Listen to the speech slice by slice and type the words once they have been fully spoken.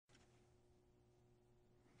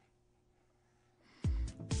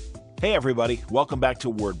Hey everybody, welcome back to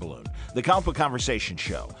Word Balloon, the comic book conversation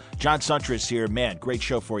show. John Suntress here. Man, great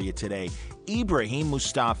show for you today. Ibrahim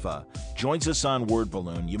Moustafa joins us on Word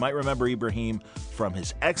Balloon. You might remember Ibrahim from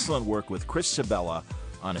his excellent work with Chris Sebela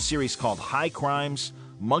on a series called High Crimes.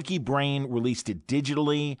 Monkeybrain released it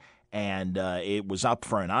digitally, and it was up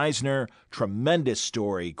for an Eisner. Tremendous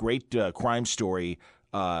story, great crime story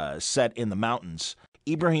set in the mountains.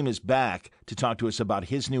 Ibrahim is back to talk to us about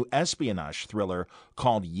his new espionage thriller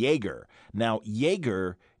called Jaeger. Now,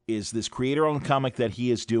 Jaeger is this creator-owned comic that he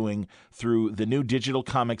is doing through the new digital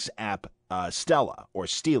comics app Stella or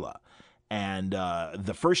Stela. And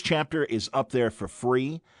the first chapter is up there for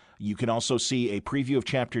free. You can also see a preview of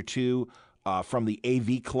Chapter 2 from the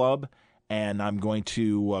AV Club. And I'm going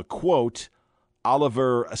to quote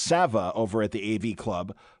Oliver Sava over at the AV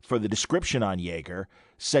Club for the description on Jaeger.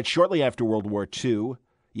 Set shortly after World War II,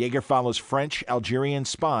 Jaeger follows French-Algerian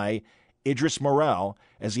spy Idris Morel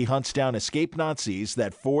as he hunts down escaped Nazis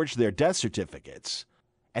that forged their death certificates.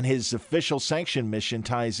 And his official sanctioned mission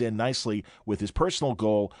ties in nicely with his personal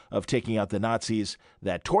goal of taking out the Nazis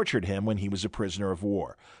that tortured him when he was a prisoner of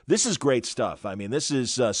war. This is great stuff. I mean, this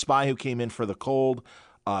is a spy who came in for the cold.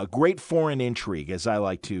 Great foreign intrigue, as I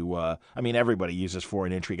like to, everybody uses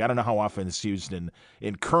foreign intrigue. I don't know how often it's used in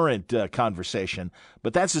current conversation,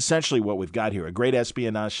 but that's essentially what we've got here. A great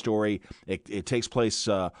espionage story. It takes place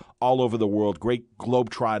all over the world. Great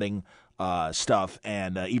globe-trotting stuff,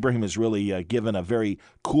 and Ibrahim is really given a very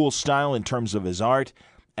cool style in terms of his art,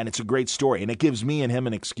 and it's a great story. And it gives me and him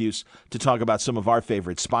an excuse to talk about some of our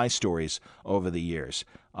favorite spy stories over the years.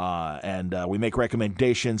 And we make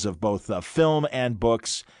recommendations of both film and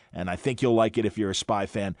books, and I think you'll like it if you're a spy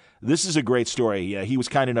fan. This is a great story. He was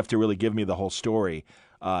kind enough to really give me the whole story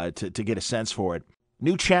to get a sense for it.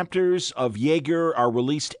 New chapters of Jaeger are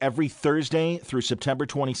released every Thursday through September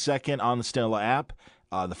 22nd on the Stella app.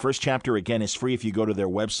 The first chapter, again, is free if you go to their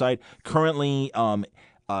website. Currently,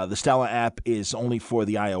 the Stella app is only for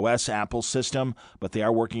the iOS Apple system, but they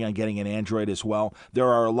are working on getting an Android as well. There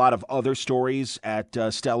are a lot of other stories at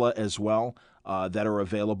Stella as well that are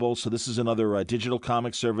available. So this is another digital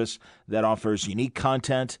comic service that offers unique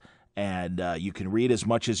content, and you can read as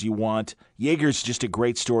much as you want. Jaeger's just a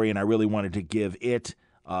great story, and I really wanted to give it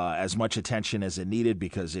as much attention as it needed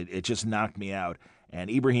because it just knocked me out. And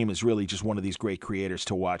Ibrahim is really just one of these great creators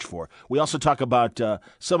to watch for. We also talk about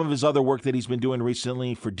some of his other work that he's been doing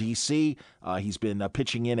recently for DC. He's been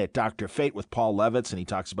pitching in at Dr. Fate with Paul Levitz, and he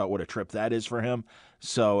talks about what a trip that is for him.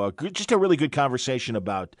 So just a really good conversation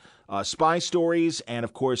about spy stories and,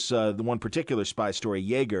 of course, the one particular spy story,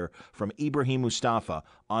 Jaeger, from Ibrahim Moustafa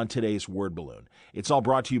on today's Word Balloon. It's all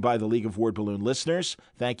brought to you by the League of Word Balloon listeners.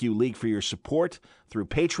 Thank you, League, for your support through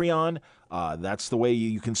Patreon. That's the way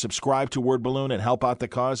you can subscribe to Word Balloon and help out the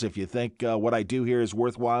cause if you think what I do here is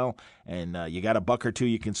worthwhile and you got $1 or $2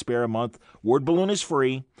 you can spare a month. Word Balloon is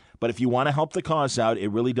free, but if you want to help the cause out, it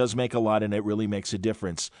really does make a lot, and it really makes a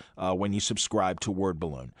difference when you subscribe to Word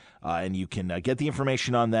Balloon. And you can get the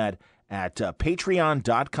information on that at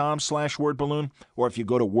patreon.com/wordballoon, or if you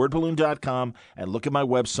go to wordballoon.com and look at my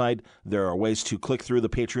website, there are ways to click through the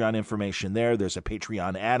Patreon information there. There's a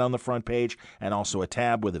Patreon ad on the front page and also a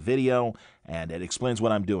tab with a video, and it explains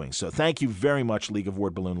what I'm doing. So thank you very much, League of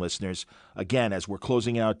Word Balloon listeners. Again, as we're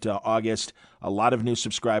closing out August, a lot of new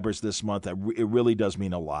subscribers this month. It really does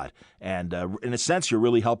mean a lot. And in a sense, you're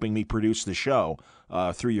really helping me produce the show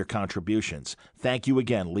through your contributions. Thank you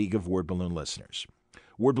again, League of Word Balloon listeners.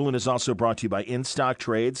 Word Balloon is also brought to you by InStock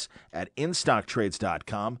Trades at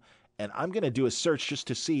InStockTrades.com, and I'm going to do a search just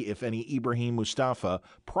to see if any Ibrahim Moustafa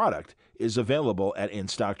product is available at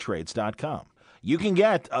InStockTrades.com. You can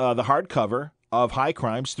get the hardcover of High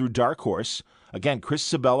Crimes through Dark Horse. Again, Chris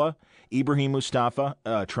Sebela, Ibrahim Moustafa,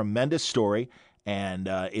 tremendous story, and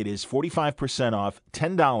it is 45% off,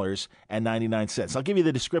 $10.99. I'll give you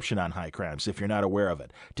the description on High Crimes if you're not aware of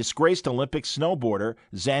it. Disgraced Olympic snowboarder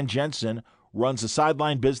Zan Jensen runs a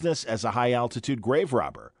sideline business as a high-altitude grave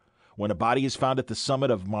robber. When a body is found at the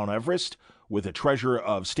summit of Mount Everest with a treasure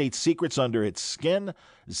of state secrets under its skin,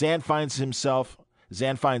 Zan finds herself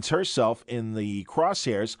in the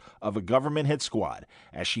crosshairs of a government hit squad.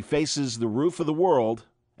 As she races to the roof of the world,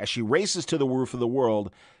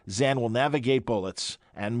 Zan will navigate bullets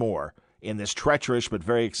and more in this treacherous but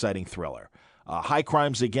very exciting thriller. High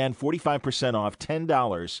Crimes, again, 45% off,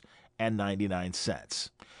 $10.99.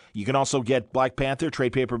 You can also get Black Panther,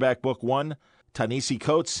 Trade Paperback Book 1, Ta-Nehisi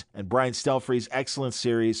Coates, and Brian Stelfree's excellent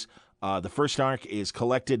series. The first arc is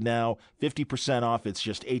collected now, 50% off. It's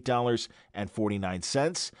just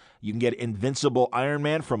 $8.49. You can get Invincible Iron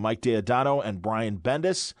Man from Mike Deodato and Brian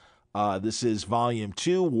Bendis. This is Volume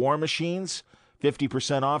 2, War Machines,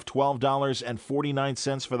 50% off,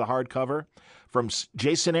 $12.49 for the hardcover. From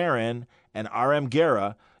Jason Aaron and R.M.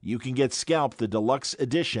 Guerra, you can get Scalped, the deluxe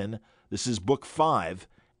edition. This is book 5,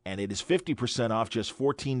 and it is 50% off, just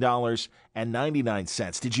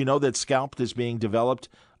 $14.99. Did you know that Scalped is being developed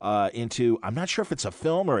into, I'm not sure if it's a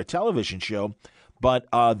film or a television show, but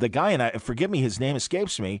the guy, and forgive me, his name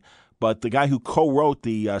escapes me, but the guy who co-wrote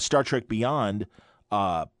the Star Trek Beyond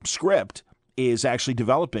script is actually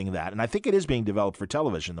developing that. And I think it is being developed for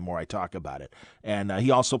television the more I talk about it. And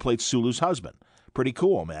he also played Sulu's husband. Pretty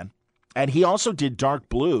cool, man. And he also did Dark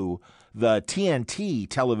Blue, the TNT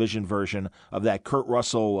television version of that Kurt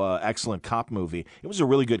Russell excellent cop movie. It was a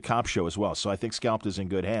really good cop show as well, so I think Scalped is in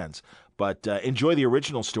good hands. But enjoy the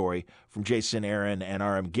original story from Jason Aaron and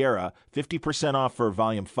R.M. Guerra, 50% off for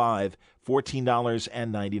Volume 5,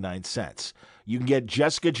 $14.99. You can get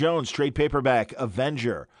Jessica Jones, trade paperback,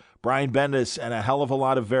 Avenger, Brian Bendis, and a hell of a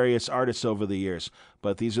lot of various artists over the years.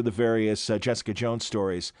 But these are the various Jessica Jones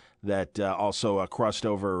stories that also crossed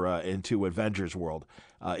over into Avengers world.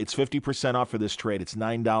 It's 50% off for this trade. It's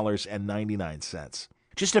 $9.99.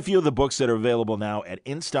 Just a few of the books that are available now at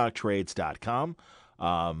InStockTrades.com.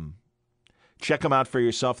 Check them out for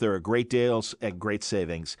yourself. There are great deals and great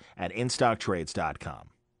savings at InStockTrades.com.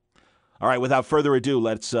 All right, without further ado,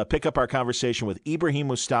 let's pick up our conversation with Ibrahim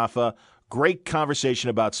Moustafa. Great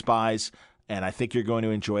conversation about spies, and I think you're going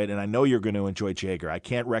to enjoy it, and I know you're going to enjoy Jaeger. I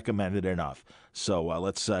can't recommend it enough. So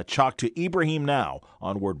let's talk to Ibrahim now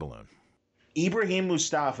on Word Balloon. Ibrahim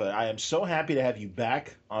Moustafa, I am so happy to have you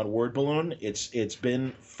back on Word Balloon. It's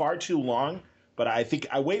been far too long, but I think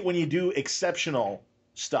I wait when you do exceptional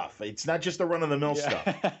stuff. It's not just the run-of-the-mill stuff.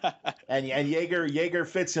 And Jaeger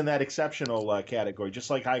fits in that exceptional category, just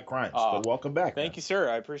like High Crimes. But welcome back. Thank you, sir.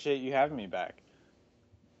 I appreciate you having me back.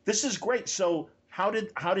 This is great. So how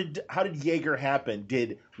did Jaeger happen?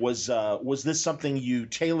 Was this something you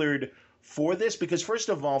tailored for this? Because first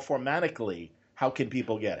of all, formatically, how can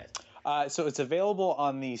people get it? So it's available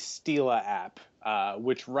on the Stila app,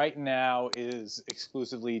 which right now is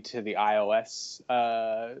exclusively to the iOS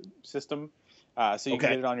system. So you can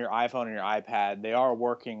get it on your iPhone and your iPad. They are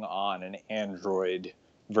working on an Android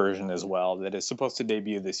version as well that is supposed to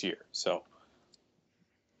debut this year. So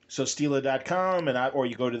Stila.com, or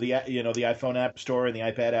you go to the iPhone App Store and the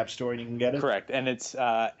iPad App Store and you can get it? Correct. And it's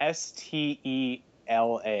Stela,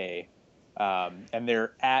 and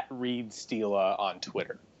they're at Reed Stila on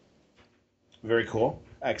Twitter. Very cool.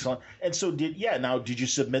 Excellent. And so did you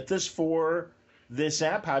submit this for this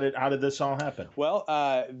app? How did this all happen? Well,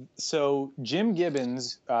 so Jim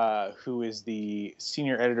Gibbons, who is the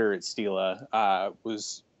senior editor at Stila,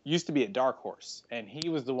 used to be at Dark Horse, and he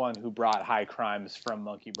was the one who brought High Crimes from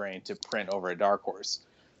Monkeybrain to print over at Dark Horse.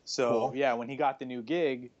 So cool. Yeah, when he got the new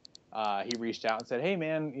gig, he reached out and said, "Hey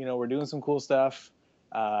man, we're doing some cool stuff.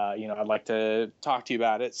 I'd like to talk to you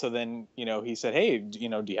about it." So then, he said, "Hey, do you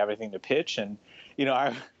have anything to pitch?" And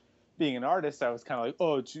I, being an artist, I was kind of like,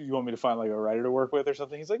 "Oh, do you want me to find like a writer to work with or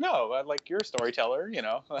something?" He's like, "No, you're a storyteller,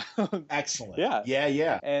 Excellent. Yeah.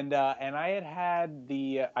 Yeah. And I had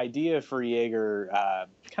the idea for Jaeger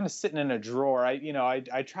kind of sitting in a drawer.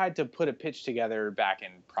 I tried to put a pitch together back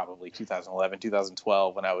in probably 2011,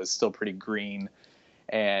 2012 when I was still pretty green,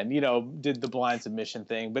 and did the blind submission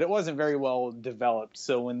thing, but it wasn't very well developed.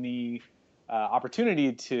 So when the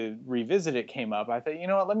opportunity to revisit it came up, I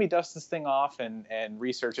thought, let me dust this thing off and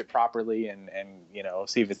research it properly and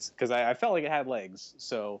see if it's, because I felt like it had legs.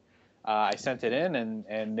 So I sent it in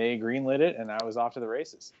and they greenlit it, and I was off to the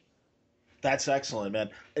races. That's excellent, man.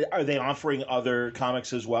 Are they offering other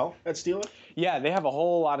comics as well at Stila? Yeah, they have a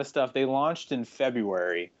whole lot of stuff. They launched in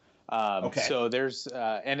February. Okay. So there's,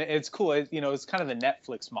 and it's cool. It's kind of the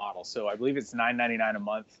Netflix model. So I believe it's $9.99 a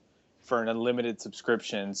month for an unlimited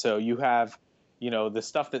subscription. So you have, the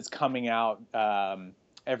stuff that's coming out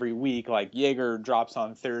every week. Like Jaeger drops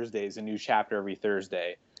on Thursdays, a new chapter every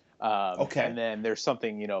Thursday. Okay. And then there's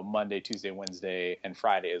something, Monday, Tuesday, Wednesday, and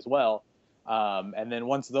Friday as well. And then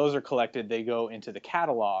once those are collected, they go into the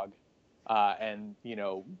catalog, and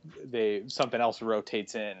something else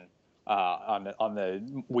rotates in on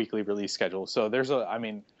the weekly release schedule. So there's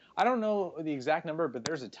I don't know the exact number, but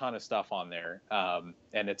there's a ton of stuff on there,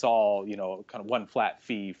 and it's all kind of one flat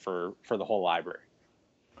fee for the whole library.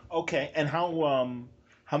 Okay, and how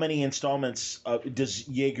many installments does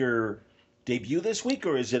Jaeger debut this week,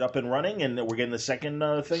 or is it up and running and we're getting the second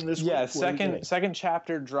thing this week? Yeah, second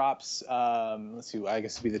chapter drops. Let's see, I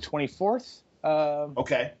guess it'll be the 24th.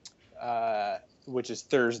 Okay. Which is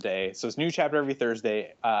Thursday. So it's new chapter every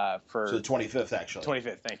Thursday for... So the 25th, actually.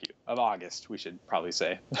 25th, thank you. Of August, we should probably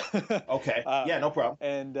say. Okay. Yeah, no problem.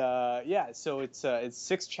 And so it's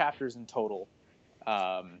 6 chapters in total.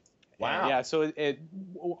 And yeah, so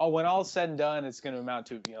when all's said and done, it's going to amount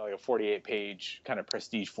to like a 48-page kind of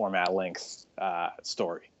prestige format length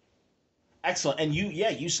story. Excellent. And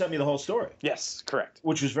you sent me the whole story. Yes, correct.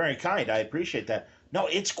 Which was very kind. I appreciate that. No,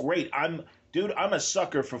 it's great. I'm a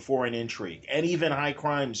sucker for foreign intrigue, and even high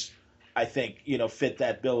crimes, I think, fit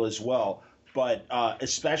that bill as well. But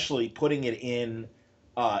especially putting it in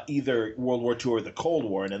either World War II or the Cold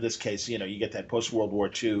War, and in this case, you get that post World War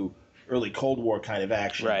II, early Cold War kind of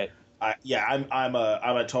action. Right. I'm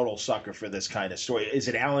a total sucker for this kind of story. Is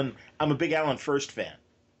it Alan? I'm a big Alan First fan.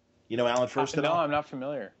 You know Alan First at all? No, I'm not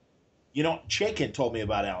familiar. Chaykin told me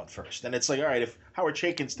about Alan First, and it's like, all right, if Howard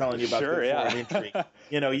Chaykin's telling you about foreign intrigue,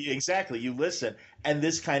 exactly, you listen, and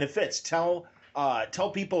this kind of fits. Tell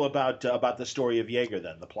people about the story of Jaeger,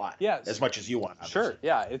 then the plot, as much as you want. Obviously. Sure,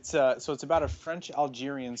 yeah, it's about a French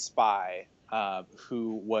Algerian spy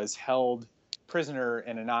who was held prisoner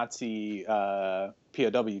in a Nazi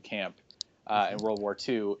POW camp in World War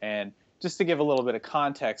II, and just to give a little bit of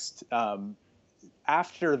context.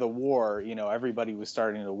 After the war, everybody was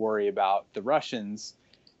starting to worry about the Russians,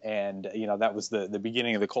 and that was the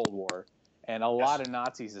beginning of the Cold War. And a lot of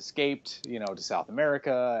Nazis escaped, to South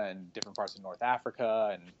America and different parts of North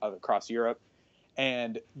Africa and across Europe.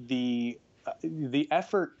 And the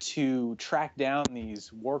effort to track down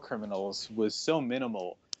these war criminals was so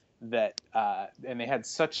minimal that, and they had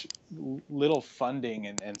such little funding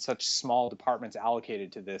and such small departments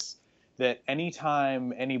allocated to this, that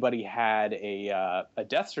anytime anybody had a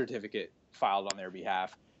death certificate filed on their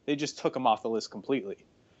behalf, they just took them off the list completely.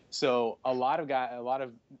 So a lot of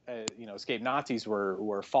escaped Nazis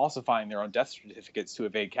were falsifying their own death certificates to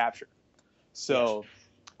evade capture. So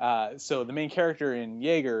so the main character in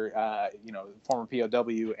Jaeger, former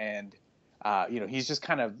POW, and he's just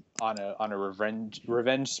kind of on a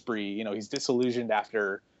revenge spree. He's disillusioned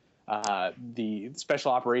after. The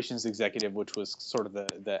Special Operations Executive, which was sort of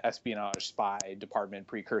the espionage spy department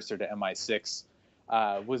precursor to MI6,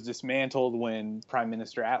 was dismantled when Prime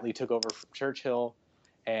Minister Attlee took over from Churchill.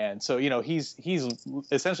 And so, he's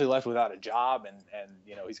essentially left without a job, and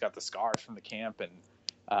he's got the scars from the camp and,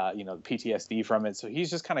 the PTSD from it. So he's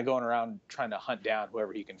just kind of going around trying to hunt down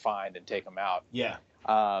whoever he can find and take them out. Yeah.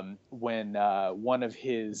 When one of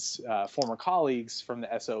his former colleagues from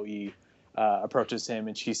the SOE approaches him,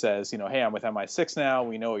 and she says, hey, I'm with MI6 now.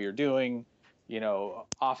 We know what you're doing,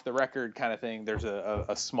 off the record kind of thing. There's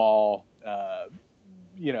a small,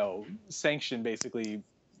 sanction. Basically,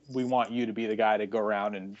 we want you to be the guy to go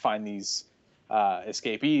around and find these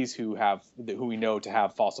escapees who we know to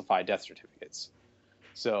have falsified death certificates.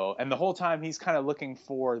 So, and the whole time he's kind of looking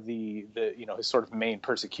for the his sort of main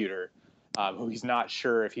persecutor, who he's not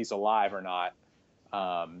sure if he's alive or not.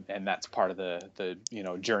 And that's part of the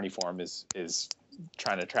journey for him is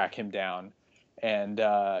trying to track him down, and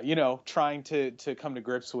trying to come to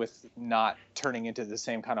grips with not turning into the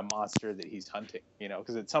same kind of monster that he's hunting.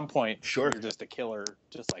 Because at some point, you're just a killer,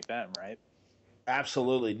 just like them, right?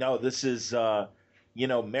 Absolutely. No, this is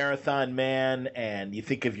Marathon Man, and you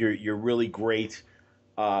think of your really great.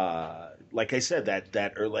 Like I said,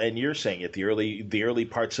 that early, and you're saying it, the early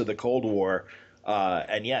parts of the Cold War.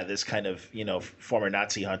 And this kind of, former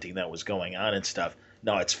Nazi hunting that was going on and stuff.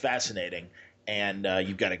 No, it's fascinating. And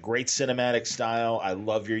you've got a great cinematic style. I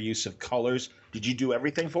love your use of colors. Did you do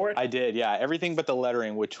everything for it? I did, yeah. Everything but the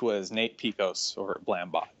lettering, which was Nate Picos over at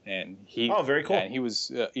Blambot. And very cool. And he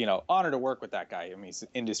was, honored to work with that guy. I mean, he's an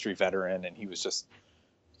industry veteran, and he was just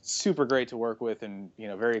super great to work with, and,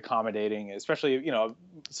 very accommodating, especially,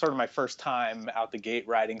 sort of my first time out the gate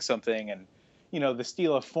writing something. And, the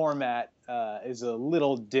Stila format is a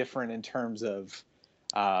little different in terms of,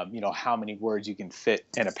 how many words you can fit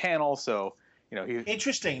in a panel. So,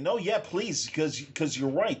 interesting. No, yeah, please, because you're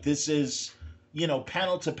right. This is,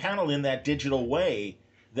 panel to panel in that digital way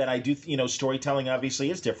that I do. Storytelling obviously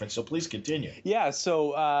is different. So please continue. Yeah.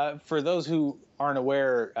 So for those who aren't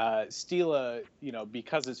aware, Stila,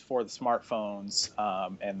 because it's for the smartphones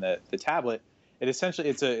and the tablet, it's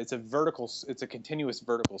a continuous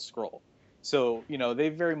vertical scroll. So, they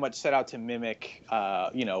very much set out to mimic,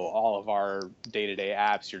 all of our day-to-day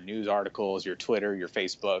apps, your news articles, your Twitter, your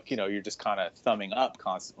Facebook. You're just kind of thumbing up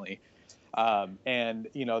constantly. And,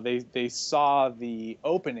 they saw the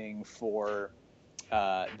opening for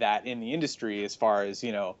that in the industry as far as,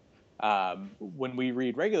 when we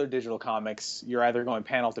read regular digital comics, you're either going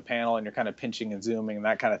panel to panel and you're kind of pinching and zooming and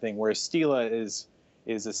that kind of thing, whereas Stila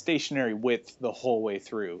is a stationary width the whole way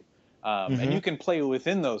through. And you can play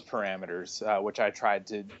within those parameters, which I tried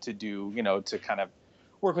to do, to kind of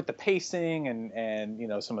work with the pacing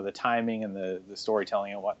and some of the timing and the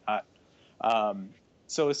storytelling and whatnot.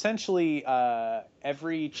 So essentially,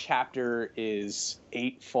 every chapter is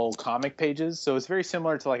 8 full comic pages. So it's very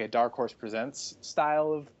similar to like a Dark Horse Presents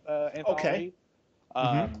style of anthology.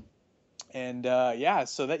 Okay. And yeah,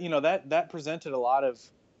 so that that presented a lot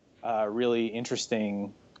of really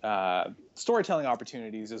interesting storytelling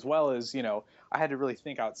opportunities, as well as I had to really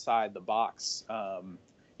think outside the box.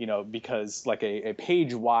 Because like a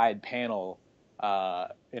page wide panel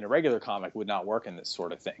in a regular comic would not work in this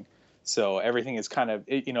sort of thing. So everything is kind of,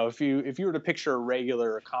 if you were to picture a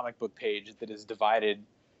regular comic book page that is divided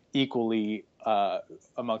equally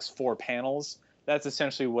amongst 4 panels, that's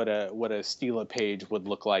essentially what a Stela page would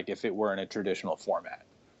look like if it were in a traditional format.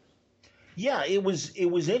 Yeah, it was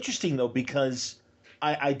interesting though, because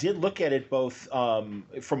I did look at it both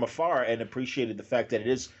from afar and appreciated the fact that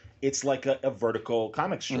it's like a vertical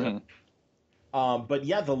comic strip. Mm-hmm. But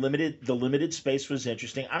yeah, the limited space was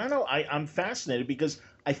interesting. I don't know. I'm fascinated because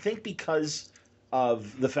I think because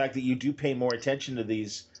of the fact that you do pay more attention to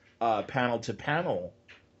these panel to panel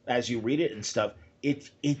as you read it and stuff.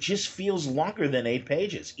 It just feels longer than 8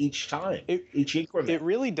 pages each time, each increment. It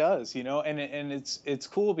really does, and it's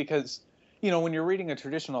cool because when you're reading a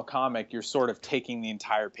traditional comic, you're sort of taking the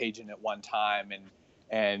entire page in at one time,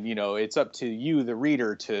 and it's up to you, the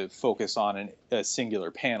reader, to focus on a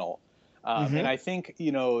singular panel. Mm-hmm. And I think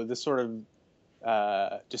the sort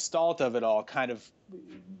of gestalt of it all kind of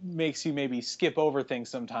makes you maybe skip over things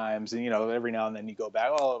sometimes, and every now and then you go back,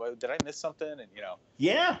 oh, did I miss something? And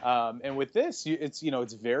yeah. And with this,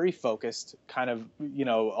 it's very focused, kind of,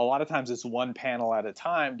 a lot of times it's one panel at a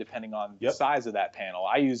time, depending on the size of that panel.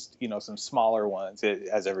 I used some smaller ones,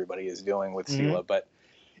 as everybody is doing with Stela, mm-hmm. But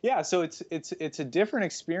yeah, so it's a different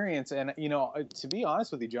experience. And to be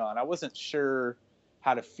honest with you, John, I wasn't sure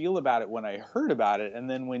how to feel about it when I heard about it. And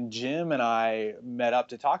then when Jim and I met up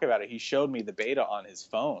to talk about it, he showed me the beta on his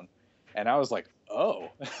phone. And I was like, oh,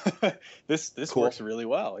 this cool. Works really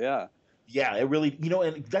well. Yeah. Yeah, it really,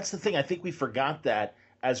 and that's the thing. I think we forgot that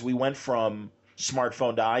as we went from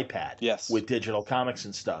smartphone to iPad. Yes. With digital comics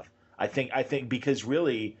and stuff. I think because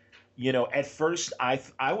really, at first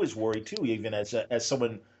I was worried too, even as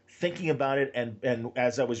someone thinking about it. And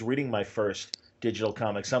as I was reading my first digital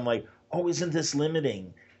comics, I'm like, oh, isn't this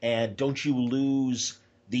limiting? And don't you lose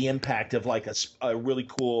the impact of like a really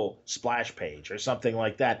cool splash page or something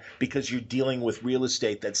like that, because you're dealing with real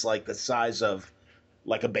estate that's like the size of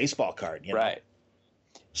like a baseball card, Right.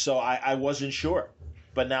 So I wasn't sure.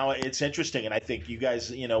 But now it's interesting, and I think you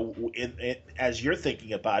guys, as you're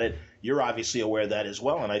thinking about it, you're obviously aware of that as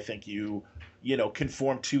well, and I think you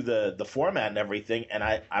conform to the format and everything, and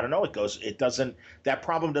I don't know, that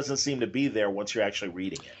problem doesn't seem to be there once you're actually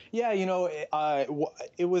reading it. Yeah,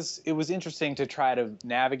 it was interesting to try to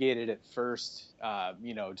navigate it at first,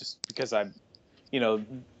 just because I'm,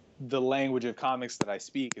 the language of comics that I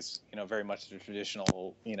speak is, very much the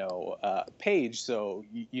traditional, page. So,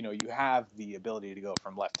 you have the ability to go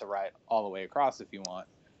from left to right all the way across if you want.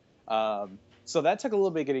 So that took a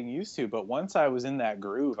little bit getting used to. But once I was in that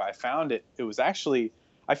groove, I found it was actually,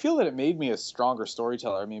 I feel that it made me a stronger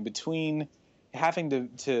storyteller. I mean, between having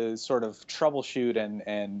to sort of troubleshoot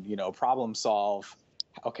and problem solve,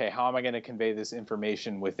 okay, how am I going to convey this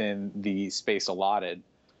information within the space allotted?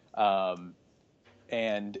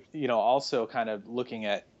 And also kind of looking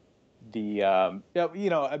at the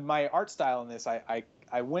my art style in this,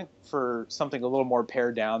 I went for something a little more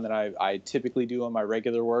pared down than I typically do on my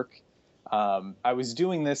regular work. I was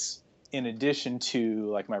doing this in addition to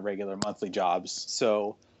like my regular monthly jobs,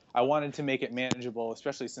 so I wanted to make it manageable,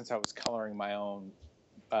 especially since I was coloring my own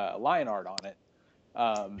line art on it.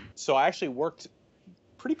 So I actually worked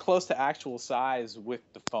pretty close to actual size with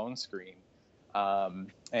the phone screen.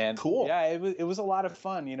 And cool. Yeah, it was a lot of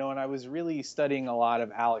fun, and I was really studying a lot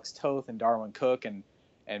of Alex Toth and Darwin Cook and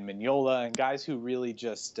Mignola, and guys who really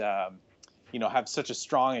just, have such a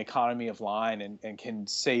strong economy of line and can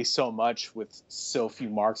say so much with so few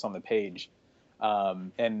marks on the page.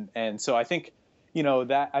 And so I think,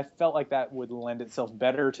 that I felt like that would lend itself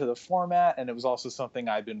better to the format. And it was also something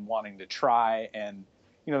I've been wanting to try. And,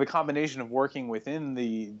 the combination of working within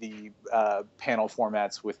the panel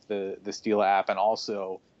formats with the Stela app and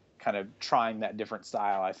also kind of trying that different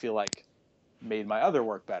style, I feel like made my other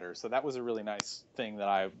work better. So that was a really nice thing that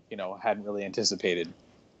I, hadn't really anticipated.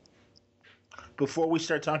 Before we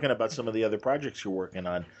start talking about some of the other projects you're working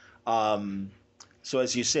on, so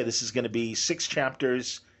as you say, this is going to be 6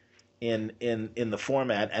 chapters in the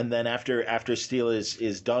format, and then after Stela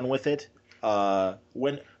is done with it,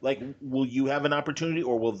 will you have an opportunity,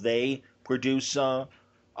 or will they produce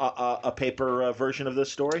a paper version of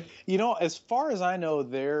this story? As far as I know,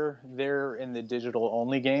 they're in the digital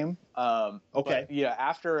only game. Okay. But, yeah,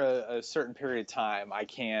 after a certain period of time, I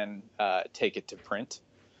can take it to print.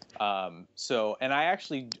 And I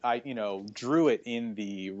drew it in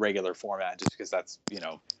the regular format just because that's,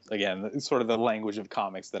 again, sort of the language of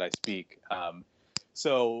comics that I speak.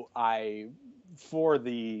 For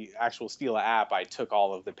the actual Stila app, I took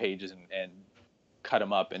all of the pages and cut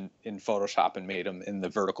them up in Photoshop and made them in the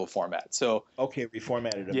vertical format. So okay,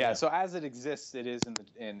 reformatted them. Yeah. So as it exists, it is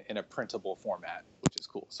in a printable format, which is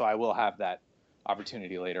cool. So I will have that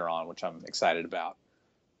opportunity later on, which I'm excited about.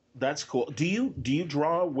 That's cool. Do you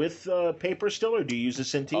draw with paper still, or do you use a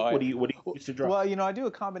Cintiq? What do you use to draw? Well, I do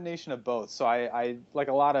a combination of both. So I like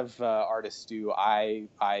a lot of artists do.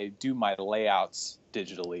 I do my layouts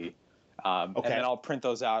digitally, and then I'll print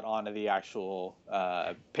those out onto the actual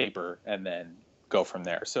paper, and then go from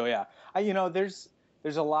there. So yeah, there's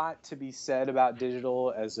a lot to be said about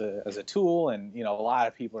digital as a tool, and a lot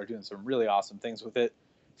of people are doing some really awesome things with it.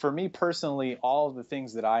 For me personally, all of the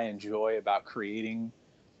things that I enjoy about creating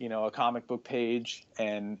a comic book page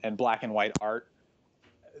and black and white art,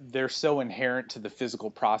 they're so inherent to the physical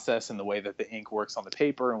process and the way that the ink works on the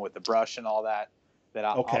paper and with the brush and all that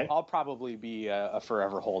I'll probably be a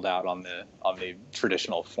forever holdout on the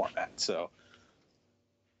traditional format. So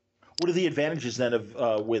what are the advantages then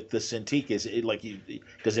of with the Cintiq? Is it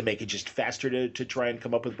does it make it just faster to try and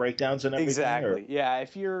come up with breakdowns and everything? Exactly. Or? Yeah.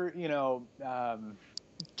 If you're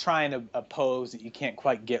trying a pose that you can't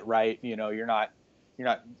quite get right, you're not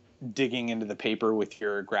digging into the paper with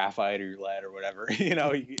your graphite or your lead or whatever.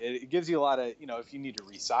 It gives you a lot of, if you need to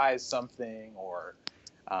resize something or,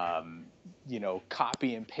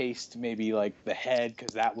 copy and paste maybe like the head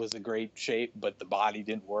because that was a great shape, but the body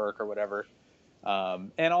didn't work or whatever.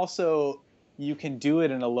 And also you can do it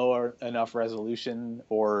in a lower enough resolution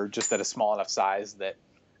or just at a small enough size that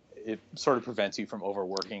it sort of prevents you from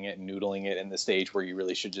overworking it and noodling it in the stage where you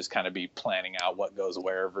really should just kind of be planning out what goes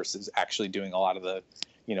where versus actually doing a lot of the,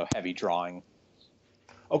 heavy drawing.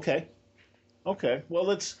 Okay. Well,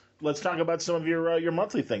 let's talk about some of your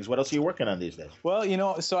monthly things. What else are you working on these days?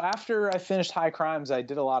 Well, so after I finished High Crimes, I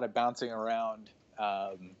did a lot of bouncing around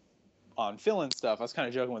on fill-in stuff. I was kind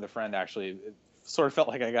of joking with a friend, actually. It sort of felt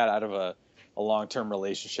like I got out of a long-term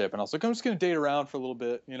relationship, and I was like, I'm just going to date around for a little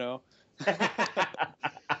bit,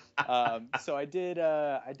 So I did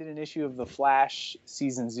an issue of The Flash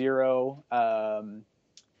season 0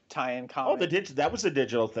 tie-in comic. Oh, that was a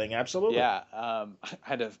digital thing, absolutely. Yeah, I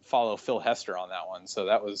had to follow Phil Hester on that one, so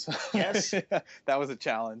that was yes, that was a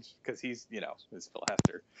challenge because he's is Phil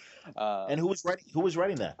Hester. And who was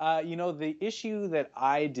writing that? The issue that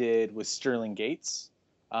I did was Sterling Gates.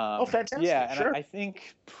 Oh, fantastic! Yeah, and sure. I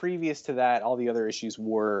think previous to that, all the other issues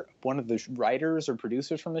were one of the writers or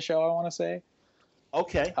producers from the show, I want to say.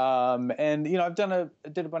 Okay. And I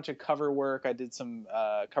did a bunch of cover work. I did some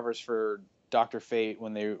covers for Dr. Fate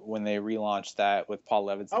when they relaunched that with Paul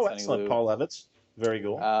Levitz. Oh, excellent, Paul Levitz. Very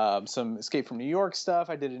cool. Some Escape from New York stuff.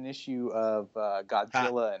 I did an issue of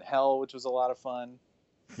Godzilla and Hell, which was a lot of fun.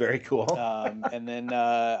 Very cool. And then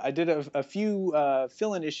I did a few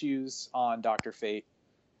fill-in issues on Dr. Fate.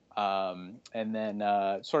 And then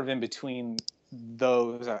sort of in between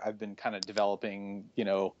those, I've been kind of developing,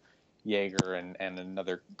 Jaeger and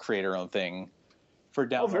another creator-owned thing for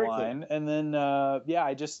down the line. Cool. And then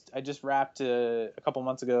I just wrapped a couple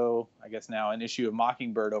months ago, I guess now, an issue of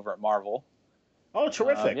Mockingbird over at Marvel. Oh,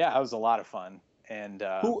 terrific! Yeah, it was a lot of fun. And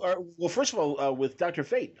well, first of all, with Dr.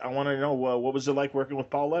 Fate, I want to know what was it like working with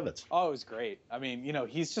Paul Levitz? Oh, it was great. I mean,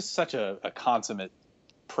 he's just such a consummate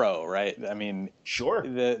pro, right? I mean, sure.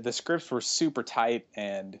 The scripts were super tight,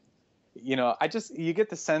 and you get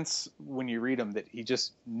the sense when you read them that he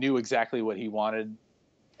just knew exactly what he wanted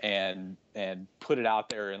and put it out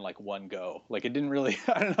there in like one go. Like it didn't really,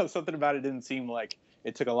 I don't know, something about it didn't seem like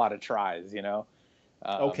it took a lot of tries,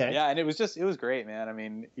 Okay. Yeah, and it was great, man. I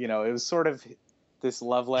mean, it was sort of this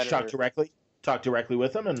love letter. Talk directly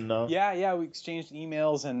with him, and yeah, we exchanged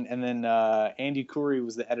emails, and then Andy Coury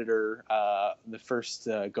was the editor the first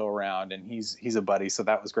go around, and he's a buddy, so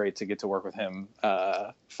that was great to get to work with him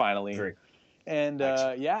finally. Great. And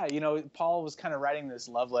Paul was kind of writing this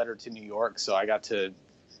love letter to New York, so I got to.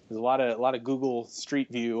 There's a lot of Google Street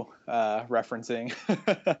View referencing.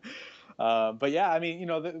 But yeah, I mean,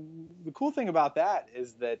 the cool thing about that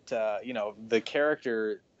is that the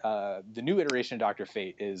character, the new iteration of Dr.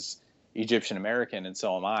 Fate is Egyptian American, and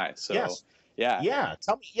so am I. So yes. Yeah.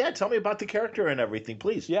 Tell me about the character and everything,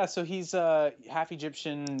 please. Yeah, so he's a half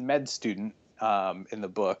Egyptian med student in the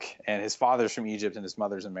book, and his father's from Egypt and his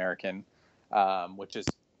mother's American, which is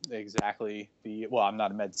exactly well, I'm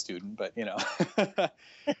not a med student, but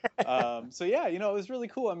so yeah, it was really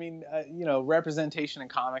cool. I mean, representation in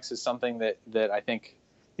comics is something that I think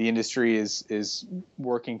the industry is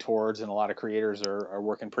working towards, and a lot of creators are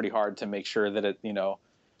working pretty hard to make sure that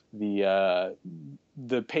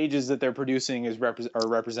the pages that they're producing are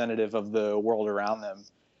representative of the world around them.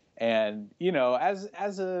 And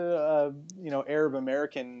as a Arab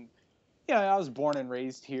American, I was born and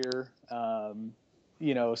raised here.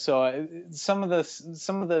 So some of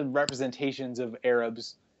the representations of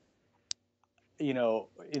Arabs, in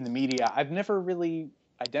the media, I've never really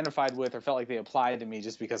identified with or felt like they applied to me,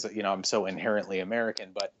 just because I'm so inherently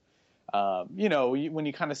American. But when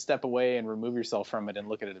you kind of step away and remove yourself from it and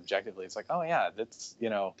look at it objectively, it's like, oh yeah, that's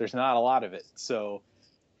there's not a lot of it. So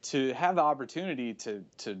to have the opportunity to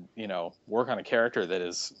work on a character that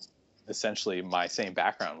is essentially my same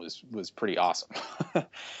background was pretty awesome.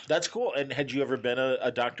 That's cool. And had you ever been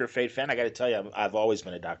a Dr. Fate fan? I got to tell you, I've always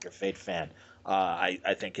been a Dr. Fate fan.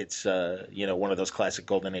 I think it's one of those classic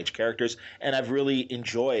Golden Age characters, and I've really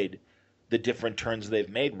enjoyed the different turns they've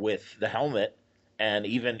made with the helmet, and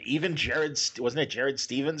even Jared, wasn't it Jared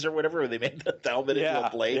Stevens or whatever? They made the helmet into a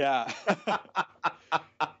blade. Yeah.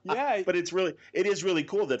 Yeah. But it is really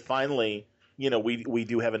cool that finally, we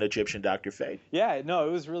do have an Egyptian Dr. Fate. Yeah, no,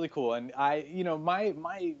 it was really cool. And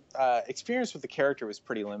my experience with the character was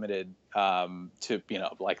pretty limited to,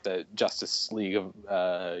 like the Justice League of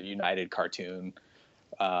United cartoon.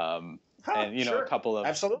 And, sure. A couple of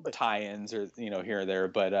Absolutely. tie-ins or, here or there.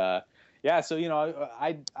 But, yeah, so,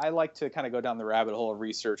 I like to kind of go down the rabbit hole of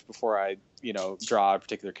research before I, draw a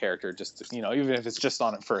particular character, just to, even if it's just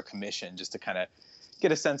on it for a commission, just to kind of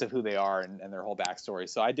get a sense of who they are and their whole backstory.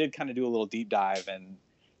 So I did kind of do a little deep dive, and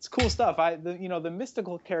it's cool stuff. The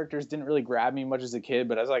mystical characters didn't really grab me much as a kid,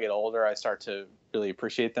 but as I get older, I start to really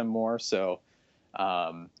appreciate them more. So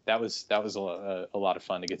that was a lot of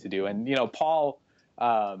fun to get to do. And Paul,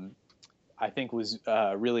 I think was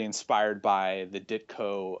really inspired by the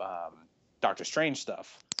Ditko Doctor Strange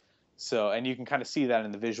stuff. So, and you can kind of see that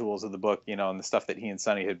in the visuals of the book, and the stuff that he and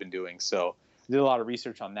Sonny had been doing. So I did a lot of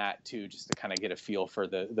research on that too, just to kind of get a feel for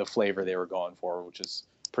the flavor they were going for, which is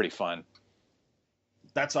pretty fun.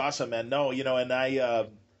 That's awesome, man. No, and I,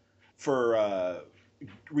 for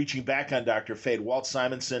reaching back on Dr. Fate, Walt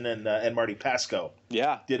Simonson and Marty Pasco,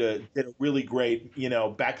 did a really great,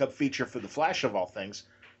 backup feature for the Flash of all things.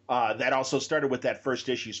 That also started with that first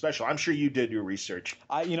issue special. I'm sure you did your research.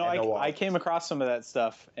 I came across some of that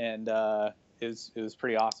stuff, and it was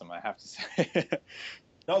pretty awesome, I have to say.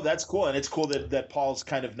 No, that's cool, and it's cool that Paul's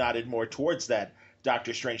kind of nodded more towards that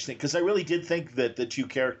Doctor Strange thing, because I really did think that the two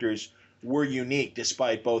characters were unique,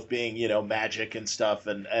 despite both being magic and stuff,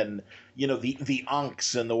 and the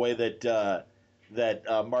Ankhs and the way that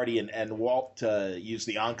Marty and Walt use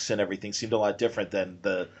the Ankhs and everything seemed a lot different than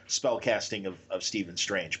the spell casting of Stephen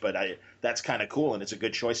Strange. But that's kind of cool, and it's a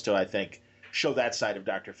good choice to, I think, show that side of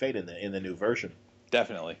Dr. Fate in the new version.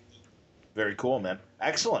 Definitely. Very cool, man.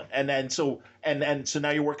 Excellent. And so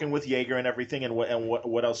now you're working with Jaeger and everything. And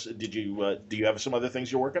what else did you do? You have some other things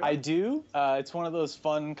you're working on? I do. It's one of those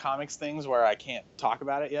fun comics things where I can't talk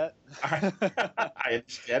about it yet. I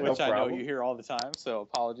understand. Which no problem. I know you hear all the time, so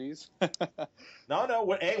apologies.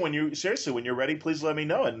 No. Hey, when you're ready, please let me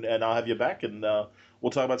know, and I'll have you back, and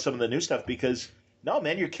we'll talk about some of the new stuff. Because no,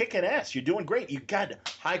 man, you're kicking ass. You're doing great. You got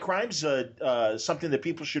High Crimes, something that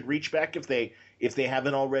people should reach back if they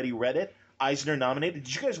haven't already read it. Eisner nominated.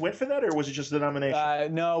 Did you guys win for that, or was it just the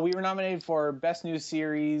nomination? No, we were nominated for Best New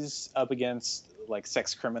Series up against like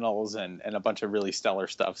Sex Criminals and a bunch of really stellar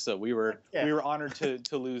stuff. So we were honored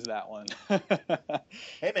to lose that one.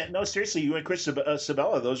 Hey man, no, seriously, you and Chris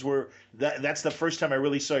Sebela, that's the first time I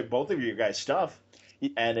really saw both of your guys' stuff,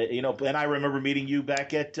 and and I remember meeting you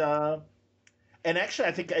back at. And actually,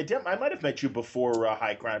 I think I might have met you before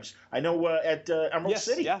High Crimes. I know at Emerald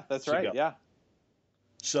City. Yeah, that's right. Ago. Yeah.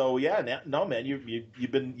 So yeah, no man,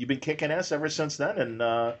 you've been kicking ass ever since then, and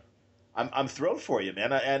I'm thrilled for you,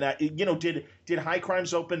 man. And did High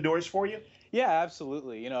Crimes open doors for you? Yeah,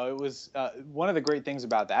 absolutely. It was one of the great things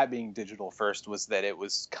about that being digital first was that it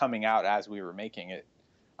was coming out as we were making it,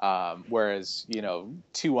 whereas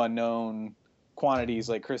two unknown quantities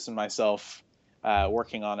like Chris and myself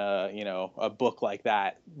working on a book like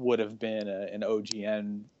that would have been an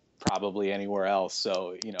OGN probably anywhere else.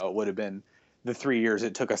 So it would have been the 3 years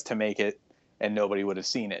it took us to make it, and nobody would have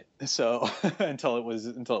seen it. So until it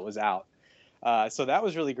was out. So that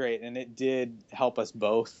was really great, and it did help us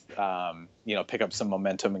both, pick up some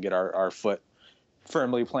momentum and get our foot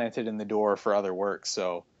firmly planted in the door for other work.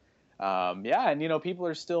 So yeah, and people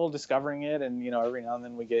are still discovering it, and every now and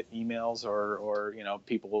then we get emails or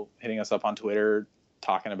people hitting us up on Twitter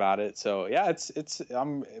talking about it. So yeah,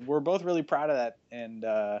 we're both really proud of that, and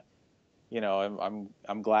I'm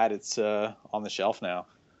glad it's on the shelf now.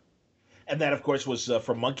 And that, of course, was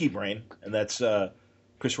from Monkeybrain, and that's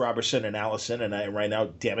Chris Robertson and Allison. And right now,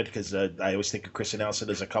 damn it, because I always think of Chris and Allison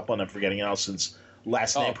as a couple, and I'm forgetting Allison's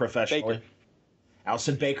last name professionally. Baker.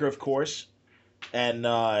 Allison Baker, of course. And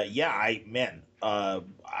I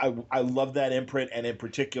love that imprint, and in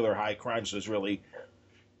particular, High Crimes was really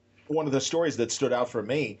one of the stories that stood out for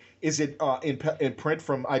me. Is it in print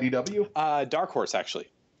from IDW? Dark Horse, actually.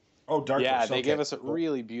 Oh, Dark Horse. Yeah, they gave us a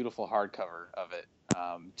really beautiful hardcover of it.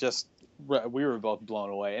 We were both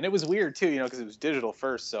blown away, and it was weird too, because it was digital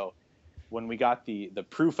first. So when we got the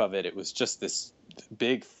proof of it, it was just this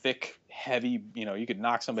big, thick, heavy. You could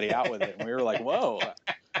knock somebody out with it, and we were like, "Whoa!"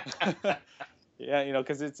 Yeah,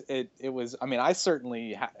 because it was. I mean, I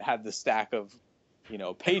certainly had the stack of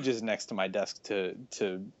pages next to my desk to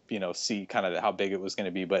see kind of how big it was going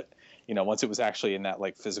to be. But once it was actually in that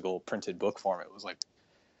like physical printed book form, it was like,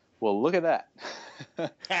 well, look at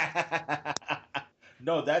that.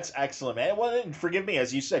 No, that's excellent, man. Well, and forgive me,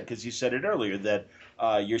 as you said, because you said it earlier that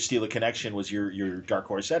your Steeler Connection was your Dark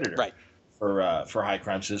Horse editor, right? For High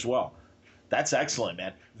Crimes as well. That's excellent,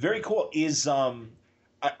 man. Very cool.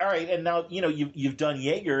 All right, and now you've done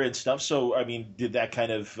Jaeger and stuff. So I mean, did that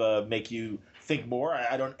kind of make you think more?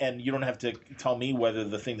 And you don't have to tell me whether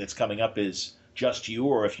the thing that's coming up is just you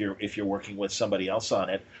or if you're working with somebody else on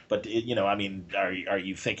it. But I mean, are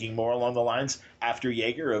you thinking more along the lines after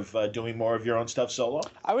Jaeger of doing more of your own stuff solo?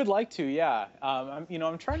 I would like to, yeah.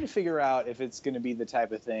 I'm trying to figure out if it's going to be the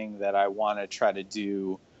type of thing that I want to try to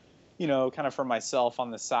do, kind of for myself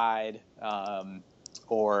on the side,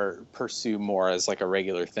 or pursue more as like a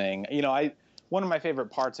regular thing. One of my favorite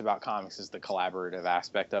parts about comics is the collaborative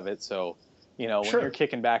aspect of it. So, when Sure. you're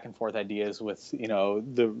kicking back and forth ideas with,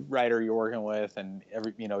 the writer you're working with, and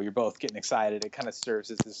you're both getting excited, it kind of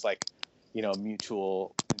serves as this like,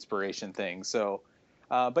 mutual inspiration thing. So,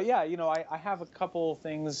 but yeah, I have a couple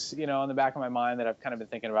things, in the back of my mind that I've kind of been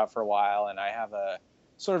thinking about for a while, and I have a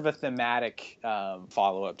sort of a thematic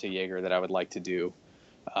follow-up to Jaeger that I would like to do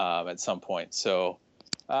at some point. So,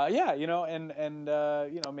 yeah, and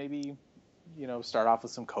maybe, start off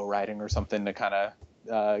with some co-writing or something to kind of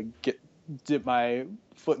dip my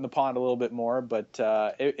foot in the pond a little bit more. But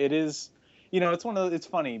it is, it's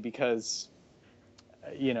funny because,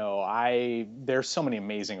 there's so many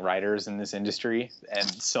amazing writers in this industry, and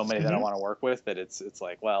so many that I want to work with, that it's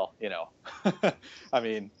like, well, I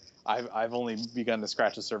mean, I've only begun to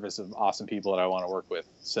scratch the surface of awesome people that I want to work with.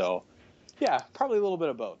 So yeah, probably a little bit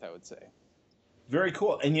of both, I would say. Very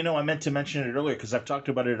cool. And I meant to mention it earlier because I've talked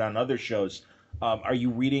about it on other shows. Are you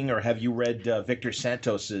reading or have you read Victor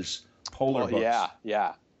Santos's Polar books?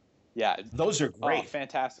 Yeah. Those are great. Oh,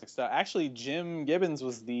 fantastic stuff. Actually, Jim Gibbons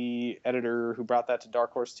was the editor who brought that to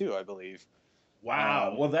Dark Horse too, I believe.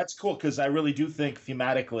 Wow. Well, that's cool because I really do think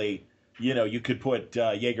thematically, you could put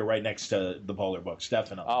Jaeger right next to the Polar books,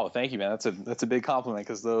 definitely. Oh, thank you, man. That's a big compliment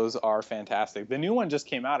because those are fantastic. The new one just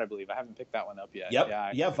came out, I believe. I haven't picked that one up yet.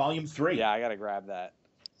 Yep. Yeah, volume 3. Yeah, I got to grab that.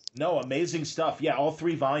 No, amazing stuff. Yeah, all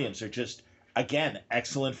 3 volumes are just, again,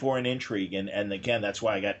 excellent for an intrigue. And again, that's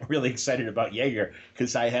why I got really excited about Jaeger,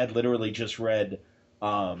 because I had literally just read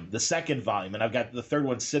the 2nd volume, and I've got the 3rd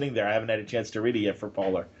one sitting there. I haven't had a chance to read it yet for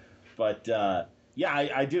Polar. But yeah,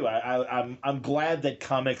 I do. I'm glad that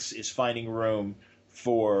comics is finding room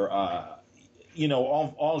for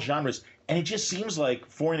all genres, and it just seems like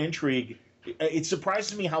for an intrigue, it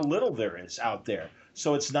surprises me how little there is out there.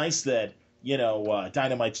 So it's nice that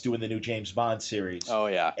Dynamite's doing the new James Bond series. Oh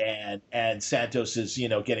yeah, and Santos is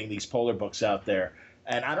getting these Polar books out there,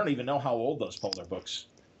 and I don't even know how old those Polar books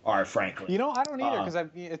are, frankly. I don't either, because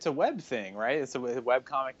it's a web thing, right? It's a web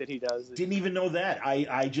comic that he does. Didn't even know that.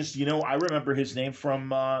 I just, I remember his name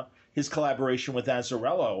from his collaboration with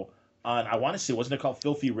Azzarello on, I want to say, wasn't it called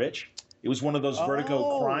Filthy Rich? It was one of those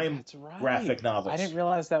Vertigo crime graphic novels. I didn't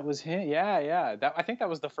realize that was him. Yeah. I think that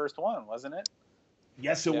was the first one, wasn't it?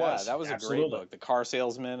 Yes, it was. That was a great book. The car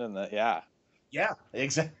salesman and Yeah,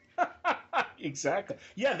 exactly. Exactly.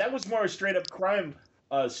 Yeah, that was more a straight up crime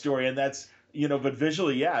story, and that's but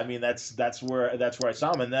visually, yeah. I mean, that's where I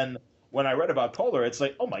saw him. And then when I read about Polar, it's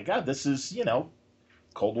like, oh my God, this is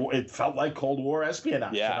Cold War. It felt like Cold War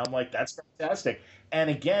espionage. Yeah. And I'm like, that's fantastic. And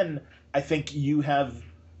again, I think you have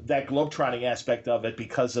that globetrotting aspect of it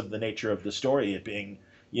because of the nature of the story, it being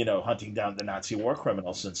hunting down the Nazi war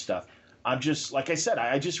criminals and stuff. I'm just, like I said,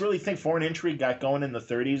 I just really think Foreign Intrigue got going in the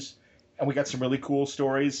 30s, and we got some really cool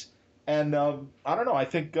stories. And I don't know. I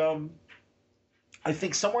think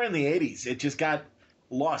somewhere in the '80s it just got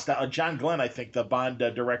lost. John Glenn, I think, the Bond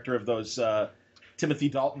director of those Timothy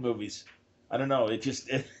Dalton movies. I don't know.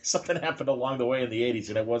 Something happened along the way in the '80s,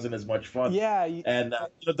 and it wasn't as much fun. Yeah, And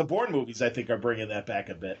the Bourne movies, I think, are bringing that back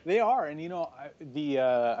a bit. they are, and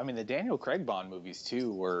I mean, the Daniel Craig Bond movies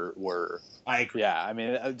too were. I agree. Yeah, I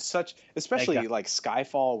mean, especially like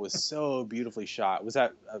Skyfall was so beautifully shot. Was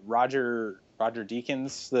that Roger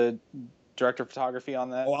Deakins, the director of photography on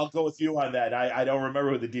that? Oh, I'll go with you on that. I don't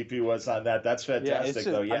remember who the DP was on that. That's fantastic,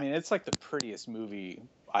 though. Yeah, I mean, it's like the prettiest movie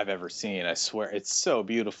I've ever seen. I swear, it's so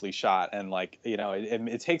beautifully shot, and like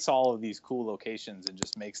it takes all of these cool locations and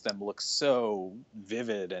just makes them look so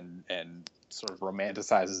vivid and sort of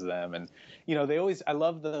romanticizes them. And they always, I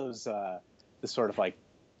love those the sort of like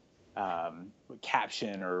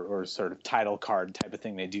caption or sort of title card type of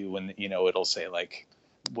thing they do when it'll say like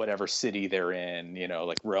whatever city they're in,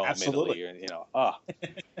 like Rome, absolutely. Italy,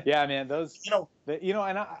 yeah, man, those, and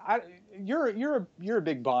you're a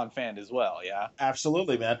big Bond fan as well, yeah?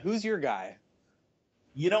 Absolutely, man. Who's your guy?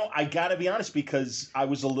 I got to be honest, because I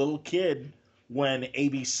was a little kid when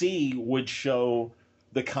ABC would show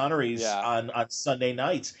the Connerys on Sunday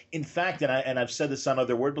nights. In fact, and I've said this on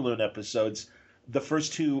other Word Balloon episodes, the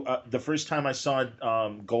first time I saw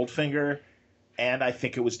Goldfinger, and I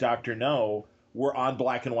think it was Dr. No, were on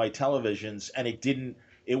black and white televisions, and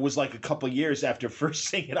it was like a couple years after first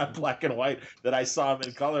seeing it on black and white that I saw them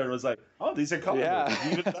in color and was like, oh, these are color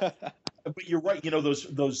movies. But you're right,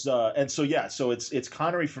 those and so it's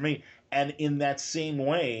Connery for me. And in that same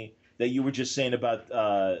way that you were just saying about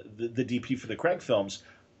the DP for the Craig films,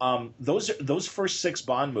 those first 6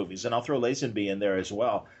 Bond movies, and I'll throw Lazenby in there as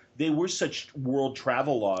well, they were such world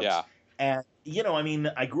travel logs. Yeah. And I mean,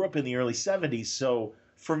 I grew up in the early 70s, so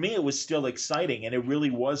for me, it was still exciting, and it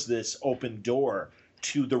really was this open door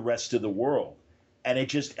to the rest of the world. And it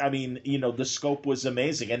just, I mean, the scope was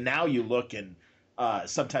amazing. And now you look and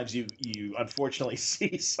sometimes you unfortunately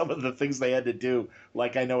see some of the things they had to do.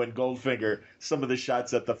 Like I know in Goldfinger, some of the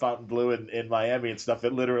shots at the Fontainebleau in Miami and stuff,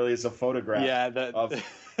 it literally is a photograph of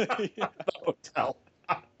the hotel.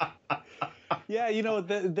 Yeah,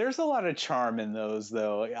 there's a lot of charm in those,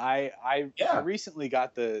 though. I recently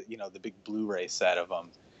got the big Blu-ray set of them.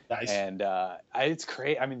 Nice. And it's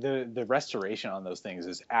great. I mean, the restoration on those things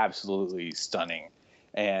is absolutely stunning.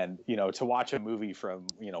 And to watch a movie from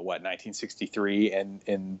 1963 and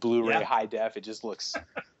in Blu-ray high def, it just looks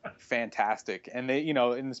fantastic. And they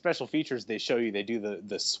in the special features they show you, they do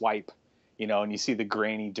the swipe. And you see the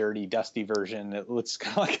grainy, dirty, dusty version. It looks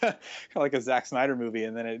kind of like a Zack Snyder movie,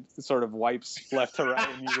 and then it sort of wipes left to right,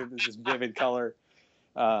 and you get this vivid color.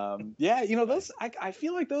 Those I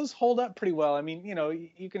feel like those hold up pretty well. I mean,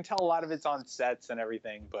 you can tell a lot of it's on sets and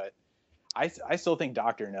everything, but I still think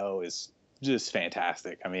Dr. No is just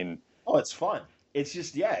fantastic. I mean, it's fun. It's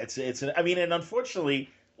just I mean, and unfortunately,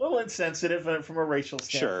 a little insensitive from a racial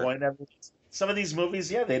standpoint. Sure. I mean, some of these movies,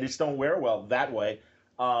 they just don't wear well that way.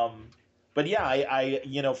 But yeah,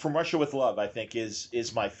 I From Russia with Love, I think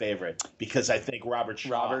is my favorite, because I think Robert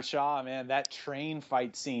Shaw, man, that train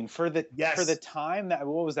fight scene for the time,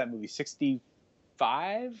 what was that movie,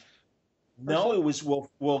 65? No, it was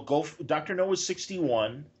Dr. No was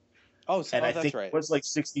 61. I think that's right. It was like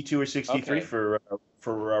 62 or 63 for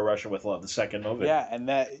Russia with Love, the second movie. Yeah, and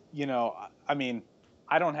that I mean,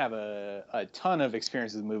 I don't have a ton of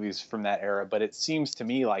experience with movies from that era, but it seems to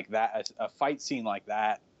me like that a fight scene like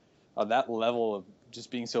that, that level of just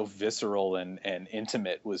being so visceral and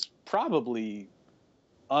intimate, was probably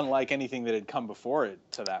unlike anything that had come before it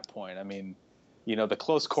to that point. I mean, the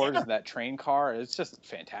close quarters of that train car, it's just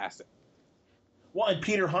fantastic. Well, and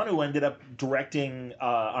Peter Hunt, who ended up directing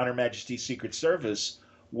On Her Majesty's Secret Service,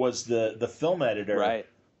 was the film editor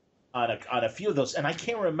on a few of those. And I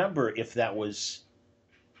can't remember if that was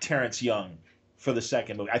Terrence Young for the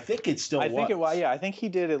second movie. I think it still was. I think it was. Yeah, I think he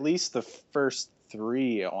did at least the first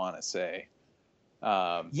 3, I want to say.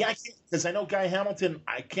 Because I know Guy Hamilton.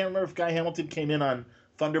 I can't remember if Guy Hamilton came in on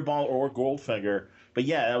Thunderball or Goldfinger. But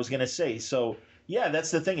yeah, I was going to say. So yeah,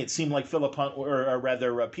 that's the thing. It seemed like Philip Hunt, or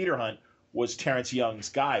rather Peter Hunt, was Terrence Young's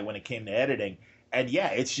guy when it came to editing. And yeah,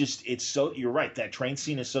 it's so, you're right. That train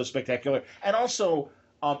scene is so spectacular. And also,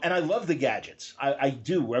 and I love the gadgets. I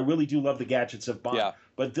really do love the gadgets of Bond. Yeah.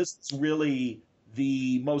 But this is really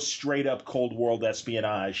the most straight up cold world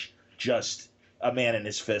espionage. Just a man in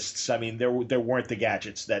his fists. I mean, there weren't the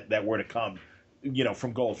gadgets that were to come,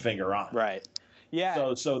 from Goldfinger on. Right.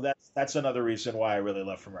 Yeah. So that's another reason why I really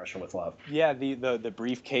love From Russia with Love. Yeah. The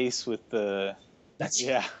briefcase with the. What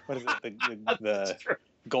is it? The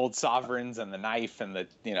gold sovereigns and the knife and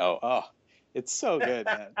it's so good,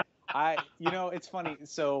 man. It's funny.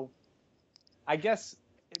 So I guess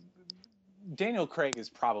Daniel Craig is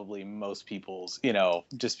probably most people's,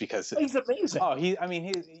 just because He's amazing.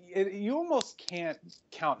 You almost can't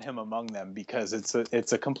count him among them because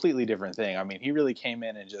it's a completely different thing. I mean, he really came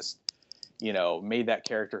in and just, made that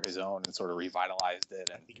character his own and sort of revitalized it.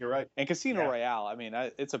 And I think you're right. And Casino Royale, I mean,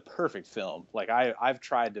 it's a perfect film. Like I've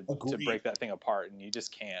tried to break that thing apart, and you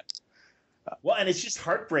just can't. Well, and it's just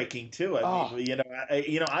heartbreaking too. I mean,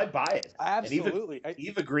 I buy it. Absolutely. And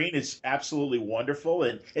Eva Green is absolutely wonderful,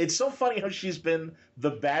 and it's so funny how she's been the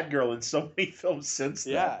bad girl in so many films since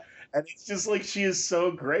then. Yeah. And it's just like she is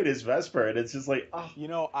so great as Vesper, and it's just like,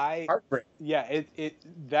 heartbreaking. Yeah,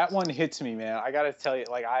 that one hits me, man. I got to tell you,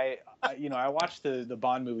 like I watched the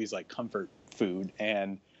Bond movies like comfort food,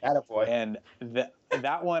 and Attaboy. And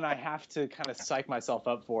that one I have to kind of psych myself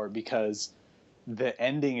up for because the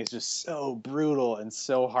ending is just so brutal and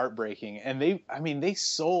so heartbreaking. And they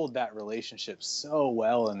sold that relationship so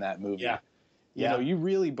well in that movie. Yeah. You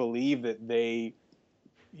really believe that they,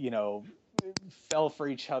 fell for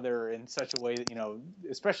each other in such a way that,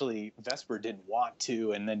 especially Vesper didn't want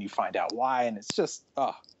to, and then you find out why, and it's just,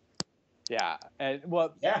 yeah. And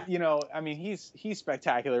he's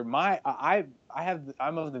spectacular.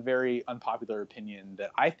 I'm of the very unpopular opinion that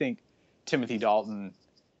I think Timothy Dalton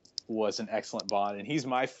was an excellent Bond, and he's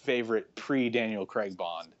my favorite pre-Daniel Craig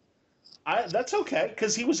Bond. That's okay,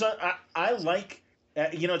 because he was. I like.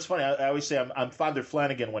 It's funny. I always say I'm Father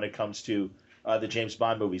Flanagan when it comes to the James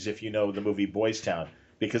Bond movies. If you know the movie Boys Town,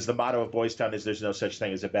 because the motto of Boys Town is "There's no such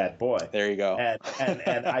thing as a bad boy." There you go.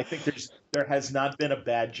 And I think there has not been a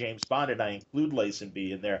bad James Bond, and I include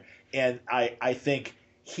Lazenby in there. And I think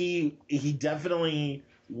he definitely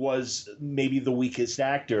was maybe the weakest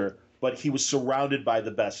actor, but he was surrounded by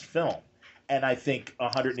the best film. And I think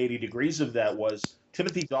 180 degrees of that was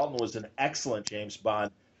Timothy Dalton was an excellent James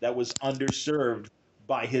Bond that was underserved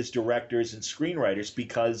by his directors and screenwriters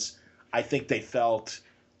because I think they felt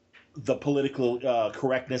the political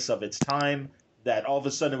correctness of its time, that all of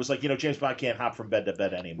a sudden it was like, James Bond can't hop from bed to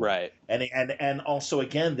bed anymore. Right. And also,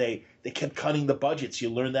 again, they kept cutting the budgets. You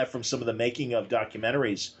learn that from some of the making of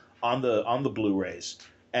documentaries on the Blu-rays.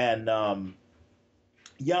 And I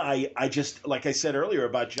just, like I said earlier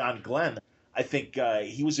about John Glenn, I think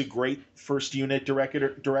he was a great first unit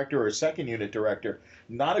director or second unit director,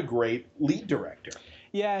 not a great lead director.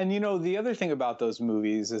 Yeah, and the other thing about those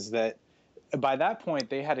movies is that by that point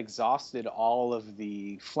they had exhausted all of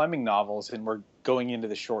the Fleming novels and were going into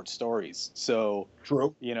the short stories. So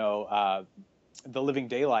true. The Living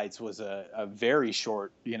Daylights was a very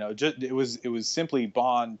short. It was simply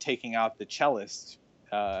Bond taking out the cellist.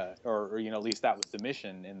 Or at least that was the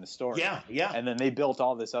mission in the story. Yeah. And then they built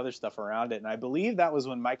all this other stuff around it, and I believe that was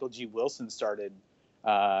when Michael G. Wilson started,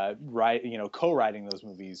 co-writing those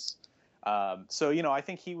movies. So I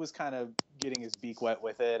think he was kind of getting his beak wet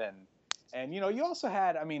with it, and you also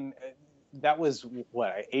had, that was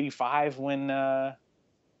what 85 when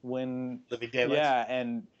Living Daylights. Yeah,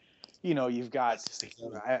 and you've got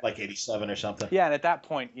like 87 or something. Yeah, and at that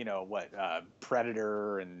point,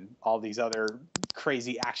 Predator and all these other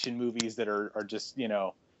crazy action movies that are just,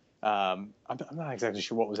 I'm not exactly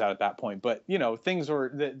sure what was out at that point, but things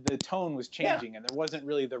were the tone was changing, and there wasn't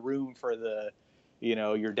really the room for the,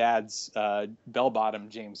 your dad's bell-bottom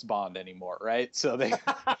James Bond anymore, right? So they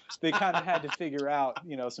kind of had to figure out,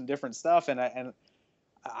 some different stuff, and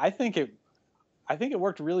I think it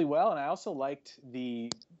worked really well, and I also liked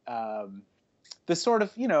the sort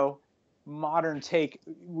of modern take.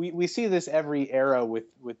 We see this every era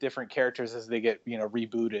with different characters as they get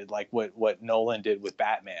rebooted, like what Nolan did with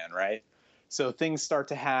Batman, right? So things start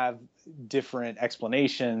to have different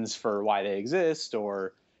explanations for why they exist,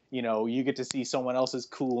 or you get to see someone else's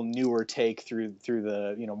cool newer take through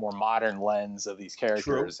the more modern lens of these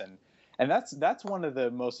characters. True. And that's one of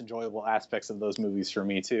the most enjoyable aspects of those movies for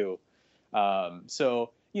me too.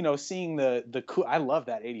 So seeing the cool, I love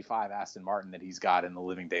that 85 Aston Martin that he's got in The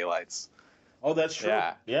Living Daylights. Oh, that's true.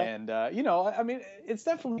 Yeah. And, it's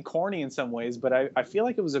definitely corny in some ways, but I feel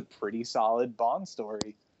like it was a pretty solid Bond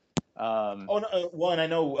story. And I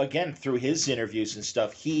know, again, through his interviews and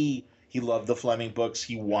stuff, he loved the Fleming books.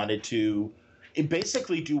 He wanted to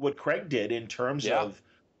basically do what Craig did in terms of,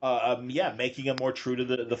 making them more true to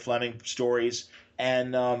the Fleming stories.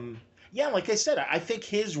 And, like I said, I think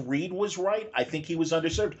his read was right. I think he was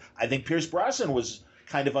underserved. I think Pierce Brosnan was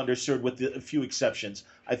kind of underserved with a few exceptions.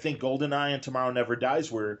 I think GoldenEye and Tomorrow Never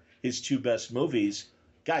Dies were his two best movies.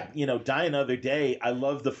 God, Die Another Day, I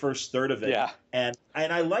love the first third of it. Yeah. And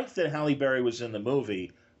I liked that Halle Berry was in the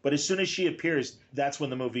movie, but as soon as she appears, that's when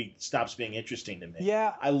the movie stops being interesting to me.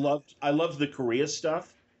 Yeah. I loved the Korea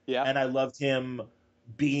stuff, Yeah. And I loved him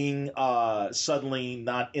being suddenly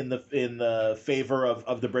not in the favor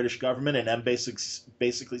of the British government, and them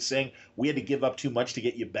basically saying we had to give up too much to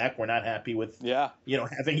get you back. We're not happy with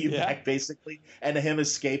having you back, basically. And him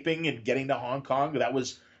escaping and getting to Hong Kong, that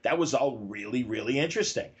was all really, really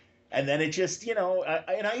interesting. And then it just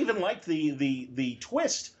I even liked the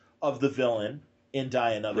twist of the villain in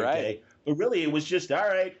Die Another Day, but really it was just all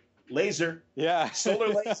right. Laser, solar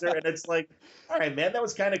laser, and it's like, all right, man, that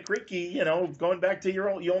was kind of creaky, going back to you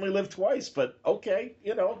only live twice, but okay,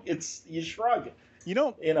 it's you shrug.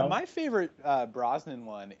 My favorite Brosnan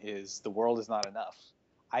one is The World Is Not Enough.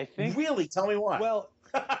 I think. Really, tell me why. Well,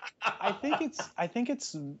 I think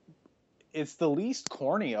it's the least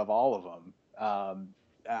corny of all of them.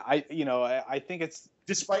 I think it's.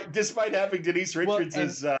 Despite having Denise Richards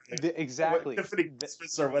as exactly Tiffany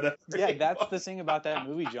Christmas or whatever. Yeah, that's the thing about that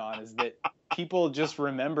movie, John, is that people just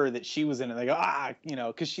remember that she was in it. They go,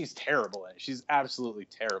 because she's terrible in it. She's absolutely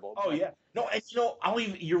terrible. Oh yeah, no, and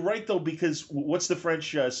you're right though, because what's the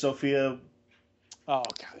French Sophia? Oh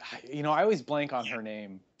God, I always blank on her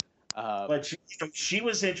name. But she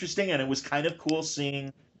was interesting, and it was kind of cool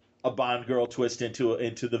seeing a Bond girl twist into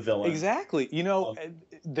the villain. Exactly.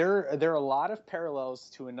 There are a lot of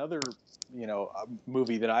parallels to another,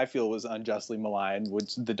 movie that I feel was unjustly maligned,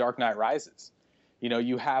 which The Dark Knight Rises.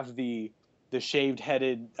 You have the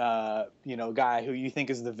shaved-headed, guy who you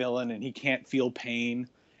think is the villain, and he can't feel pain,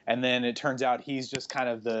 and then it turns out he's just kind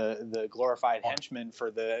of the glorified henchman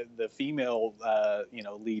for the female,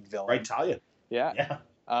 lead villain. Right, Talia. Yeah.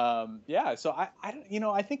 So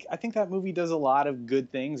I think that movie does a lot of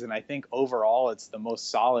good things, and I think overall it's the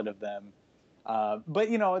most solid of them.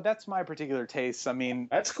 But that's my particular taste. I mean,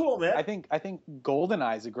 that's cool, man. I think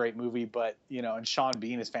GoldenEye is a great movie, but and Sean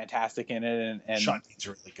Bean is fantastic in it, and Sean Bean's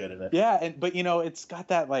really good in it. Yeah, but it's got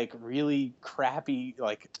that like really crappy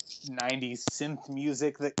like 90s synth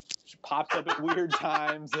music that pops up at weird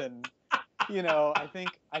times, and I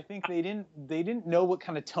think they didn't know what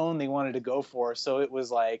kind of tone they wanted to go for, so it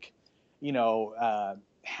was like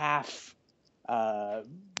half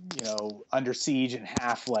Under Siege and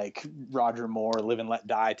half like Roger Moore Live and Let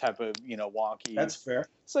Die type of wonky. That's fair.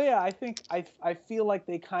 So yeah, I think I feel like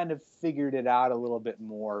they kind of figured it out a little bit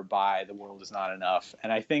more by The World Is Not Enough,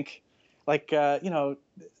 and I think like Tomorrow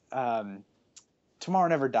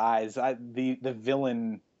Never Dies. The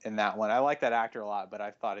villain in that one, I like that actor a lot, but I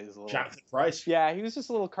thought he was a little Jonathan Pryce. Yeah, he was just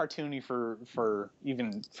a little cartoony for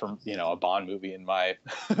a Bond movie in my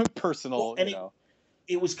personal.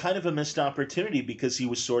 It was kind of a missed opportunity because he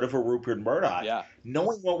was sort of a Rupert Murdoch. Yeah.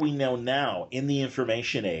 Knowing what we know now in the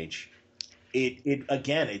information age,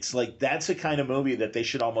 it's like that's a kind of movie that they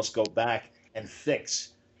should almost go back and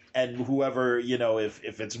fix. And whoever,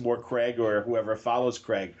 if it's more Craig or whoever follows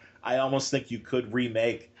Craig, I almost think you could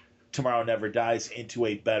remake Tomorrow Never Dies into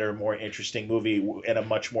a better, more interesting movie and a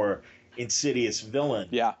much more insidious villain.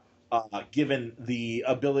 Yeah. Given the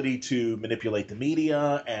ability to manipulate the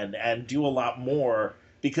media and do a lot more,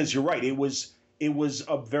 because you're right, it was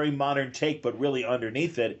a very modern take, but really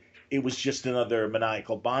underneath it was just another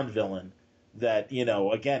maniacal Bond villain that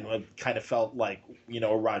again kind of felt like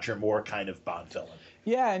a Roger Moore kind of Bond villain.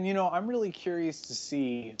 Yeah, and I'm really curious to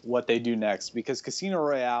see what they do next, because Casino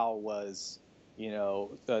Royale was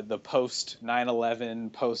the post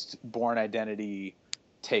 9/11, post Bourne Identity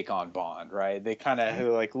take on Bond, right? They kind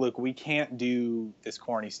of like, look, we can't do this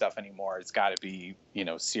corny stuff anymore. It's got to be,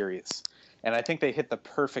 serious. And I think they hit the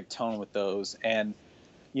perfect tone with those. And,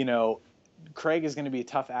 Craig is going to be a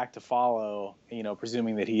tough act to follow,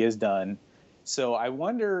 presuming that he is done. So I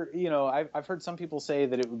wonder, I've heard some people say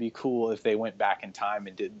that it would be cool if they went back in time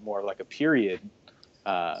and did more like a period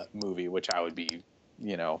movie, which I would be,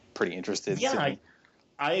 pretty interested in. Yeah,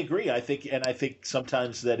 I agree. I think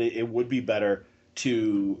sometimes that it would be better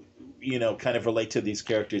to kind of relate to these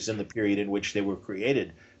characters in the period in which they were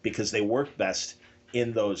created, because they work best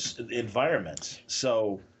in those environments.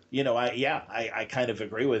 So I kind of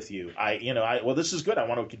agree with you. Well, this is good. I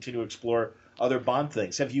want to continue to explore other Bond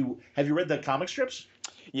things. Have you read the comic strips?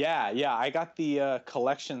 Yeah, I got the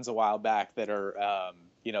collections a while back that are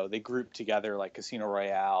they group together like Casino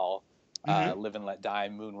Royale, Live and Let Die,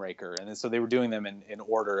 Moonraker, and then, so they were doing them in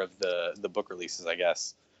order of the book releases, I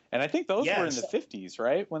guess. And I think those were in the 50s,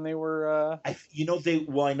 right? When they were... I know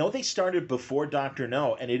they started before Dr.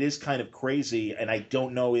 No, and it is kind of crazy, and I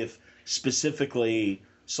don't know if specifically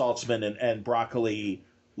Saltzman and Broccoli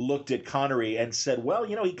looked at Connery and said, well,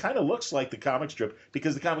 he kind of looks like the comic strip,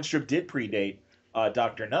 because the comic strip did predate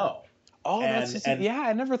Dr. No. Oh,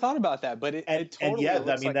 I never thought about that, but it totally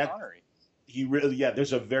looks like Connery. He really,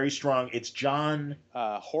 there's a very strong... It's John...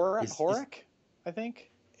 Horrick, I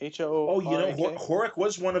think. H-O-R-A-K? Oh, Horrick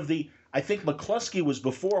was one of the. I think McCluskey was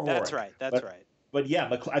before Horrick. That's right. That's right. But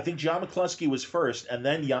yeah, I think John McCluskey was first, and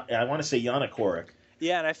then I want to say Yannick Horrick.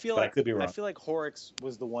 Yeah, and I feel like I could be wrong. I feel like Horrocks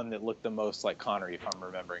was the one that looked the most like Connery, if I'm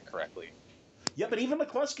remembering correctly. Yeah, but even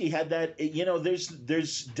McCluskey had that.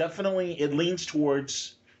 There's definitely, it leans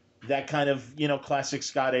towards that kind of classic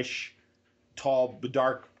Scottish, tall,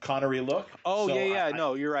 dark Connery look. Oh, so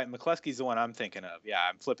no, you're right. McCluskey's the one I'm thinking of. Yeah,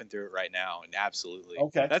 I'm flipping through it right now, and absolutely.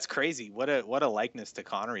 Okay. That's crazy. What a likeness to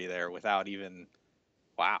Connery there without even.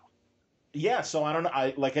 Wow. Yeah, so I don't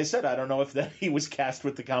know. Like I said, I don't know if that he was cast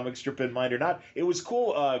with the comic strip in mind or not. It was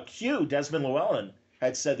cool. Desmond Llewellyn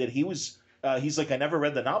had said that he was. He's like, I never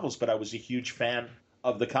read the novels, but I was a huge fan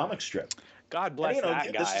of the comic strip. God bless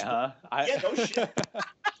that guy, huh? Yeah, no shit.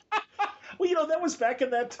 Well, that was back in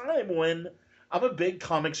that time when I'm a big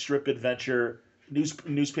comic strip adventure,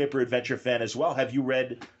 newspaper adventure fan as well. Have you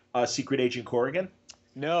read Secret Agent Corrigan?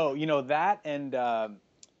 No, that and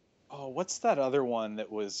what's that other one that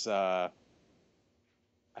was?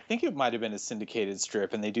 I think it might have been a syndicated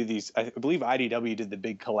strip, and they do these. I believe IDW did the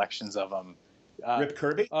big collections of them. Rip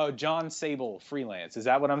Kirby? Oh, John Sable Freelance. Is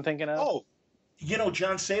that what I'm thinking of? Oh,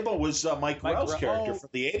 John Sable was Mike Grell's character from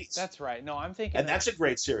the 80s. That's right. No, I'm thinking. And that's a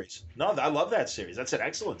great series. No, I love that series. That's an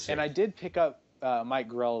excellent series. And I did pick up Mike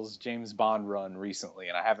Grell's James Bond run recently,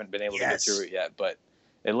 and I haven't been able to get through it yet, but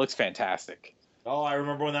it looks fantastic. Oh, I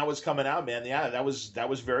remember when that was coming out, man. Yeah, that was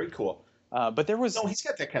very cool. But there was he's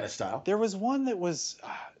got that kind of style. There was one that was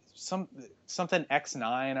something X9,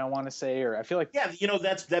 I want to say, or I feel like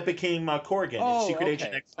that became Corrigan, Secret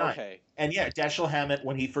Agent X9. Okay. And yeah, Dashiell Hammett,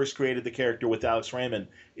 when he first created the character with Alex Raymond,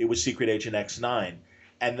 it was Secret Agent X9.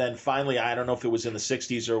 And then finally, I don't know if it was in the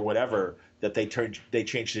 60s or whatever, that they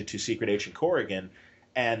changed it to Secret Agent Corrigan.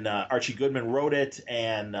 And Archie Goodman wrote it,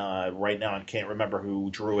 and right now I can't remember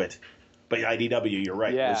who drew it. But IDW, you're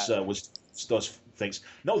right, was those things.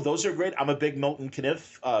 No, those are great. I'm a big Milton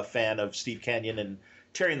Caniff fan of Steve Canyon, and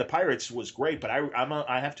Terry and the Pirates was great. But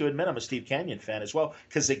I have to admit I'm a Steve Canyon fan as well,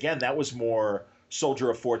 because again, that was more Soldier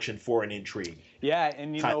of Fortune for an intrigue. Yeah,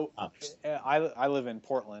 and I live in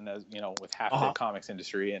Portland, as with half the comics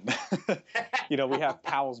industry, and we have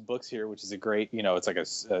Powell's Books here, which is a great, it's like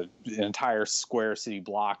an entire square city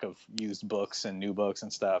block of used books and new books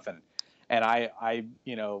and stuff, and I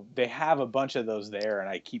they have a bunch of those there, and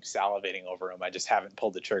I keep salivating over them. I just haven't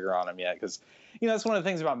pulled the trigger on them yet, because that's one of the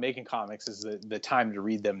things about making comics is the time to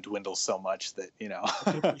read them dwindles so much that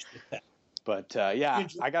But I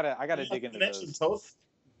gotta dig into those. Toth.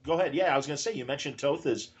 Go ahead. Yeah, I was gonna say, you mentioned Toth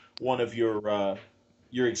as one of your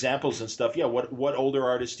examples and stuff. Yeah, what older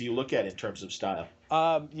artists do you look at in terms of style?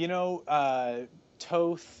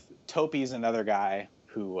 Topi's another guy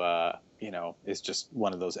who is just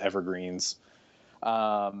one of those evergreens.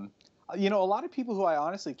 A lot of people who I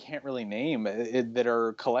honestly can't really name that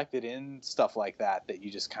are collected in stuff like that you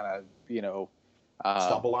just kind of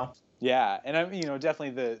stumble on. Yeah, and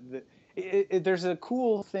definitely there's a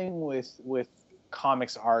cool thing with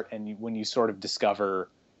comics art, and when you sort of discover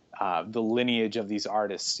the lineage of these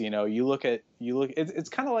artists, you look. It's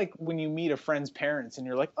kind of like when you meet a friend's parents, and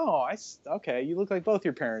you're like, oh, okay, you look like both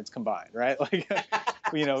your parents combined, right? Like,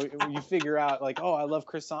 you figure out like, oh, I love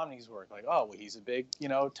Chris Samnee's work. Like, oh, well, he's a big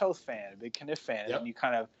Toth fan, a big Caniff fan, and then you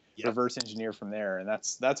kind of reverse engineer from there, and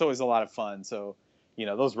that's always a lot of fun. So,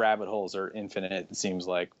 those rabbit holes are infinite, it seems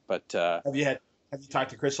like. But Have you talked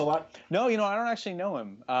to Chris a lot? No, I don't actually know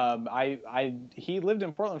him. He lived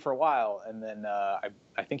in Portland for a while, and then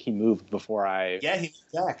I think he moved before I. Yeah, he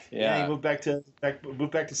moved back. Yeah, he moved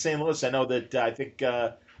back to St. Louis. I know that. I think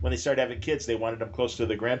when they started having kids, they wanted them close to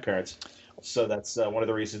their grandparents, so that's one of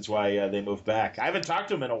the reasons why they moved back. I haven't talked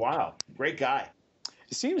to him in a while. Great guy.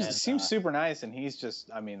 He seems super nice, and he's just.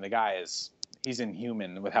 I mean, the guy he's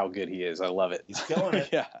inhuman with how good he is. I love it. He's killing it.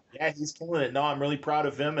 Yeah, he's killing it. No, I'm really proud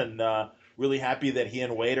of him, and really happy that he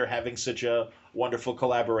and Wade are having such a wonderful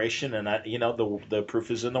collaboration. And the proof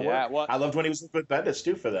is in the work. Well, I loved when he was with Bendis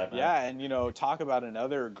too for that. Man. Yeah, and talk about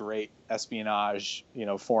another great espionage,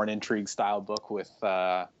 foreign intrigue style book with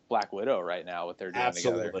Black Widow right now. What they're doing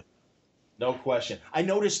together. No question. I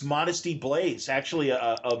noticed Modesty Blaze, actually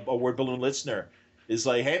a Word Balloon listener, is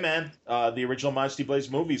like, hey man, the original Modesty Blaze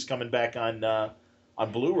movie's coming back on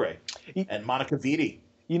Blu-ray, and Monica Vitti.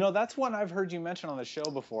 That's one I've heard you mention on the show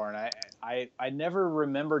before, and I never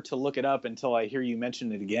remember to look it up until I hear you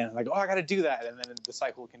mention it again. Like, oh, I got to do that, and then the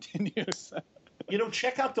cycle continues.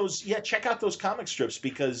 Check out those comic strips,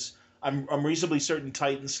 because I'm reasonably certain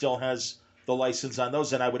Titan still has the license on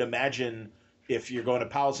those, and I would imagine if you're going to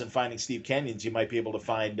Powell's and finding Steve Canyon's, you might be able to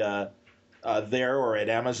find there or at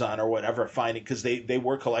Amazon or whatever, because they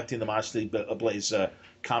were collecting the Modesty Blaze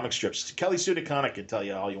comic strips. Kelly Sue DeConnick can tell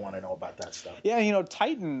you all you want to know about that stuff. Yeah,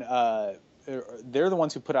 Titan, they're the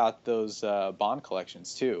ones who put out those Bond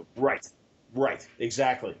collections too. Right,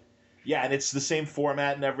 exactly. Yeah, and it's the same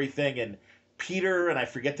format and everything. And Peter, and I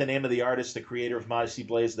forget the name of the artist, the creator of Modesty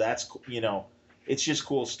Blaze. That's it's just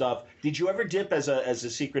cool stuff. Did you ever dip as a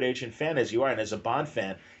Secret Agent fan, as you are, and as a Bond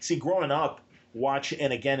fan? See, growing up,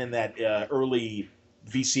 and again in that early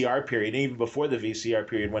VCR period, even before the VCR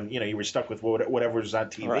period, when you were stuck with whatever was on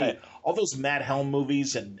TV. Right. All those Matt Helm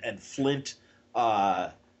movies and Flint.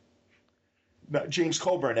 James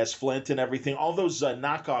Coburn as Flint and everything, all those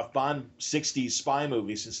knockoff Bond 60s spy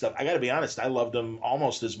movies and stuff. I got to be honest, I loved them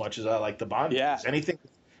almost as much as I like the Bond movies. Anything,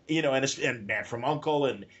 and Man from U.N.C.L.E.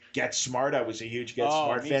 and Get Smart. I was a huge Get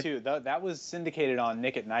Smart fan. Me too. That was syndicated on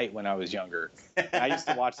Nick at Night when I was younger. I used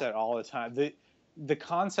to watch that all the time. The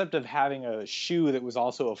concept of having a shoe that was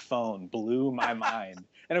also a phone blew my mind.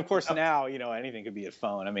 And of course now, anything could be a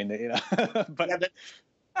phone. I mean, but.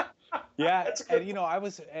 Yeah, and I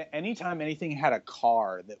was anytime anything had a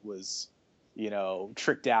car that was,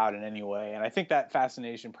 tricked out in any way, and I think that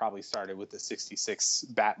fascination probably started with the '66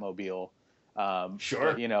 Batmobile.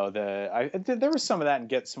 Sure. But, there was some of that in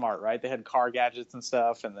Get Smart, right? They had car gadgets and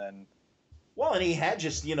stuff, and then. Well, and he had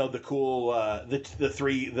just the cool the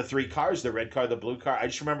three cars, the red car, the blue car. I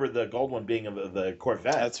just remember the gold one being of the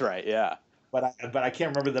Corvette. That's right, yeah. But I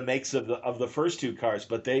can't remember the makes of the first two cars,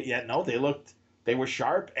 but they were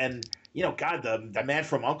sharp, and God, the Man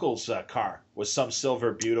from U.N.C.L.'s car was some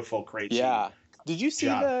silver, beautiful, crazy. Yeah. Did you see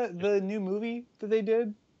the new movie that they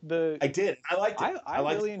did? I did. I liked it. I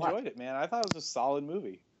really enjoyed it, man. I thought it was a solid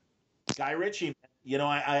movie. Guy Ritchie,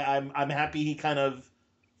 I'm happy he kind of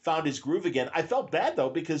found his groove again. I felt bad though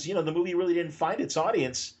because the movie really didn't find its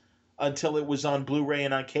audience until it was on Blu-ray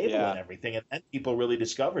and on cable and everything, and then people really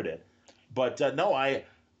discovered it. But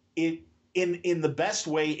in the best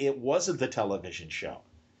way, it wasn't the television show,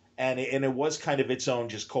 and it was kind of its own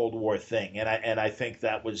just Cold War thing, and I think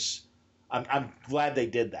that was, I'm glad they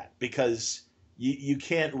did that because you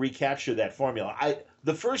can't recapture that formula.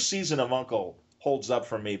 The first season of U.N.C.L.E. holds up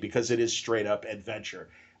for me because it is straight up adventure.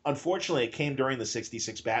 Unfortunately, it came during the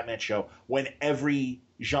 '66 Batman show when every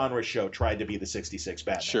genre show tried to be the '66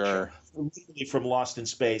 Batman show. From Lost in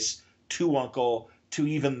Space to U.N.C.L.E. to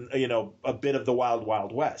even a bit of the Wild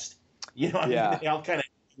Wild West. They all kind of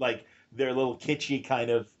like their little kitschy kind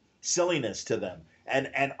of silliness to them, and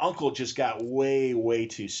U.N.C.L.E. just got way, way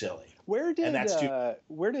too silly. Where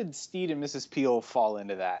did Steed and Mrs. Peel fall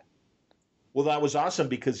into that? Well, that was awesome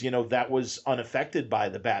because that was unaffected by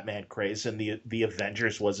the Batman craze, and the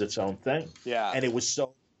Avengers was its own thing. Yeah, and it was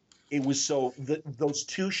so those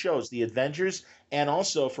two shows, the Avengers, and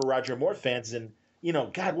also for Roger Moore fans and.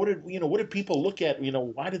 God, what did people look at?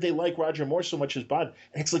 Why did they like Roger Moore so much as Bond?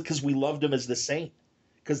 And it's like because we loved him as the Saint,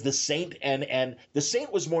 because the Saint and the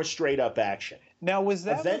Saint was more straight up action. Now, was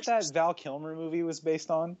that what that Val Kilmer movie was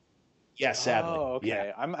based on? Yeah, sadly. Oh, okay.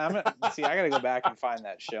 Yeah. I'm see. I got to go back and find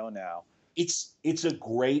that show now. It's a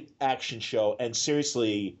great action show, and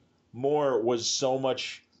seriously, Moore was so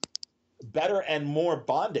much better and more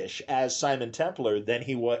Bondish as Simon Templar than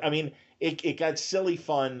he was. I mean. It got silly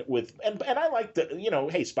fun with and I like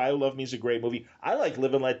hey, Spy Who Loved Me is a great movie. I like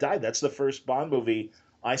Live and Let Die. That's the first Bond movie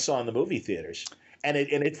I saw in the movie theaters, and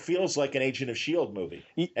it feels like an Agent of S.H.I.E.L.D. movie.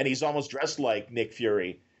 And he's almost dressed like Nick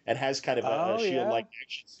Fury and has kind of a S.H.I.E.L.D. like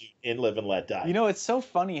action suit in Live and Let Die. It's so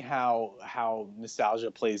funny how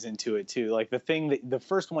nostalgia plays into it too. Like the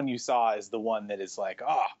first one you saw is the one that is like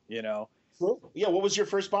Yeah, what was your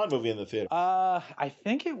first Bond movie in the theater? I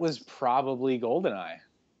think it was probably GoldenEye.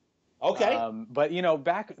 Okay. But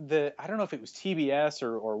back I don't know if it was TBS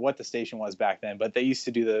or what the station was back then, but they used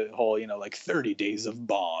to do the whole, like 30 Days of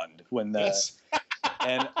Bond when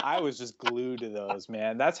and I was just glued to those,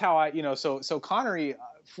 man. That's how I, so Connery,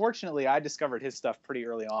 fortunately I discovered his stuff pretty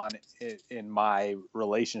early on in my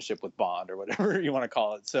relationship with Bond or whatever you want to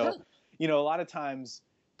call it. So, a lot of times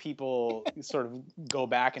people sort of go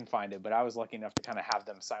back and find it, but I was lucky enough to kind of have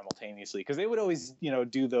them simultaneously because they would always,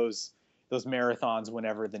 do those marathons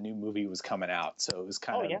whenever the new movie was coming out. So it was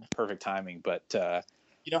kind of perfect timing. But, I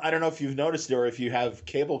don't know if you've noticed or if you have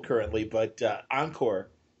cable currently, but Encore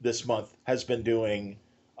this month has been doing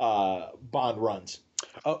Bond runs.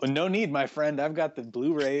 Oh, no need, my friend. I've got the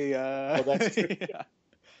Blu-ray. That's true.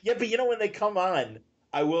 Yeah, but when they come on,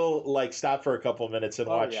 I will stop for a couple of minutes and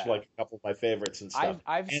watch a couple of my favorites and stuff.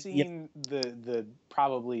 I've seen the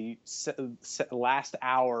probably last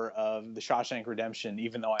hour of the Shawshank Redemption,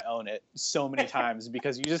 even though I own it, so many times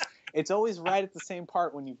because it's always right at the same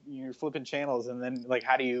part when you're flipping channels, and then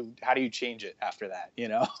how do you change it after that?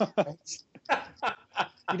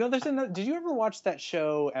 You know, there's another. Did you ever watch that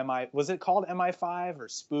show? Was it called MI5 or I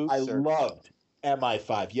Spooks? loved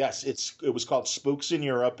MI5. Yes, it was called Spooks in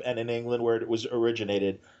Europe, and in England where it was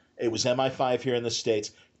originated, it was MI5 here in the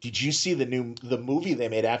States. Did you see the movie they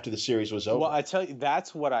made after the series was over? Well, I tell you,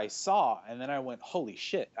 that's what I saw, and then I went, "Holy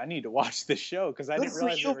shit! I need to watch this show," because I didn't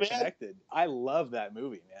realize they were connected. I love that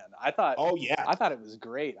movie, man. I thought it was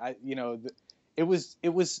great. It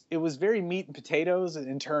was very meat and potatoes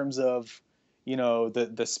in terms of,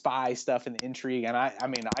 the spy stuff and the intrigue, and I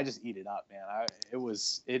mean, I just eat it up, man.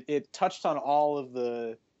 It touched on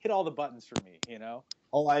hit all the buttons for me,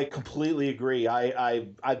 Oh, I completely agree.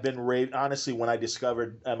 I've been honestly, when I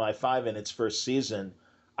discovered MI5 in its first season,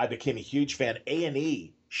 I became a huge fan.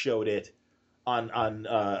 A&E showed it on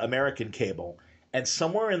American cable, and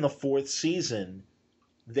somewhere in the fourth season,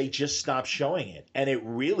 they just stopped showing it, and it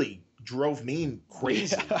really drove me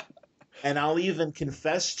crazy. Yeah. And I'll even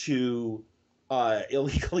confess to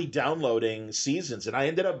illegally downloading seasons, and I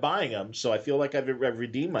ended up buying them, so I feel like I've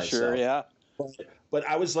redeemed myself. Sure, yeah. But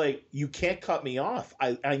I was like, you can't cut me off.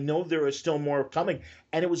 I know there is still more coming.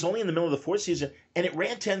 And it was only in the middle of the fourth season, and it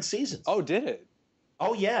ran 10 seasons. Oh, did it?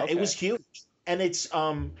 Oh, yeah. Okay. It was huge. And it's,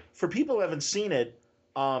 for people who haven't seen it,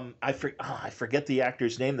 I forget the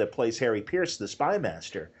actor's name that plays Harry Pierce, the Spy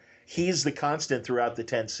Master. He's the constant throughout the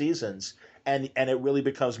 10 seasons. And it really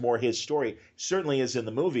becomes more his story. Certainly is in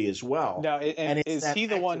the movie as well. Now, and is he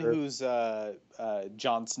the one who's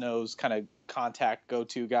Jon Snow's kind of contact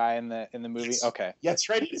go-to guy in the movie? Yes. Okay, that's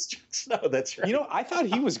right. He's Jon Snow. That's right. I thought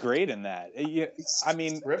he was great in that. I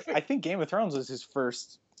mean, terrific. I think Game of Thrones was his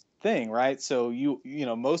first thing, right? So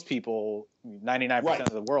most people, 99%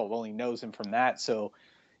 of the world only knows him from that. So,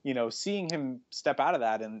 seeing him step out of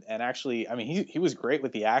that and actually, I mean, he was great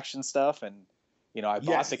with the action stuff, and I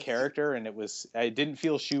bought the character, and I didn't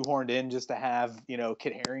feel shoehorned in just to have,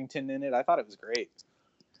 Kit Harington in it. I thought it was great.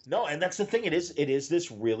 No, and that's the thing. It is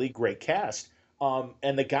this really great cast.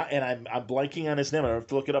 And the guy, and I'm blanking on his name. I have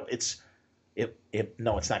to look it up.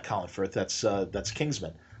 No, it's not Colin Firth. That's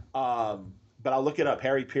Kingsman. But I'll look it up.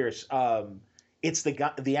 Harry Pierce. It's the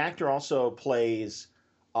guy. The actor also plays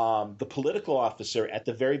the political officer at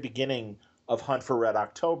the very beginning of Hunt for Red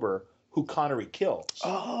October, who Connery kills.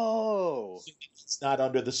 Oh. It's not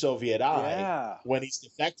under the Soviet eye when he's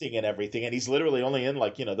defecting and everything. And he's literally only in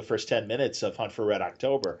the first 10 minutes of Hunt for Red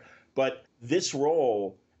October. But this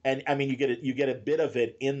role, and I mean, you get a bit of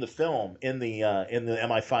it in the film, in the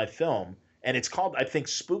MI5 film. And it's called, I think,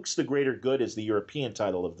 Spooks the Greater Good is the European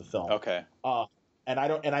title of the film. Okay. And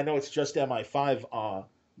I know it's just MI5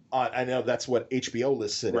 I know that's what HBO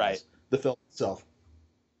lists it as, the film itself.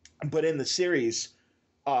 But in the series,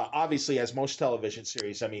 obviously, as most television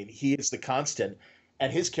series, I mean, he is the constant,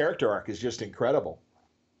 and his character arc is just incredible.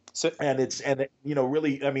 So,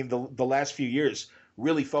 really, I mean, the last few years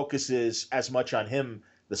really focuses as much on him,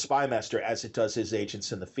 the spy master, as it does his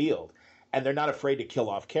agents in the field. And they're not afraid to kill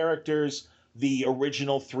off characters. The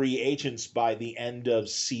original 3 agents by the end of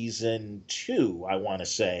season 2, I want to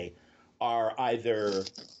say, are either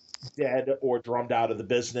dead or drummed out of the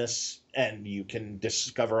business, and you can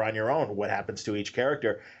discover on your own what happens to each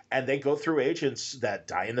character. And they go through agents that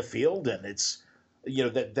die in the field, and it's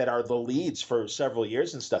that are the leads for several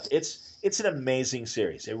years and stuff. It's an amazing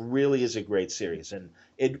series. It really is a great series, and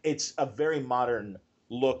it's a very modern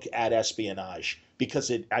look at espionage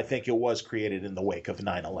because I think it was created in the wake of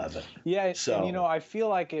 9/11. Yeah, so and, I feel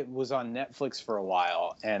like it was on Netflix for a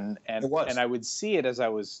while, and I would see it as I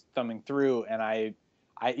was thumbing through, and I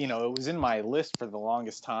it was in my list for the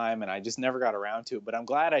longest time, and I just never got around to it. But I'm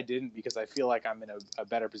glad I didn't, because I feel like I'm in a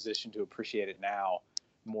better position to appreciate it now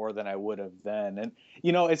more than I would have then. And,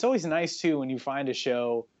 it's always nice, too, when you find a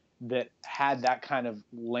show that had that kind of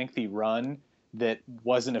lengthy run that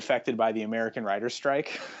wasn't affected by the American writer's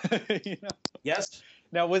strike. Yes.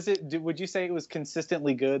 Now, would you say it was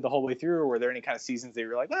consistently good the whole way through, or were there any kind of seasons that you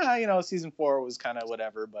were like, season 4 was kind of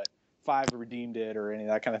whatever, but 5 redeemed it, or any of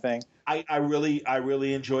that kind of thing? I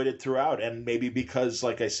really enjoyed it throughout, and maybe because,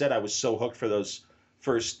 like I said, I was so hooked for those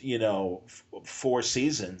first 4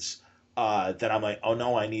 seasons that I'm like, oh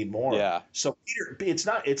no, I need more. Yeah. So Peter, it's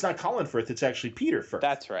not Colin Firth, it's actually Peter Firth.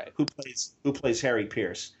 That's right. Who plays Harry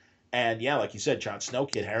Pierce, and yeah, like you said, Jon Snow,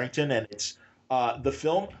 Kit Harington, and it's the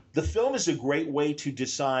film. The film is a great way to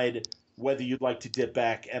decide whether you'd like to dip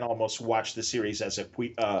back and almost watch the series as a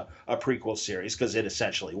prequel series, because it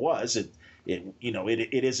essentially was. It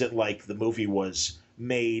isn't like the movie was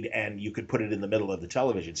made and you could put it in the middle of the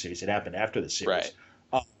television series. It happened after the series.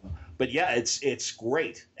 Right. But yeah, it's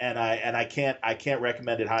great, and I can't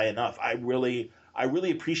recommend it high enough. I really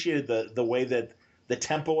appreciated the way that the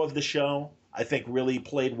tempo of the show I think really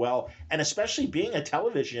played well. And especially being a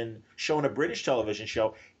television show and a British television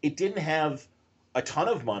show, it didn't have a ton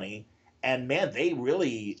of money. And man, they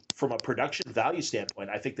really, from a production value standpoint,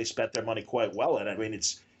 I think they spent their money quite well. And I mean,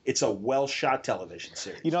 it's a well shot television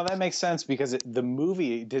series. You know, that makes sense because the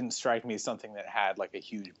movie didn't strike me as something that had like a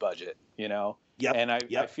huge budget, you know? Yep. And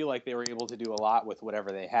I feel like they were able to do a lot with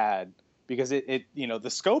whatever they had because it you know, the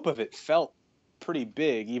scope of it felt pretty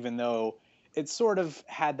big, even though it sort of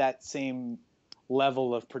had that same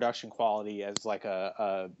level of production quality as like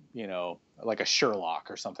a you know, like a Sherlock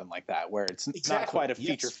or something like that, where it's not quite a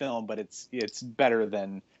feature film, but it's better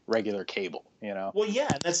than regular cable, you know? Well, yeah,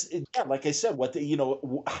 like I said,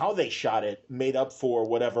 how they shot it made up for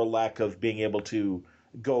whatever lack of being able to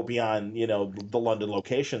go beyond, the London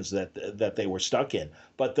locations that they were stuck in.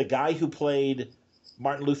 But the guy who played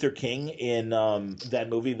Martin Luther King in that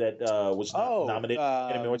movie that was nominated for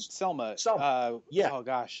Academy Awards. Selma. Yeah. Oh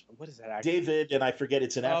gosh, what is that actor? David, and I forget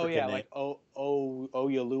it's an African name. Like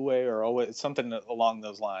Oyalue or something along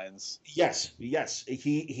those lines. Yes.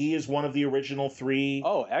 He is one of the original three.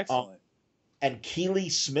 Oh, excellent. And Keely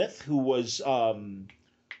Smith, who was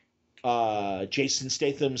Jason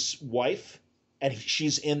Statham's wife, and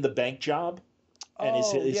she's in The Bank Job. And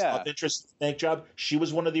his love interest in The Bank Job. She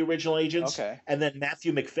was one of the original agents. Okay. And then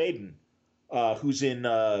Matthew McFadden, who's in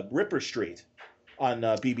Ripper Street on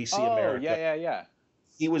BBC America. Yeah.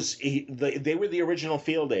 They were the original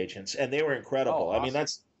field agents, and they were incredible. Awesome. I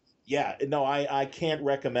mean, I can't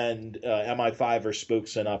recommend MI5 or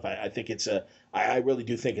Spooks enough. I think I really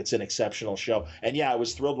do think it's an exceptional show. And yeah, I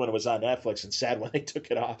was thrilled when it was on Netflix and sad when they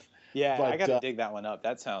took it off. Yeah, but I got to dig that one up.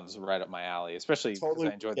 That sounds right up my alley, especially because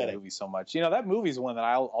I enjoyed the movie so much. That movie's one that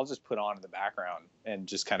I'll just put on in the background and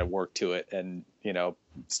just kind of work to it and,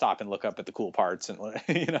 stop and look up at the cool parts and,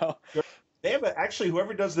 They have actually,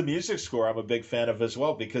 whoever does the music score, I'm a big fan of as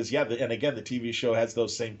well because, and again, the TV show has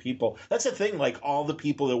those same people. That's the thing, like all the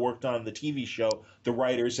people that worked on the TV show, the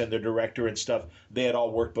writers and the director and stuff, they had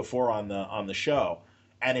all worked before on the show.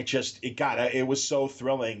 And it was so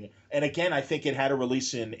thrilling. And again, I think it had a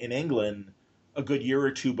release in England a good year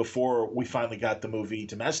or two before we finally got the movie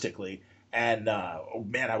domestically. And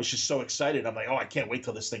man, I was just so excited. I'm like, I can't wait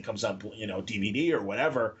till this thing comes on, DVD or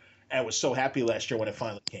whatever. And I was so happy last year when it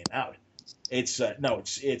finally came out. It's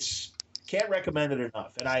can't recommend it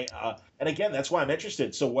enough. And again, that's why I'm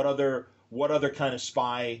interested. So what other kind of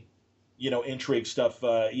spy, intrigue stuff,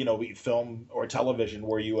 film or television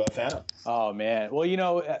were you a fan of? Oh man.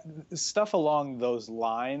 Well, stuff along those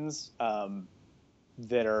lines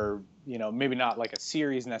that are, maybe not like a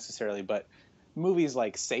series necessarily, but movies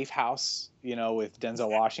like Safe House, with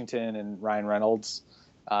Denzel Washington and Ryan Reynolds.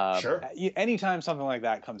 Sure. Anytime something like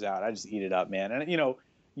that comes out, I just eat it up, man. And,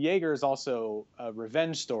 Jaeger is also a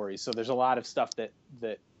revenge story. So there's a lot of stuff that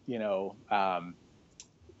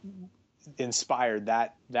inspired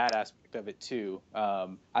that aspect of it too.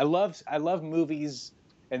 I love movies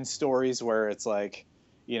and stories where it's like,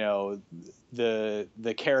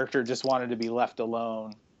 the character just wanted to be left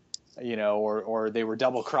alone, or they were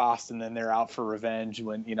double crossed and then they're out for revenge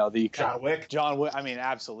when, John Wick. I mean,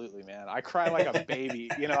 absolutely, man. I cry like a baby.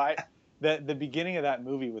 The beginning of that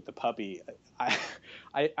movie with the puppy,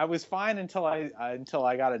 I was fine until I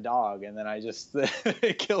got a dog, and then I just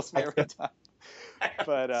it kills me every time.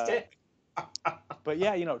 But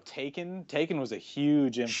yeah, Taken was a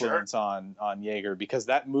huge influence on Jaeger because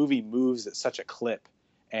that movie moves at such a clip,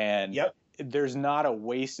 and there's not a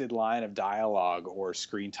wasted line of dialogue or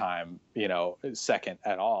screen time, second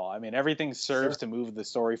at all. I mean, everything serves to move the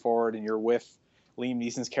story forward, and you're with Liam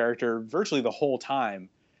Neeson's character virtually the whole time.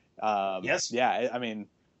 Yes. Yeah. I mean,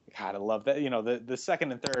 God, I love that. The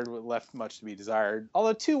second and third left much to be desired.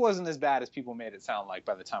 Although 2 wasn't as bad as people made it sound like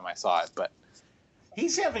by the time I saw it. But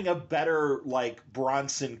he's having a better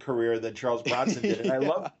Bronson career than Charles Bronson did, and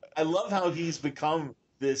I love how he's become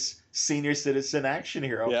this senior citizen action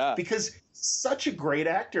hero. Yeah. Because he's such a great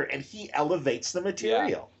actor, and he elevates the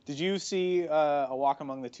material. Yeah. Did you see A Walk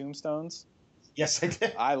Among the Tombstones? Yes, I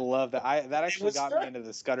did. I love that. That actually got me into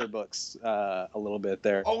the Scudder books a little bit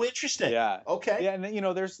there. Oh, interesting. Yeah. Okay. Yeah, and then,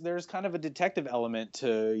 there's kind of a detective element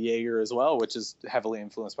to Jaeger as well, which is heavily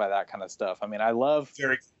influenced by that kind of stuff. I mean, I love.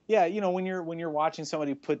 Very. Yeah, when you're watching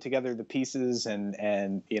somebody put together the pieces and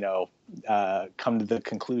come to the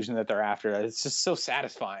conclusion that they're after, it's just so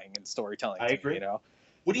satisfying in storytelling. I agree.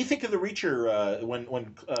 What do you think of the Reacher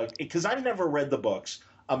when because I've never read the books.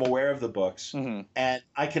 I'm aware of the books, and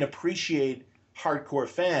I can appreciate hardcore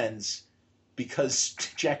fans because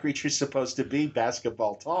Jack Reacher's supposed to be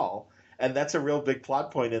basketball tall, and that's a real big plot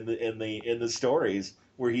point in the stories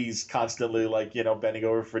where he's constantly like, bending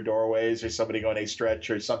over for doorways or somebody going a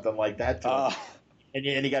stretch or something like that to him. And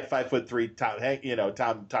you got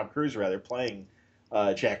 5'3" Tom Cruise rather playing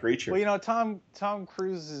Jack Reacher. Well, Tom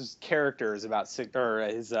Cruise's character is about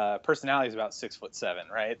his personality is about 6'7",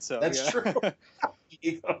 right? So that's true.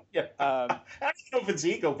 Yeah. I don't know if it's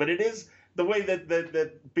ego, but it is the way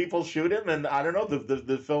that people shoot him, and I don't know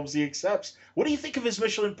the films he accepts. What do you think of his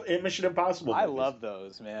Mission Impossible movies? I love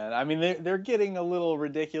those, man. I mean, they're getting a little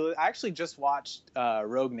ridiculous. I actually just watched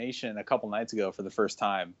Rogue Nation a couple nights ago for the first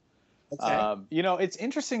time. Okay. It's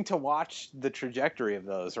interesting to watch the trajectory of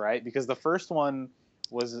those, right? Because the first one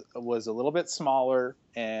was a little bit smaller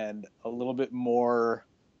and a little bit more,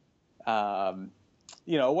 it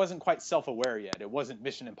wasn't quite self-aware yet. It wasn't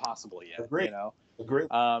Mission Impossible yet. Agreed. Agreed.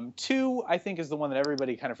 2, I think, is the one that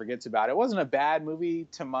everybody kind of forgets about. It wasn't a bad movie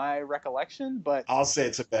to my recollection, but I'll say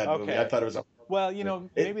it's a bad movie. I thought it was a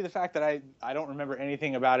maybe the fact that I don't remember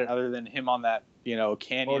anything about it other than him on that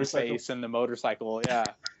canyon face and the motorcycle. Yeah.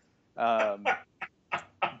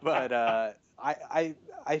 But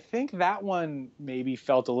I think that one maybe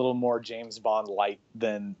felt a little more James Bond light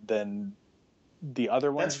than the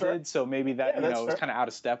other ones did. So maybe that was kind of out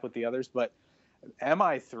of step with the others. But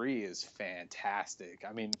MI3 is fantastic.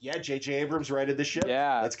 I mean, J.J. Abrams righted the ship.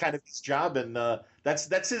 Yeah, that's kind of his job, and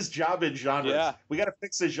that's his job in genres. Yeah. We got to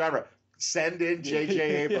fix the genre. Send in J.J.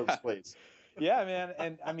 Abrams, please. Yeah, man,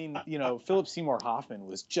 and I mean, Philip Seymour Hoffman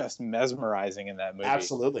was just mesmerizing in that movie.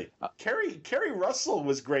 Absolutely. Kerry Russell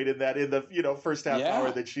was great in that, in the first half hour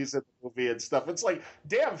that she's in the movie and stuff. It's like,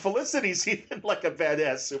 damn, Felicity's even like a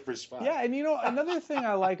badass super spy. Yeah, and another thing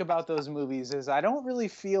I like about those movies is I don't really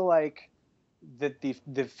feel like that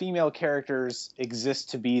the female characters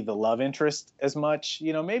exist to be the love interest as much.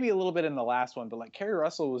 Maybe a little bit in the last one, but like Kerry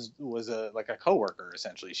Russell was a coworker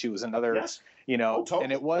essentially. She was another, totally.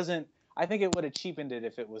 And it wasn't. I think it would have cheapened it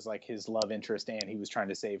if it was like his love interest and he was trying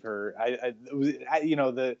to save her.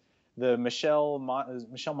 The Michelle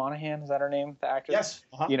Monaghan, is that her name? The actress? Yes.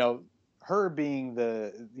 Uh-huh. Her being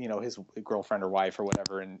his girlfriend or wife or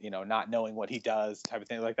whatever, and not knowing what he does type of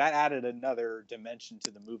thing, like that added another dimension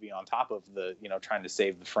to the movie on top of the trying to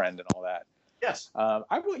save the friend and all that. Yes.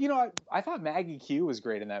 I thought Maggie Q was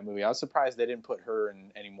great in that movie. I was surprised they didn't put her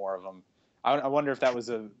in any more of them. I wonder if that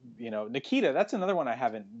was Nikita. That's another one I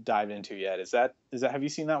haven't dived into yet. Is that have you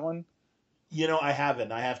seen that one? I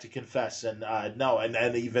haven't. I have to confess, and no,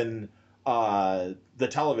 and even the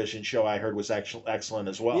television show I heard was actually excellent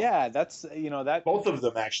as well. Yeah, that's that. Both of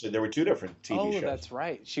them actually. There were 2 different TV shows. Oh, that's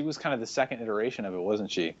right. She was kind of the second iteration of it, wasn't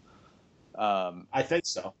she? I think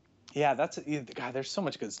so. Yeah, God. There's so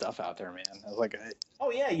much good stuff out there, man. I was like, oh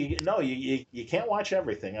yeah, you can't watch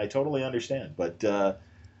everything. I totally understand, but.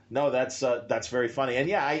 No, that's very funny, and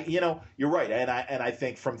you're right, and I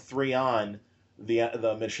think from 3 on,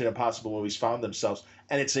 the Mission Impossible movies found themselves,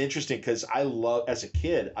 and it's interesting because as a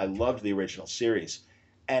kid I loved the original series,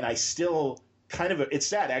 and I still it's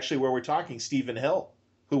sad actually where we're talking Stephen Hill,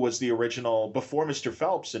 who was the original before Mr.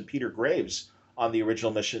 Phelps and Peter Graves on the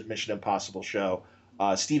original Mission Impossible show.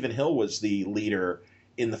 Stephen Hill was the leader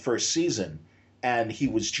in the first season. And he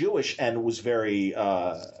was Jewish and was very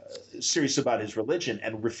serious about his religion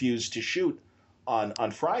and refused to shoot on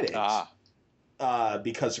Fridays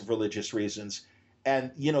because of religious reasons.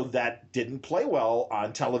 And, that didn't play well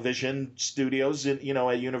on television studios at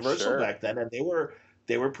Universal back then. And they were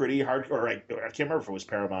pretty hardcore. I can't remember if it was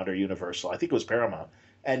Paramount or Universal. I think it was Paramount.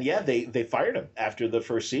 And they fired him after the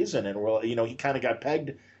first season. And, he kind of got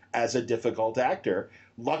pegged as a difficult actor.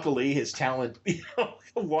 Luckily, his talent,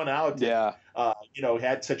 won out. Yeah.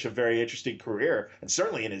 Had such a very interesting career, and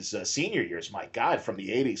certainly in his senior years, my God, from the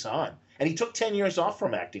 80s on. And he took 10 years off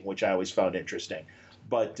from acting, which I always found interesting.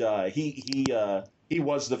 But he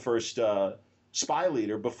was the first spy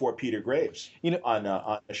leader before Peter Graves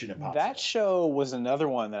on Mission Impossible. That show was another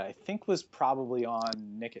one that I think was probably on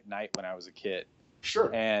Nick at Night when I was a kid.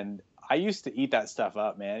 Sure. And I used to eat that stuff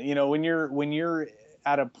up, man. When you're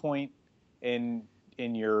at a point in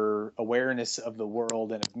your awareness of the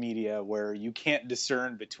world and of media where you can't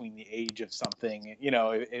discern between the age of something,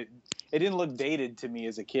 it didn't look dated to me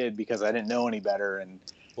as a kid because I didn't know any better. And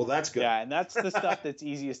well, that's good. Yeah, and that's the stuff that's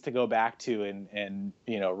easiest to go back to and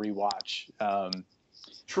rewatch.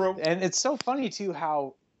 True. And it's so funny too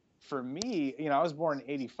how, for me, I was born in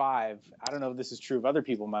 '85. I don't know if this is true of other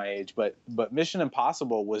people my age, but Mission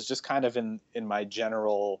Impossible was just kind of in my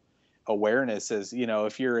general awareness as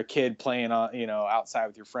if you're a kid playing on outside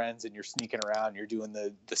with your friends and you're sneaking around, you're doing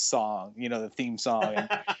the song, the theme song, and,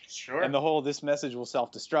 sure. And the whole "this message will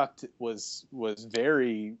self-destruct" was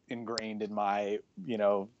very ingrained in my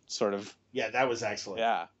sort of. Yeah, that was excellent.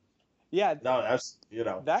 Yeah, Yeah, No, that's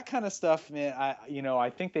that kind of stuff, man. I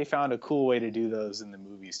think they found a cool way to do those in the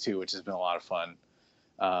movies too, which has been a lot of fun.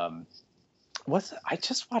 Um, I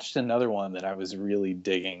just watched another one that I was really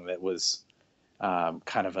digging that was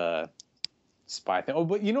kind of a spy thing. Oh,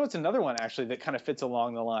 but it's another one actually that kind of fits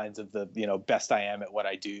along the lines of the best I am at what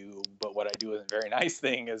I do, but what I do isn't very nice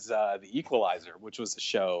thing is The Equalizer, which was a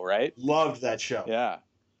show, right? loved that show. Yeah.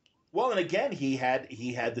 Well, and again, he had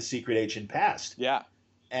the secret agent past. Yeah.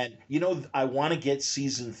 And I want to get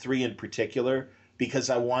season 3 in particular because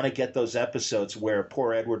I want to get those episodes where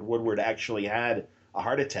poor Edward Woodward actually had a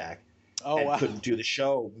heart attack and couldn't do the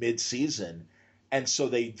show mid-season. And so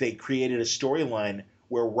they created a storyline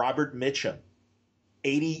where Robert Mitchum,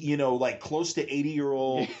 80, like close to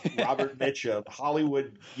 80-year-old Robert Mitchum,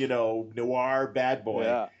 Hollywood, noir bad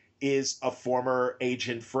boy, is a former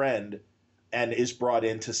agent friend and is brought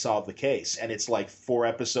in to solve the case. And it's like 4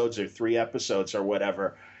 episodes or 3 episodes or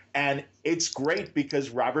whatever. And it's great because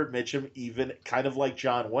Robert Mitchum, even kind of like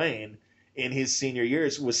John Wayne in his senior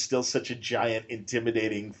years, was still such a giant,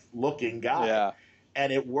 intimidating looking guy. Yeah.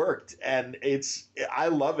 And it worked. And I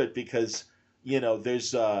love it because,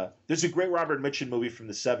 there's a great Robert Mitchum movie from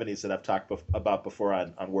the 70s that I've talked about before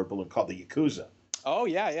on Word Balloon called The Yakuza. Oh,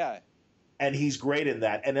 yeah. And he's great in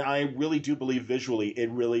that. And I really do believe visually it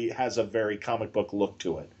really has a very comic book look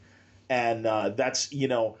to it. And that's,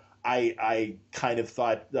 I kind of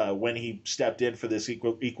thought when he stepped in for this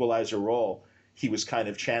equalizer role, he was kind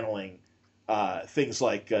of channeling things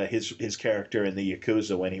like his character in the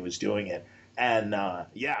Yakuza when he was doing it. And I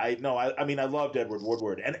loved Edward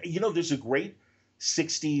Woodward. And, there's a great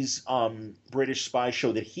 60s British spy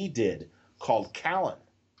show that he did called Callan.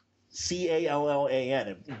 Callan.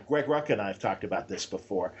 And Greg Rucka and I have talked about this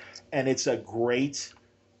before. And it's a great,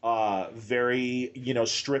 very,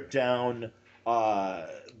 stripped down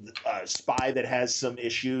spy that has some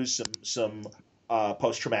issues, some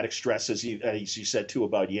post-traumatic stress, as you said, too,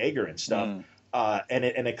 about Jaeger and stuff. And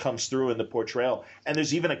it comes through in the portrayal. And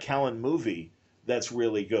there's even a Callan movie that's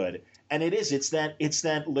really good. And it's that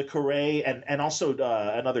Le Carré and also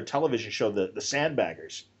another television show, The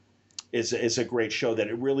Sandbaggers, is a great show that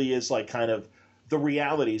it really is like kind of the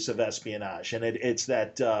realities of espionage. And it's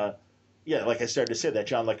that, like I started to say, that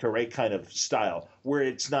John Le Carré kind of style, where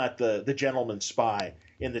it's not the gentleman spy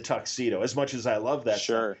in the tuxedo. As much as I love that,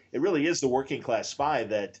 sure, it really is the working class spy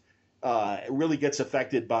that really gets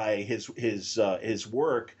affected by his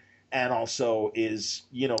work, and also is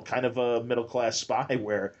kind of a middle class spy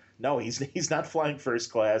where no, he's not flying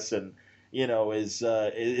first class, and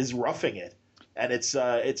is roughing it. And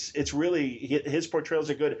it's really, his portrayals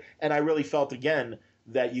are good, and I really felt again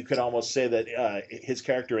that you could almost say that his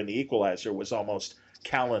character in The Equalizer was almost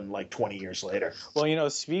Callan like 20 years later. Well,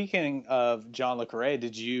 speaking of John Le Carré,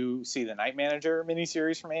 did you see the Night Manager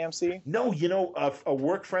miniseries from AMC? No, a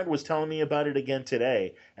work friend was telling me about it again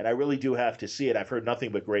today, and I really do have to see it. I've heard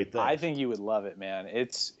nothing but great things. I think you would love it, man.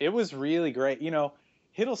 It was really great.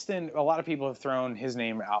 Hiddleston, a lot of people have thrown his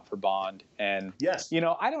name out for Bond, and yes,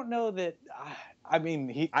 I don't know that. I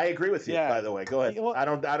mean, I agree with you. Yeah. By the way, go ahead. Well, I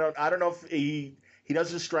don't know if he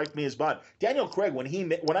doesn't strike me as Bond. Daniel Craig, when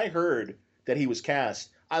I heard that he was cast,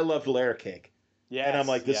 I loved Layer Cake. Yeah, and I'm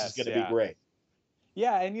like, this is going to be great.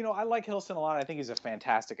 Yeah, and I like Hiddleston a lot. I think he's a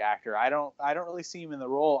fantastic actor. I don't really see him in the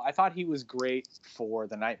role. I thought he was great for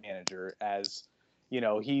the Night Manager, as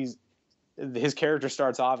his character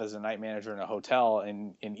starts off as a night manager in a hotel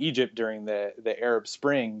in Egypt during the Arab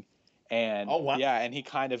Spring, and and he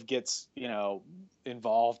kind of gets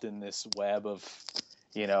involved in this web of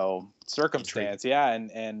circumstance. Yeah,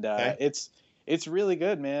 and okay. It's really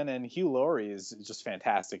good, man. And Hugh Laurie is just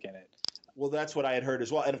fantastic in it. Well, that's what I had heard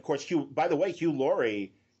as well. And of course, Hugh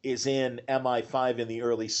Laurie is in MI5 in the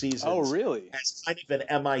early seasons. Oh, really? As kind of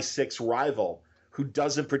an MI6 rival who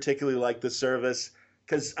doesn't particularly like the service,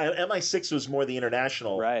 because MI6 was more the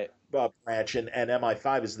international branch, and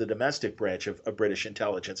MI5 is the domestic branch of British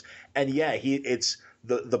intelligence. And it's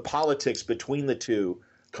the politics between the two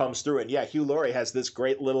comes through. And Hugh Laurie has this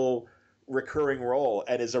great little recurring role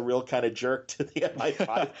and is a real kind of jerk to the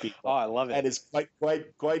MI5 people. Oh, I love it. And is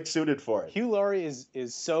quite suited for it. Hugh Laurie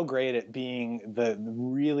is so great at being the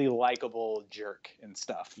really likable jerk and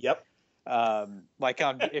stuff. Yep.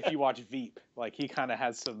 If you watch Veep, like he kind of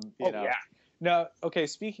has some, Yeah. Now, okay,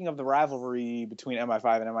 speaking of the rivalry between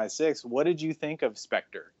MI5 and MI6, what did you think of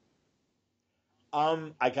Spectre?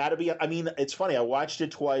 It's funny. I watched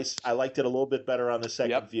it twice. I liked it a little bit better on the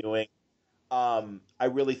second viewing. I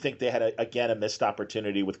really think they had a missed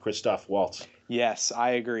opportunity with Christoph Waltz. Yes,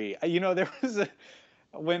 I agree. There was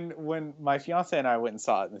when my fiance and I went and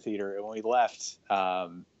saw it in the theater, and when we left,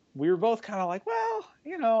 we were both kind of like, well,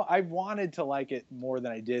 I wanted to like it more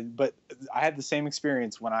than I did, but I had the same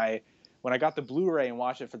experience when I got the Blu-ray and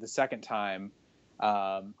watched it for the second time.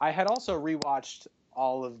 I had also rewatched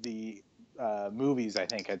all of the movies, I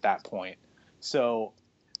think, at that point. So,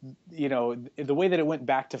 the way that it went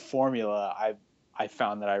back to formula, I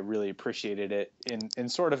found that I really appreciated it in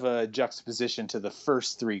sort of a juxtaposition to the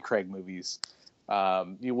first three Craig movies,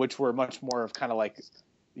 which were much more of kind of like,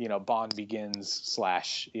 Bond Begins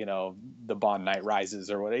 / the Bond Night Rises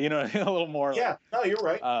or whatever, a little more. Yeah, no, you're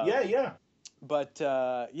right. Yeah. But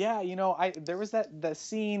there was that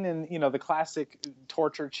scene in, the classic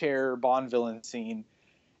torture chair Bond villain scene.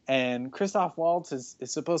 And Christoph Waltz is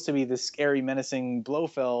supposed to be this scary, menacing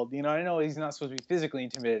Blofeld. I know he's not supposed to be physically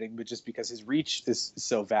intimidating, but just because his reach is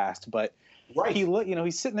so vast. But right.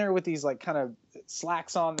 he's sitting there with these like kind of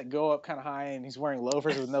slacks on that go up kind of high, and he's wearing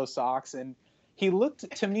loafers with no socks. And he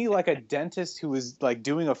looked to me like a dentist who was like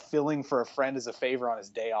doing a filling for a friend as a favor on his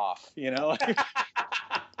day off.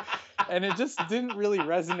 And it just didn't really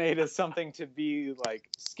resonate as something to be like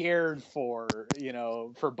scared for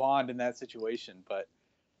Bond in that situation. But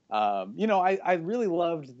I really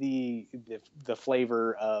loved the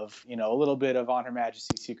flavor of, a little bit of On Her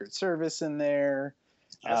Majesty's Secret Service in there,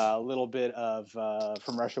 yes. A little bit of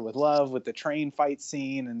From Russia with Love with the train fight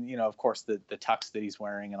scene, and of course the tux that he's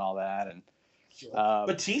wearing and all that. And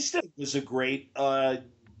Batista was a great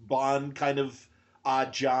Bond kind of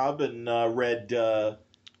odd job, and Red.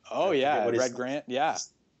 Red Grant, yeah.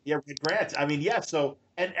 Yeah, Red Grant. I mean, yeah. So.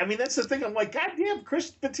 And I mean, that's the thing. I'm like, God damn,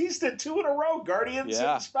 Chris Batista, 2 in a row, Guardians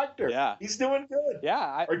and Spectre. Yeah, he's doing good.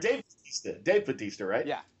 Yeah, or Dave Batista, right?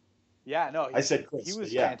 Yeah. No, I said Chris. He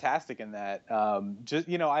was fantastic in that.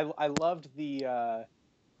 I loved the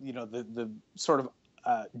sort of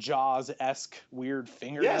Jaws-esque weird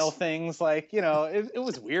fingernail things. Like, it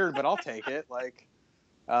was weird, but I'll take it. Like,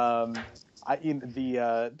 the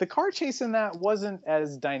car chase in that wasn't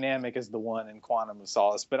as dynamic as the one in Quantum of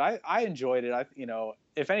Solace, but I enjoyed it.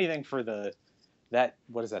 If anything, for the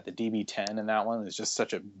DB10 in that one is just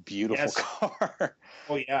such a beautiful car.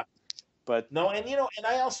 Oh yeah. But no, and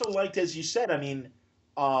I also liked, as you said, I mean,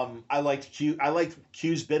 I liked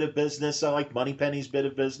Q's bit of business. I liked Moneypenny's bit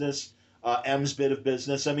of business, M's bit of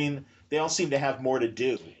business. I mean, they all seem to have more to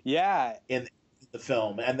do. Yeah. In the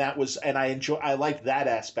film, and I liked that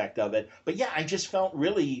aspect of it. But yeah, I just felt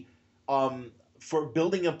really for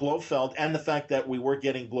building up Blofeld, and the fact that we were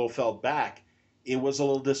getting Blofeld back, it was a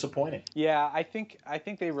little disappointing. Yeah, I think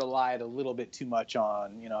they relied a little bit too much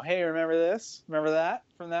on, hey, remember this? Remember that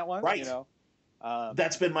from that one? Right.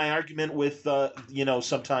 That's been my argument with,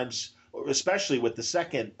 sometimes, especially with the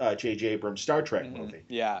second J.J. Abrams Star Trek movie.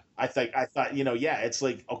 Yeah. I thought, it's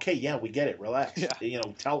like, okay, yeah, we get it. Relax. Yeah.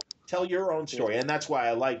 Tell your own story. And that's why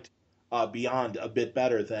I liked Beyond a bit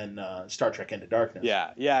better than Star Trek Into Darkness.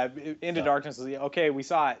 Yeah. Into Darkness was, okay, we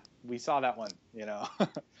saw it. We saw that one,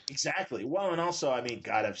 Exactly. Well, and also, I mean,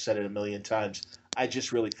 God, I've said it a million times. I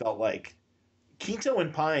just really felt like Quinto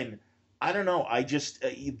and Pine, I don't know. I just,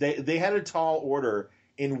 they had a tall order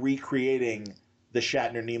in recreating the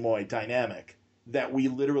Shatner-Nimoy dynamic that we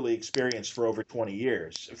literally experienced for over 20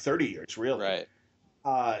 years, 30 years, really.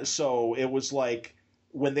 Right. So it was like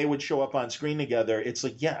when they would show up on screen together, it's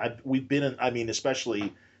like, we've been in, I mean,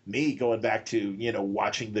 especially me going back to,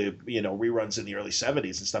 watching the, reruns in the early 70s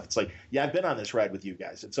and stuff. It's like, I've been on this ride with you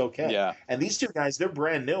guys. It's okay. Yeah. And these two guys, they're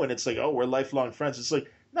brand new, and it's like, oh, we're lifelong friends. It's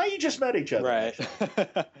like, no, you just met each other. Right.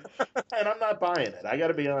 And I'm not buying it. I got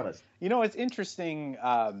to be honest. It's interesting.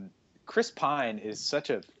 Chris Pine is such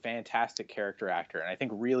a fantastic character actor, and I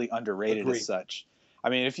think really underrated as such. I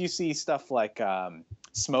mean, if you see stuff like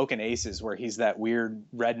Smoke and Aces, where he's that weird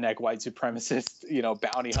redneck white supremacist,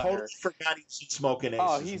 bounty hunter. Totally forgot he's Smoke and Aces.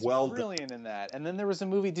 Oh, he's brilliant in that. And then there was a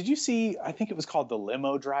movie. Did you see? I think it was called The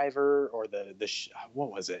Limo Driver, or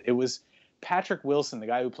what was it? It was Patrick Wilson, the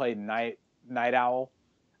guy who played Night Owl.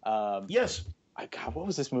 Yes. God, what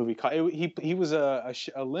was this movie called? He was a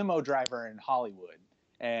limo driver in Hollywood.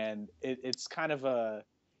 And it's kind of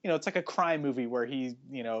it's like a crime movie where he,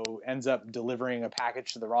 ends up delivering a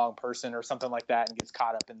package to the wrong person or something like that and gets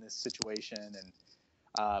caught up in this situation.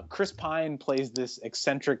 And Chris Pine plays this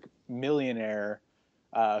eccentric millionaire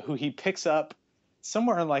who he picks up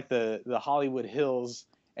somewhere in like the Hollywood Hills.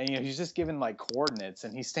 And, he's just given like coordinates,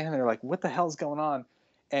 and he's standing there like, what the hell's going on?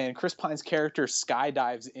 And Chris Pine's character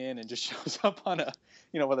skydives in and just shows up on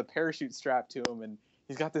with a parachute strapped to him. And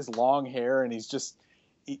he's got this long hair, and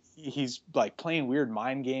he's like playing weird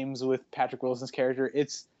mind games with Patrick Wilson's character.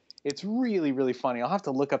 It's really, really funny. I'll have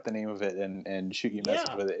to look up the name of it and shoot you a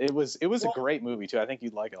message with it. It was a great movie too. I think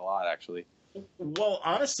you'd like it a lot, actually. Well,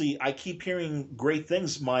 honestly, I keep hearing great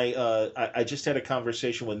things. I just had a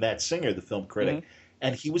conversation with Matt Singer, the film critic, Hmm.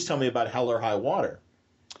 and he was telling me about Hell or High Water.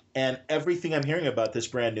 And everything I'm hearing about this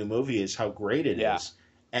brand new movie is how great it Yeah. is.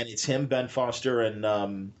 And it's him, Ben Foster,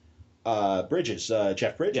 and Jeff Bridges.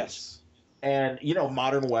 Yes. And,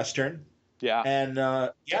 modern Western. Yeah. And,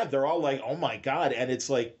 yeah, they're all like, oh my God. And it's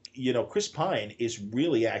like, Chris Pine is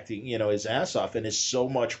really acting, his ass off and is so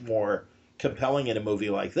much more compelling in a movie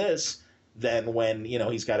like this than when,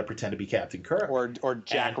 he's got to pretend to be Captain Kirk. Or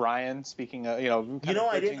Jack Ryan, speaking of,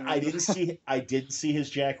 I didn't see his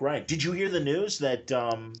Jack Ryan. Did you hear the news that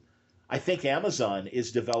I think Amazon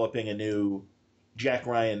is developing a new Jack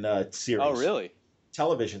Ryan series? Oh, really?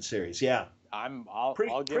 Television series, yeah. I'll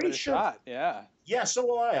give pretty it a sure. shot. Yeah. Yeah, so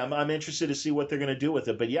will I. I'm interested to see what they're going to do with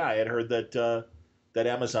it. But yeah, I had heard that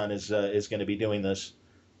Amazon is going to be doing this,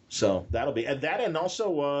 so that'll be and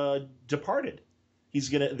also Departed.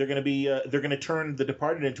 They're gonna turn The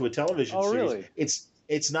Departed into a television series. Really?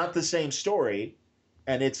 It's not the same story,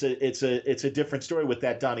 and it's a different story with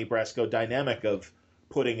that Donnie Brasco dynamic of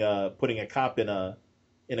putting a cop in a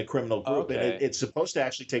criminal group, Okay. and it's supposed to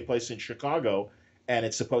actually take place in Chicago, and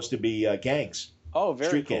it's supposed to be gangs. Oh, very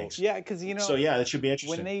Street cool. gangs. Yeah, because So yeah, that should be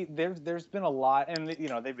interesting. when there's been a lot, and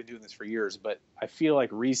they've been doing this for years, but I feel like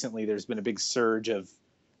recently there's been a big surge of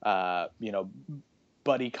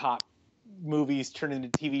buddy cop movies turned into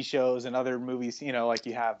TV shows and other movies. Like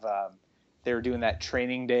you have they were doing that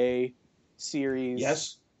Training Day series.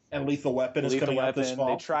 Yes, and Lethal Weapon is coming out this fall.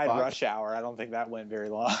 They tried Rush Hour. I don't think that went very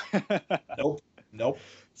long. Nope.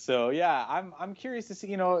 So yeah, I'm curious to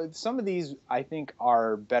see. Some of these I think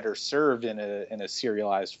are better served in a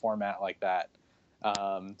serialized format like that.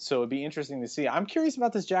 So it'd be interesting to see. I'm curious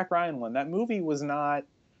about this Jack Ryan one. That movie was not.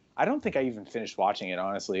 I don't think I even finished watching it,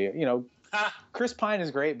 honestly. Chris Pine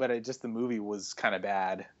is great, but the movie was kind of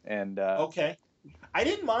bad. And okay, I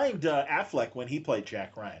didn't mind Affleck when he played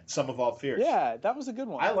Jack Ryan. Sum of All Fears. Yeah, that was a good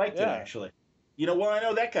one. I liked it actually. Well, I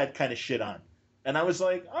know that got kind of shit on. And I was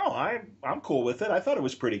like, oh, I'm cool with it. I thought it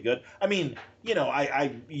was pretty good. I mean,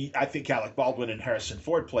 I think Alec Baldwin and Harrison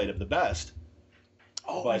Ford played him the best.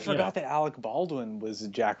 Oh, but, I forgot that Alec Baldwin was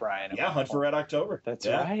Jack Ryan. Yeah, Hunt for Red October. That's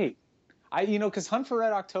right. Because Hunt for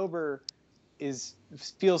Red October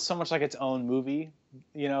feels so much like its own movie.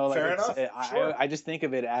 Fair enough. Sure. I just think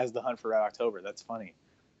of it as the Hunt for Red October. That's funny.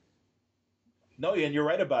 No, and you're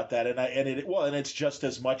right about that. And it's just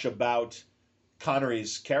as much about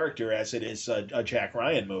Connery's character as it is a Jack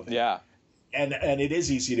Ryan movie. Yeah. And it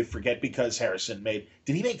is easy to forget because Harrison did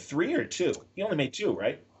he make 3 or 2? He only made 2,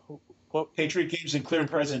 right? Well, Patriot Games and Clear and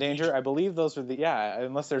Present Danger. I believe those are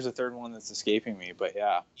unless there's a third one that's escaping me, but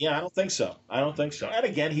yeah. Yeah, I don't think so. And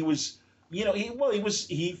again, he was, he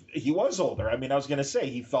was older. I mean, I was going to say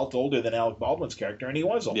he felt older than Alec Baldwin's character, and he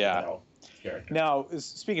was older than Alec's character. Now,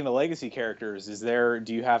 speaking of legacy characters, do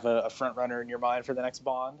you have a front runner in your mind for the next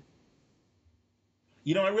Bond?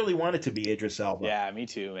 I really want it to be Idris Elba. Yeah, me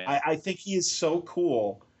too, man. I think he is so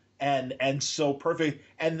cool and so perfect,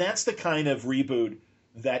 and that's the kind of reboot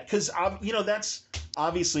that, because that's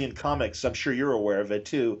obviously in comics. I'm sure you're aware of it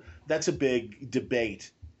too. That's a big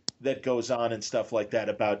debate that goes on and stuff like that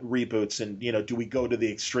about reboots, and do we go to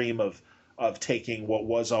the extreme of taking what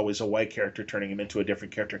was always a white character, turning him into a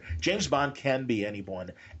different character? James Bond can be anyone,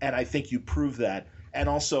 and I think you prove that. And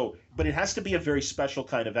also, but it has to be a very special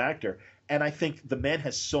kind of actor. And I think the man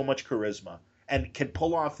has so much charisma and can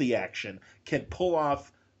pull off the action, can pull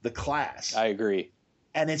off the class. I agree.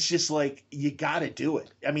 And it's just like, you got to do it.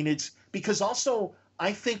 I mean, it's because also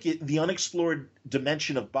I think the unexplored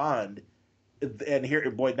dimension of Bond, and here,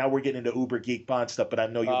 boy, now we're getting into uber geek Bond stuff, but I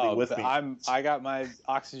know you'll be with me. I got my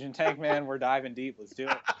oxygen tank, man. We're diving deep. Let's do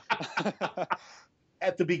it.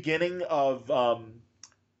 At the beginning of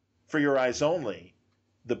For Your Eyes Only,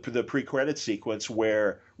 the pre-credit sequence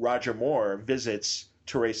where Roger Moore visits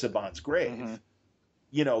Teresa Bond's grave,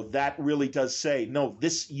 that really does say, no,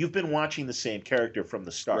 you've been watching the same character from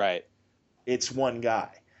the start. Right. It's one guy.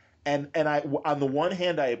 And I, on the one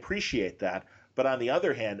hand, I appreciate that. But on the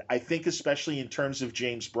other hand, I think especially in terms of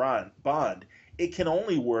James Bond, it can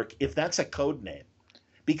only work if that's a code name.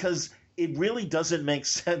 Because it really doesn't make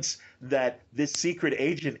sense that this secret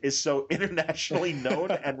agent is so internationally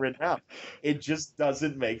known and renowned. It just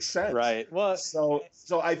doesn't make sense. Right. Well, so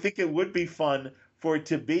I think it would be fun for it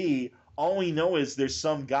to be, all we know is there's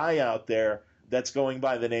some guy out there that's going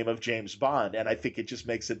by the name of James Bond, and I think it just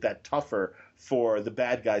makes it that tougher for the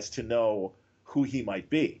bad guys to know who he might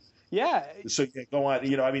be. Yeah. So you go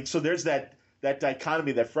on, so there's that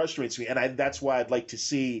dichotomy that frustrates me, and that's why I'd like to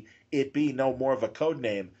see it be no more of a code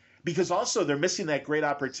name. Because also they're missing that great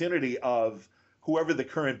opportunity of whoever the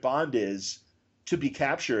current Bond is to be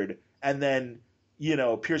captured, and then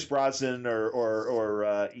Pierce Brosnan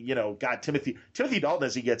or God, Timothy Dalton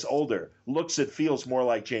as he gets older feels more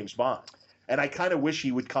like James Bond. And I kind of wish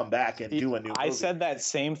he would come back and do a new movie. I said that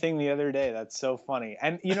same thing the other day. That's so funny.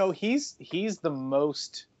 And he's the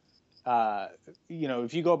most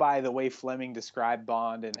if you go by the way Fleming described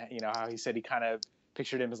Bond and how he said he kind of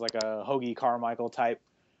pictured him as like a Hoagie Carmichael type.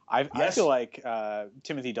 I feel like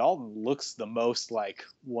Timothy Dalton looks the most like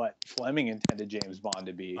what Fleming intended James Bond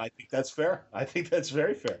to be. I think that's fair. I think that's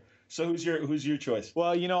very fair. So who's your choice?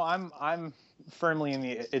 Well, I'm firmly in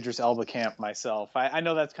the Idris Elba camp myself. I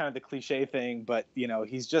know that's kind of the cliche thing, but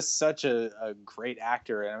he's just such a great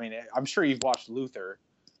actor. And I mean, I'm sure you've watched Luther.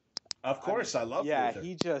 Of course, I love Luther. Yeah,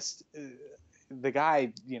 he just the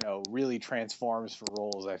guy, really transforms for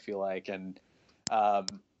roles. I feel like, and I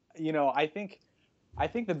think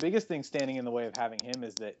the biggest thing standing in the way of having him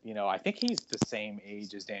is that I think he's the same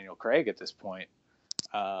age as Daniel Craig at this point.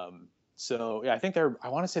 So yeah, I think I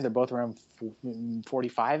want to say they're both around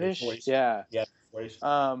 45-ish. Yeah. Yeah. But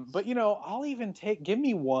I'll even give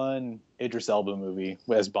me one Idris Elba movie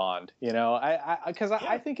as Bond.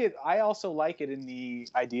 I think I also like it in the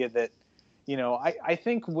idea that I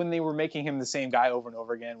think when they were making him the same guy over and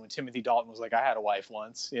over again, when Timothy Dalton was like, I had a wife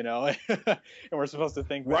once, and we're supposed to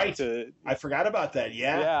think back to. I forgot about that.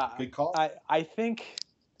 Yeah. Good call. I think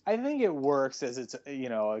it works as it's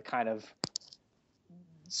a kind of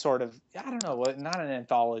sort of, I don't know, not an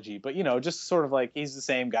anthology, but just sort of like he's the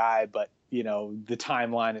same guy, but the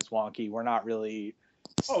timeline is wonky. We're not really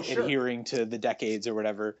adhering to the decades or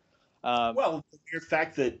whatever. Well, the mere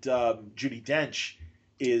fact that Judi Dench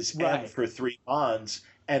is M for 3 Bonds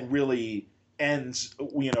and really ends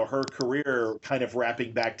her career kind of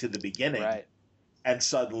wrapping back to the beginning, right? And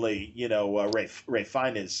suddenly Ray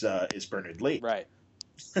Fine is Bernard Lee, right?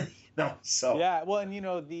 So yeah, well, and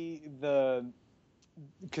the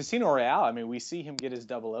Casino Royale, I mean, we see him get his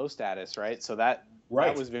 00 status, right? So that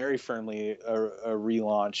was very firmly a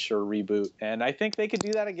relaunch or reboot, and I think they could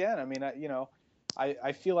do that again. I mean,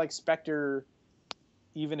 I feel like Spectre,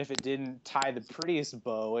 even if it didn't tie the prettiest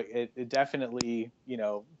bow, it definitely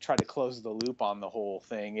tried to close the loop on the whole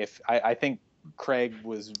thing. I think Craig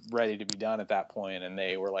was ready to be done at that point, and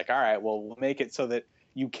they were like, all right, well, we'll make it so that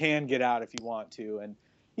you can get out if you want to, and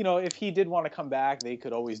if he did want to come back, they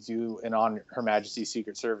could always do an On Her Majesty's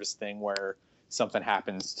Secret Service thing where something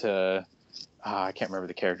happens to, I can't remember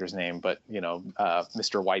the character's name, but,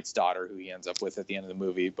 Mr. White's daughter, who he ends up with at the end of the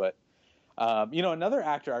movie. But, another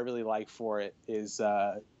actor I really like for it is,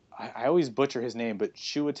 I always butcher his name, but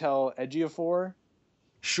Chiwetel Ejiofor.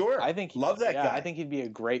 Sure. Love that guy. I think he'd be a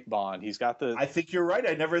great Bond. He's got the. I think you're right.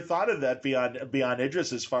 I never thought of that beyond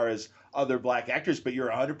Idris as far as other black actors, but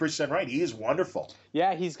you're 100% right. He is wonderful.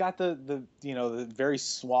 Yeah, he's got the the very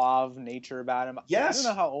suave nature about him. Yes. I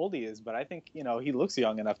don't know how old he is, but I think he looks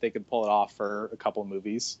young enough they could pull it off for a couple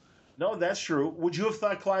movies. No, that's true. Would you have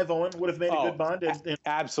thought Clive Owen would have made a good Bond?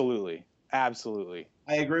 Absolutely.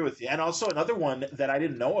 I agree with you. And also another one that I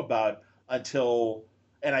didn't know about until,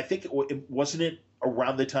 and I think wasn't it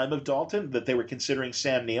around the time of Dalton that they were considering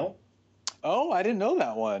Sam Neill? Oh, I didn't know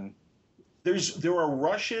that one. There are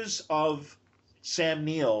rushes of Sam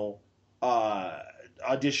Neill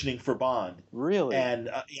auditioning for Bond. Really? And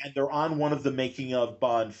they're on one of the making of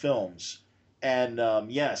Bond films. And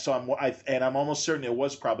so I'm almost certain it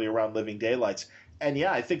was probably around Living Daylights. And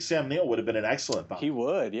yeah, I think Sam Neill would have been an excellent Bond. He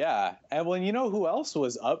would, yeah. And when who else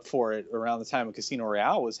was up for it around the time of Casino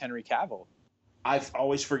Royale was Henry Cavill. I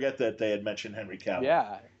always forget that they had mentioned Henry Cavill.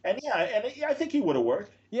 Yeah. And I think he would have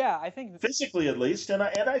worked. Yeah, I think physically at least, and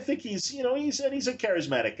I think he's a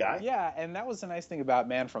charismatic guy. Yeah, and that was the nice thing about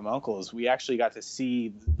Man from U.N.C.L.E. is we actually got to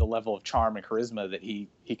see the level of charm and charisma that he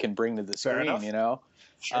can bring to the screen.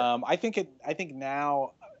 Sure. I think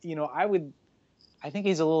now, I think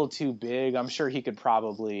he's a little too big. I'm sure he could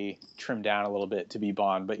probably trim down a little bit to be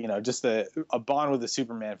Bond, but just a Bond with a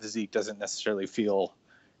Superman physique doesn't necessarily feel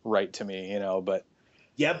right to me. But.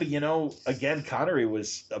 Yeah, but again, Connery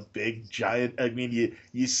was a big giant. I mean,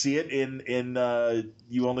 you see it in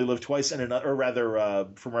You Only Live Twice, and or rather,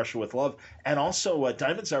 From Russia with Love, and also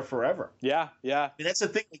Diamonds Are Forever. Yeah. I mean, that's the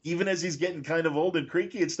thing. Like, even as he's getting kind of old and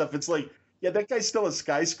creaky and stuff, it's like, yeah, that guy's still a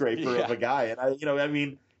skyscraper of a guy,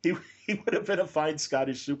 and he would have been a fine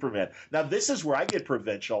Scottish Superman. Now, this is where I get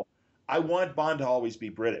provincial. I want Bond to always be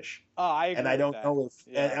British. Oh, I agree. And I don't know if.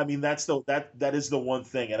 Yeah. I mean, that is the one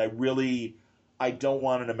thing, and I don't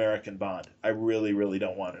want an American Bond. I really, really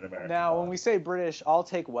don't want an American Bond. Now, when we say British, I'll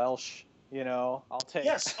take Welsh. I'll take.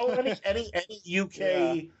 Yes. Oh, any UK.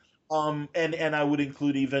 Yeah. And I would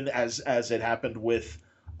include even as it happened with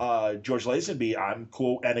George Lazenby, I'm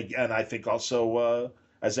cool. And again, I think also,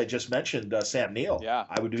 as I just mentioned, Sam Neill. Yeah.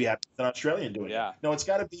 I would be happy with an Australian doing it. No, it's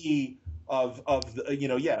got to be of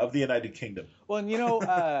the, of the United Kingdom. Well, and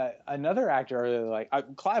another actor I really like,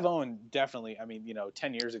 Clive Owen, definitely. I mean,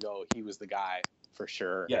 10 years ago, he was the guy for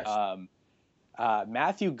sure. Yes.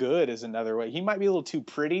 Matthew Good is another way. He might be a little too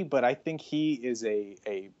pretty, but I think he is I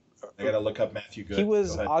got to look up Matthew Good. He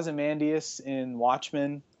was Ozymandias in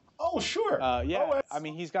Watchmen. Oh, sure. I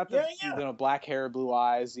mean, he's got the black hair, blue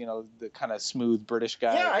eyes, the kind of smooth British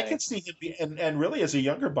guy. Yeah, I could see him and really as a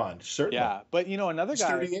younger Bond, certainly. Yeah, but another guy.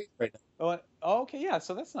 38 right now. Oh, okay, yeah.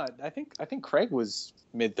 So that's not. I think Craig was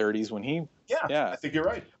mid-30s when he. Yeah, I think you're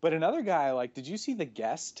right. But another guy, did you see The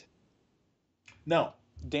Guest? No.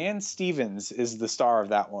 Dan Stevens is the star of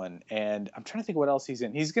that one, and I'm trying to think what else he's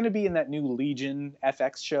in. He's going to be in that new Legion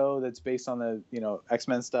FX show that's based on the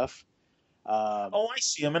X-Men stuff. I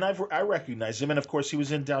see him, and I recognize him, and of course he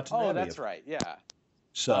was in Downton Abbey. Oh, that's right, yeah.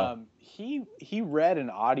 So he read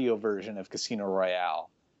an audio version of Casino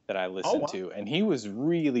Royale that I listened to, and he was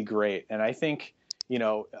really great. And I think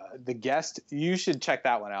The Guest, you should check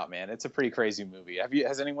that one out, man. It's a pretty crazy movie.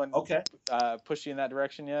 Has anyone pushed you in that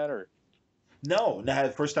direction yet, or? No,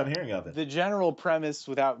 first time hearing of it. The general premise,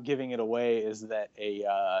 without giving it away, is that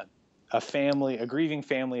a grieving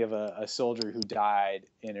family of a soldier who died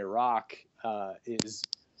in Iraq is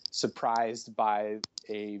surprised by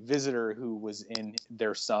a visitor who was in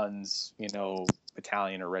their son's,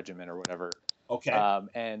 battalion or regiment or whatever. Okay.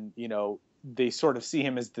 And they sort of see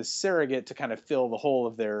him as the surrogate to kind of fill the hole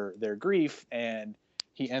of their grief, and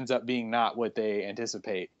he ends up being not what they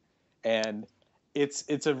anticipate. And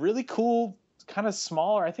it's a really cool, kind of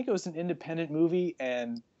smaller. I think it was an independent movie,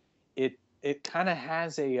 and it kind of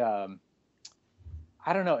has a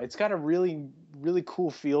I don't know. It's got a really, really cool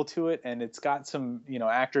feel to it, and it's got some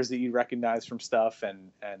actors that you recognize from stuff, and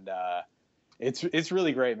it's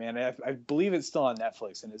really great, man. I believe it's still on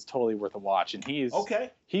Netflix, and it's totally worth a watch. And he's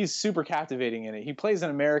super captivating in it. He plays an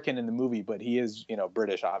American in the movie, but he is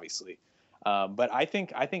British, obviously. But I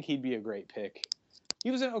think he'd be a great pick. He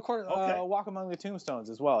was in, of course, Walk Among the Tombstones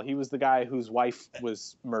as well. He was the guy whose wife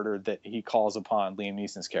was murdered that he calls upon Liam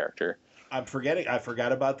Neeson's character. I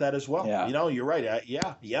forgot about that as well. Yeah. You're right.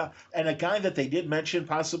 Yeah. And a guy that they did mention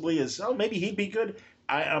possibly is, maybe he'd be good.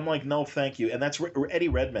 I'm like, no, thank you. And that's Eddie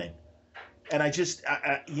Redmayne. And I'm sorry.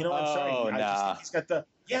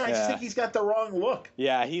 I just think he's got the wrong look.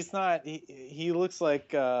 Yeah, he's not. He looks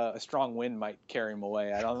like a strong wind might carry him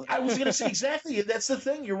away. I was going to say exactly. That's the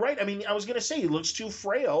thing. You're right. I mean, I was going to say he looks too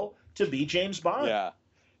frail to be James Bond. Yeah.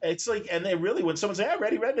 It's like, and they really, when someone says,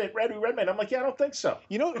 Eddie Redmayne, I'm like, yeah, I don't think so.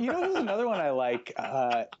 Who's another one I like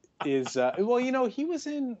is he was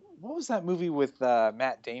in, what was that movie with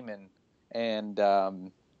Matt Damon and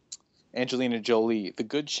Angelina Jolie, The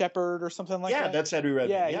Good Shepherd or something like that? Yeah, that's Eddie Redmayne.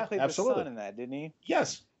 Yeah, he played absolutely. The son in that, didn't he?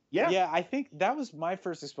 Yes. Yeah. Yeah, I think that was my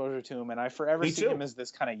first exposure to him, and I forever see him as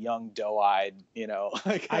this kind of young, doe-eyed,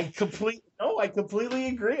 I completely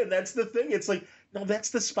agree, and that's the thing. It's like, no, that's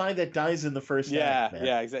the spy that dies in the first act, man.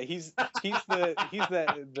 Yeah, exactly. He's the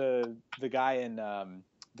guy in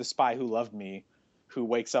The Spy Who Loved Me, who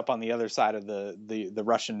wakes up on the other side of the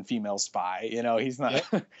Russian female spy. He's not.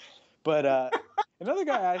 Yeah. But another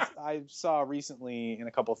guy I saw recently in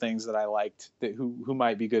a couple things that I liked who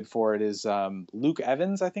might be good for it is Luke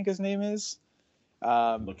Evans, I think his name is.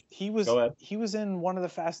 He was in one of the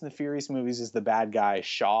Fast and the Furious movies as the bad guy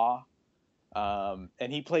Shaw.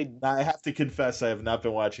 And he played. I have to confess, I have not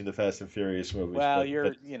been watching the Fast and Furious movies. Well,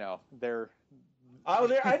 they're.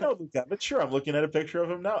 Oh, I know Luke Evans. Sure, I'm looking at a picture of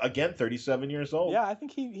him now. Again, 37 years old. Yeah, I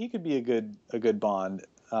think he could be a good Bond.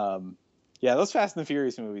 Yeah, those Fast and the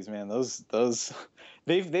Furious movies, man. Those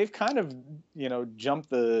they've kind of jumped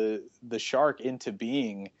the shark into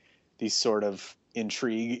being these sort of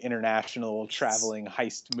intrigue, international traveling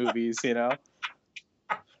heist movies.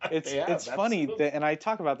 It's funny that, and I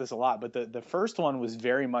talk about this a lot, but the first one was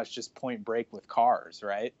very much just Point Break with cars,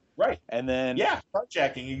 right? Right. And then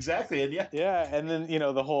carjacking, exactly, and and then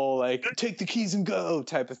the whole take the keys and go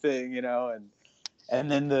type of thing, and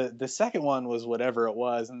then the second one was whatever it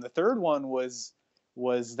was, and the third one was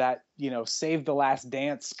that Save the Last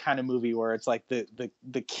Dance kind of movie where it's like the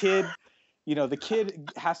kid, the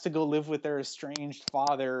kid has to go live with their estranged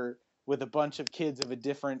father with a bunch of kids of a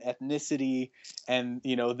different ethnicity, and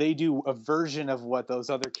they do a version of what those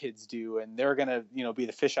other kids do, and they're gonna be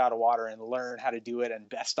the fish out of water and learn how to do it and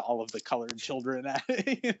best all of the colored children at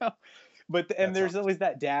it, but there's always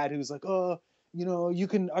that dad who's like, oh,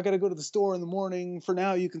 I gotta go to the store in the morning. For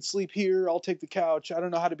now, you can sleep here. I'll take the couch. I don't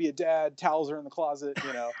know how to be a dad. Towels are in the closet,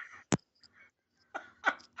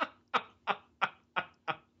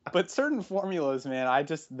 But certain formulas, man,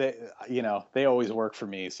 they always work for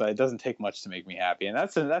me. So it doesn't take much to make me happy, and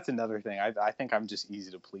that's another thing. I think I'm just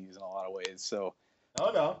easy to please in a lot of ways. So.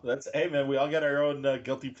 Oh no, hey man, we all got our own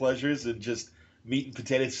guilty pleasures and just meat and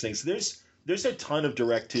potatoes things. There's a ton of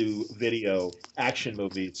direct to video action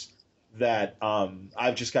movies that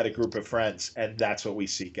I've just got a group of friends, and that's what we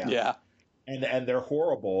seek out. Yeah. And they're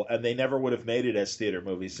horrible, and they never would have made it as theater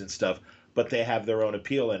movies and stuff, but they have their own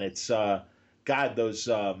appeal, and it's God, those.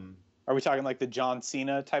 Are we talking like the John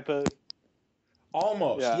Cena type of?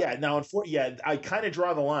 Almost, yeah. Now, I kind of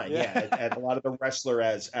draw the line, at a lot of the wrestler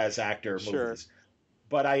as actor movies.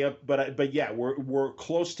 But yeah, we're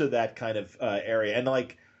close to that kind of area, and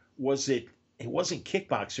like, it wasn't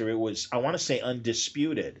Kickboxer, it was, I want to say,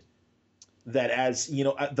 Undisputed. That, as you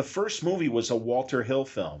know, the first movie was a Walter Hill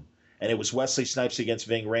film. And it was Wesley Snipes against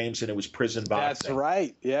Ving Rhames, and it was prison boxing. That's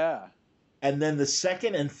right, yeah. And then the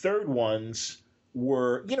second and third ones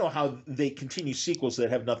were, you know how they continue sequels that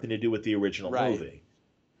have nothing to do with the original movie.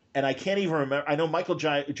 And I can't even remember. I know Michael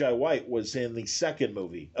Jai White was in the second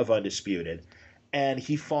movie of Undisputed, and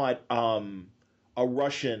he fought a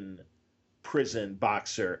Russian prison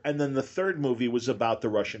boxer. And then the third movie was about the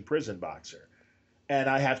Russian prison boxer. And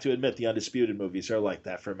I have to admit, the Undisputed movies are like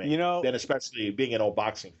that for me. You know, and especially being an old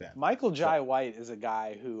boxing fan. Michael Jai White is a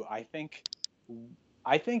guy who I think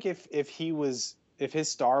if his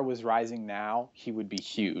star was rising now, he would be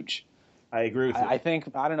huge. I agree with you. I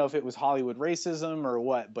think, I don't know if it was Hollywood racism or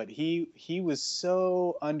what, but he was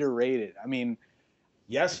so underrated. I mean,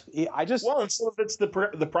 yes. And some of it's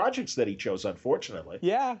the projects that he chose, unfortunately.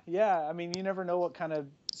 Yeah. I mean, you never know what kind of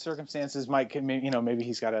circumstances maybe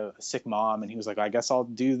he's got a sick mom, and he was like, I guess I'll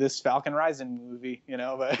do this Falcon Rising movie,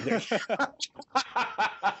 but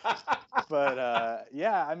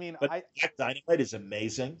I mean, Black Dynamite is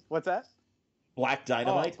amazing. What's that? Black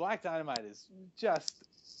Dynamite? Black Dynamite is just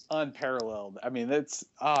unparalleled. I mean,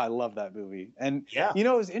 I love that movie. And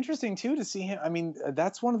it was interesting too to see him. I mean,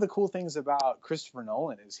 that's one of the cool things about Christopher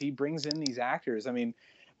Nolan is he brings in these actors. I mean,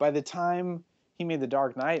 by the time he made The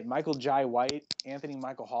Dark Knight, Michael Jai White, Anthony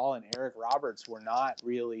Michael Hall, and Eric Roberts were not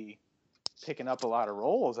really picking up a lot of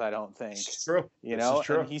roles, I don't think. It's true.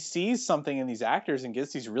 And he sees something in these actors and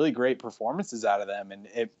gets these really great performances out of them, and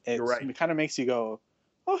it kind of makes you go,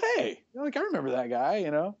 oh, hey, like, I remember that guy,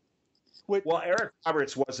 Well, Eric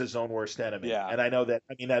Roberts was his own worst enemy. Yeah. And I know that,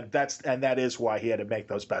 I mean, that is why he had to make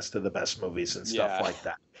those best of the best movies and stuff like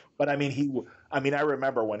that. But I mean, I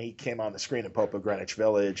remember when he came on the screen in Pope of Greenwich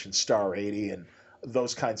Village and Star 80 and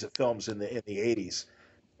those kinds of films in the 80s.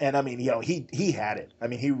 And I mean, he had it. I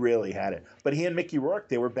mean, he really had it. But he and Mickey Rourke,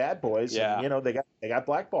 they were bad boys. Yeah. And, they got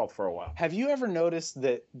blackballed for a while. Have you ever noticed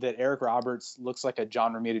that Eric Roberts looks like a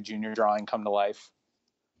John Romita Jr. drawing come to life?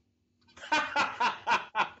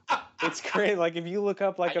 It's great. Like if you look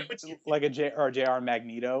up like a J.R.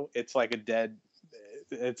 Magneto, it's like a dead.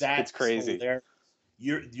 It's crazy.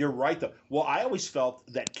 You're right though. Well, I always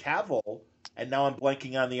felt that Cavill, and now I'm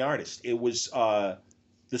blanking on the artist. It was the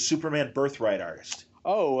Superman Birthright artist.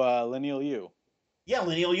 Oh, Leinil Yu. Yeah,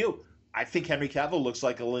 Leinil Yu. I think Henry Cavill looks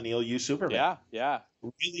like a Leinil Yu Superman. Yeah.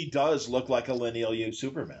 Really does look like a Leinil Yu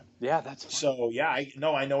Superman. Yeah, that's funny. So yeah, I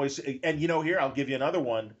know. And here I'll give you another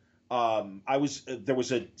one. There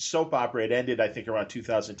was a soap opera. It ended, I think, around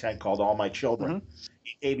 2010 called All My Children,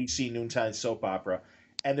 ABC noontime soap opera.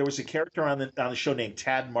 And there was a character on the show named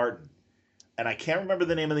Tad Martin, and I can't remember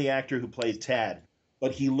the name of the actor who played Tad,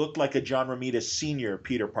 but he looked like a John Romita Sr.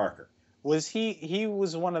 Peter Parker. Was he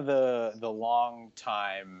was one of the long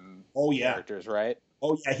time characters, right?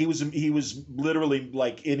 Oh yeah, he was literally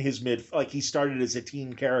like in his he started as a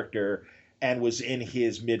teen character and was in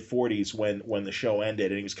his mid-40s when the show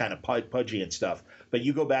ended, and he was kind of pudgy and stuff. But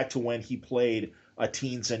you go back to when he played a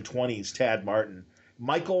teens and 20s Tad Martin.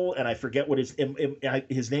 Michael, and I forget what his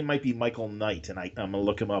name might be Michael Knight, and I'm going to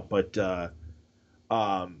look him up, but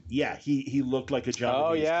he looked like a John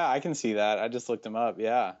Oh, Romita. yeah, I can see that. I just looked him up,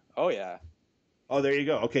 yeah. Oh, yeah. Oh, there you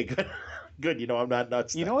go. Okay, good. Good, I'm not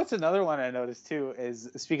nuts. You know what's another one I noticed, too, is,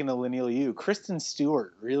 speaking of Leinil Yu, Kristen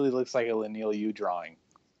Stewart really looks like a Leinil Yu drawing.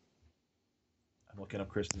 I'm looking up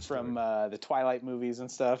Kristen Stewart. From the Twilight movies and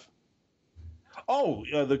stuff. Oh,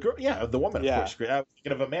 the girl, the woman, of course. I was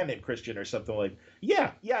thinking of a man named Christian or something like.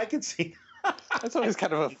 Yeah, I can see. That's always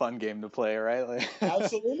kind of a fun game to play, right? Like...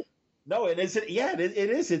 Absolutely. No, it is. Yeah, it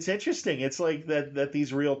is. It's interesting. It's like that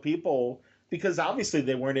these real people, because obviously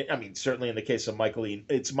they weren't. I mean, certainly in the case of Michael E.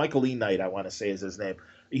 It's Michael E. Knight, I want to say is his name.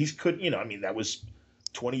 That was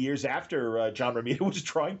 20 years after John Romita was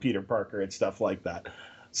drawing Peter Parker and stuff like that.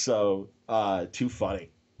 So, too funny.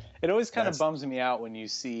 It always kind of bums me out when you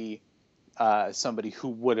see somebody who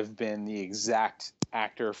would have been the exact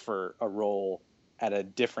actor for a role at a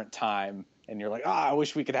different time, and you're like, I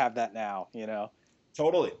wish we could have that now, you know?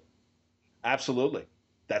 Totally. Absolutely.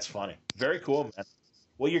 That's funny. Very cool, man.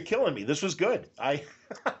 Well, you're killing me. This was good. I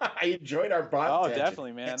I enjoyed our bond Oh, tangent.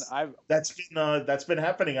 definitely, man. That's been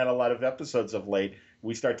happening on a lot of episodes of late.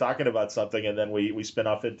 We start talking about something, and then we spin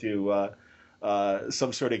off into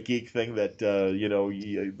some sort of geek thing that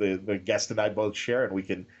the guest and I both share, and we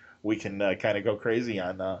can kind of go crazy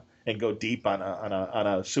on and go deep on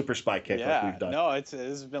a super spy kick like we've done. No, this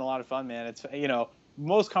has been a lot of fun, man. It's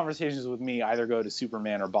most conversations with me either go to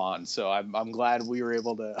Superman or Bond, so I'm glad we were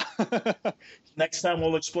able to. Next time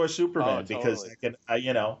we'll explore Superman because totally. I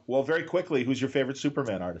can well, very quickly, who's your favorite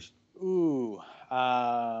Superman artist? Ooh,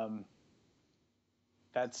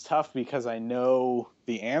 that's tough because I know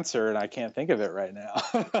the answer and I can't think of it right now.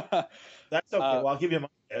 That's okay. Well, I'll give you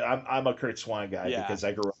I'm a Kurt Swan guy because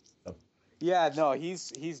I grew up with him. Yeah, no,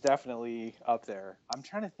 he's definitely up there. I'm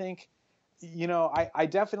trying to think. I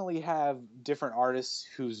definitely have different artists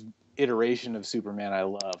whose iteration of Superman I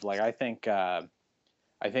love. Like I think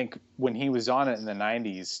when he was on it in the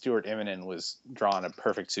 '90s, Stuart Immonen was drawing a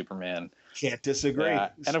perfect Superman. Can't disagree.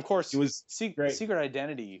 And of course, it was Secret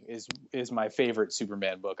Identity is my favorite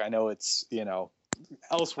Superman book. I know it's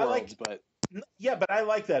Elseworlds, but yeah, but I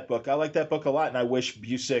like that book. I like that book a lot, and I wish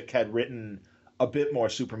Busiek had written a bit more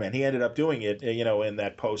Superman. He ended up doing it, in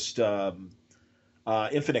that post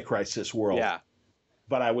Infinite Crisis world. Yeah,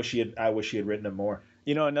 but I wish he had written him more.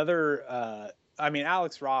 Another.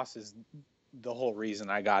 Alex Ross is the whole reason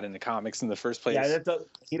I got into comics in the first place. Yeah,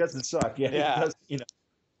 he doesn't suck. Yeah, he does,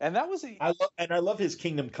 And that was I love his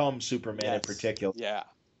Kingdom Come Superman in particular. Yeah,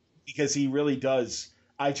 because he really does.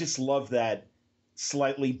 I just love that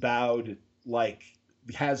slightly bowed, like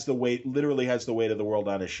literally has the weight of the world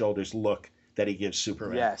on his shoulders look that he gives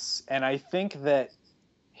Superman. Yes, and I think that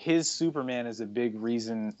his Superman is a big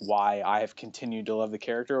reason why I have continued to love the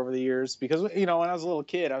character over the years. Because when I was a little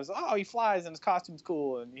kid, I was he flies and his costume's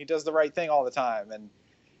cool and he does the right thing all the time, and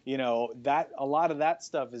that a lot of that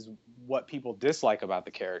stuff is what people dislike about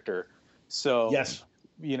the character. So yes,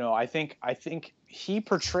 I think he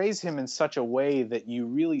portrays him in such a way that you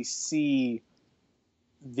really see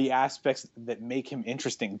the aspects that make him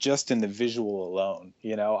interesting just in the visual alone.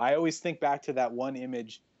 I always think back to that one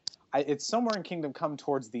image. It's somewhere in Kingdom Come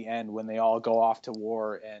towards the end when they all go off to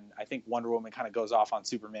war, and I think Wonder Woman kind of goes off on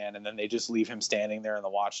Superman, and then they just leave him standing there in the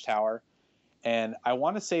Watchtower. And I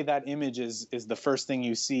want to say that image is the first thing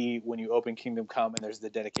you see when you open Kingdom Come, and there's the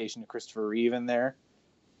dedication to Christopher Reeve in there.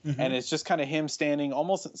 Mm-hmm. And it's just kind of him standing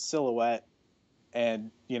almost in silhouette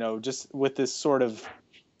and, just with this sort of,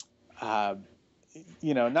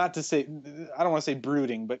 not to say, I don't want to say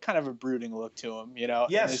brooding, but kind of a brooding look to him, Yes.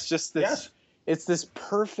 And it's just this, it's this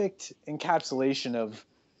perfect encapsulation of,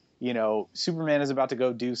 Superman is about to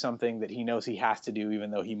go do something that he knows he has to do,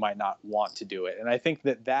 even though he might not want to do it. And I think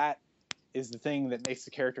that is the thing that makes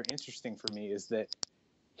the character interesting for me, is that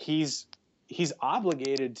he's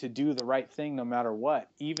obligated to do the right thing no matter what,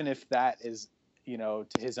 even if that is, to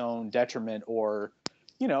his own detriment or,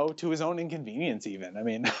 to his own inconvenience even. I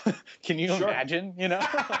mean, can you imagine,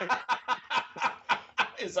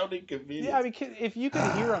 his own inconvenience. Yeah, I mean, if you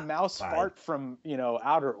could hear a mouse fart from,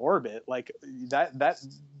 outer orbit, like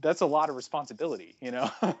that's a lot of responsibility,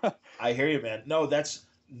 I hear you, man. No, that's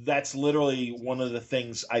literally one of the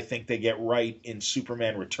things I think they get right in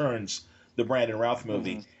Superman Returns, the Brandon Routh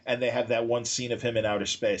movie. Mm-hmm. And they have that one scene of him in outer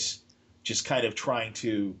space just kind of trying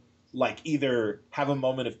to either have a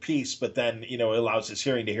moment of peace, but then, allows his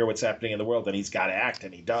hearing to hear what's happening in the world, and he's got to act,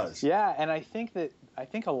 and he does. Yeah, and I think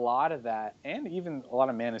a lot of that, and even a lot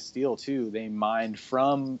of Man of Steel too, they mined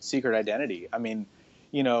from Secret Identity. I mean,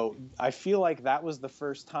 I feel like that was the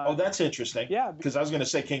first time. Oh, that's interesting. Yeah, because I was going to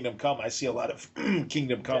say Kingdom Come. I see a lot of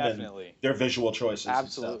Kingdom Come in their visual choices.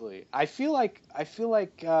 Absolutely. I feel like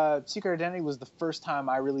Secret Identity was the first time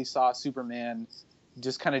I really saw Superman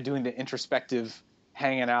just kind of doing the introspective,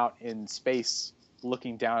 hanging out in space,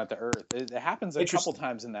 looking down at the Earth. It happens a couple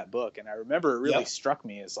times in that book, and I remember it really struck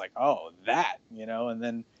me as like,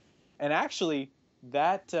 and actually.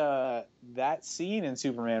 That scene in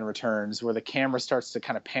Superman Returns where the camera starts to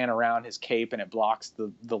kind of pan around his cape and it blocks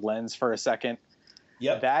the lens for a second.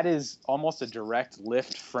 Yep. That is almost a direct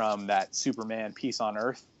lift from that Superman Peace on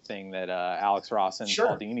Earth thing that Alex Ross and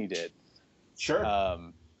Paul Dini did. Sure.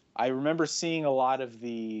 I remember seeing a lot of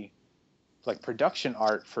the production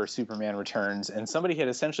art for Superman Returns, and somebody had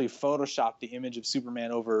essentially photoshopped the image of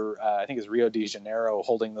Superman over I think it's Rio de Janeiro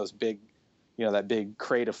holding those big that big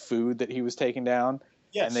crate of food that he was taking down.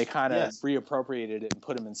 and they kind of yes. reappropriated it and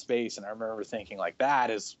put him in space. And I remember thinking, like, that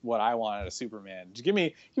is what I want out of Superman. Just give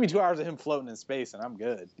me 2 hours of him floating in space, and I'm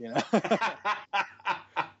good.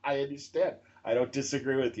 I understand. I don't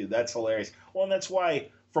disagree with you. That's hilarious. Well, and that's why,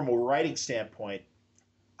 from a writing standpoint,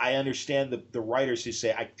 I understand the writers who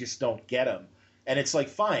say, I just don't get him. And it's like,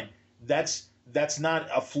 fine, that's not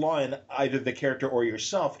a flaw in either the character or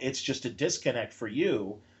yourself. It's just a disconnect for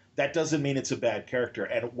you. That doesn't mean it's a bad character.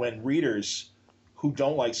 And when readers who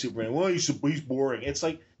don't like Superman, well, he's boring. It's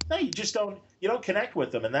like, no, you don't connect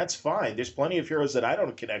with them, and that's fine. There's plenty of heroes that I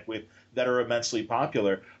don't connect with that are immensely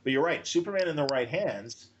popular. But you're right, Superman in the right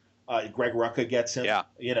hands. Greg Rucka gets him. Yeah.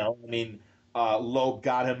 Loeb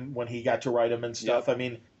got him when he got to write him and stuff. Yep. I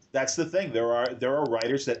mean, that's the thing. There are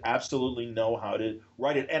writers that absolutely know how to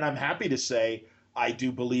write it, and I'm happy to say I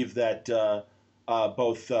do believe that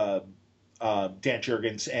both Dan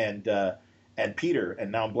Jurgens and Peter,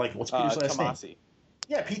 and now I'm blanking. What's Peter's last Tomasi. name?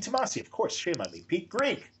 Yeah, Pete Tomasi, of course. Shame on me. Pete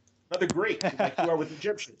Greek. Another Greek, like you are with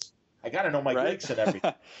Egyptians. I got to know my Greeks and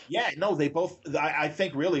everything. Yeah, no, they both. I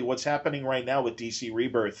think really what's happening right now with DC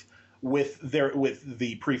Rebirth, with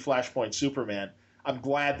the pre-Flashpoint Superman, I'm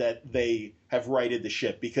glad that they have righted the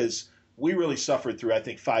ship, because we really suffered through, I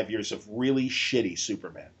think, 5 years of really shitty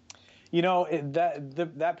Superman.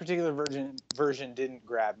 That particular version didn't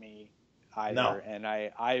grab me either, No. and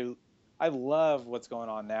I love what's going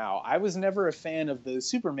on now. I was never a fan of the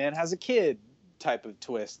Superman has a kid type of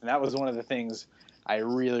twist, and that was one of the things I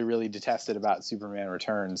really, really detested about Superman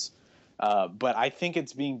Returns. But I think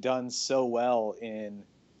it's being done so well in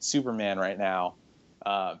Superman right now,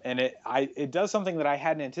 and it does something that I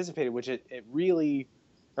hadn't anticipated, which I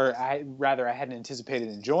hadn't anticipated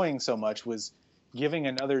enjoying so much, was giving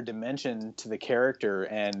another dimension to the character.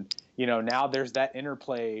 And now there's that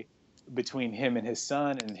interplay between him and his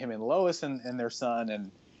son, and him and Lois and their son,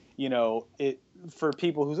 and it, for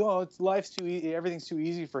people who's life's too easy, everything's too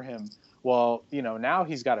easy for him. Well, now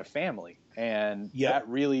he's got a family, and that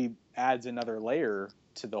really adds another layer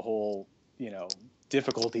to the whole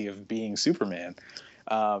difficulty of being Superman.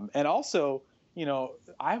 And also,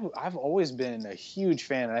 I've always been a huge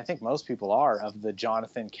fan, and I think most people are, of the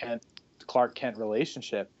Jonathan Kent Clark Kent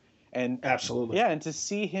relationship. And absolutely, yeah, and to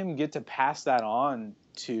see him get to pass that on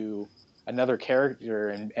to another character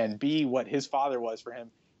and be what his father was for him,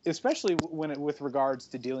 especially with regards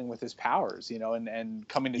to dealing with his powers, and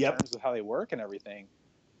coming to terms with how they work and everything.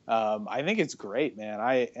 I think it's great, man.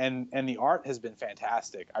 And the art has been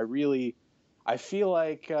fantastic. I feel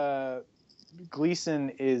like Gleason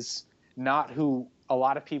is not who a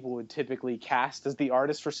lot of people would typically cast as the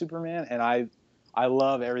artist for Superman, and I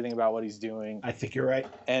love everything about what he's doing. I think you're right.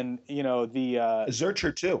 And the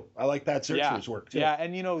Zurcher too. I like that Zurcher's work too. Yeah,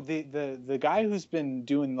 and the guy who's been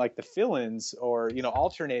doing like the fill-ins or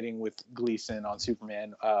alternating with Gleason on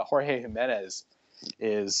Superman, Jorge Jimenez,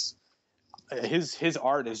 is his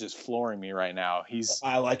art is just flooring me right now.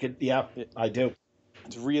 I like it. Yeah, I do.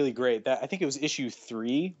 It's really great. I think it was issue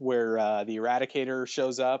 3 where the Eradicator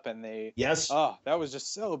shows up, and that was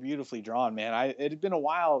just so beautifully drawn, man. It had been a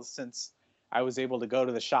while since I was able to go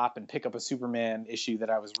to the shop and pick up a Superman issue that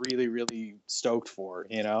I was really, really stoked for,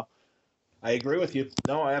 I agree with you.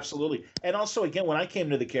 No, absolutely. And also, again, when I came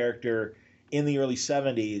to the character in the early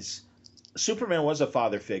 70s, Superman was a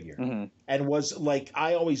father figure. Mm-hmm. And was like,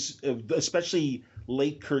 I always, especially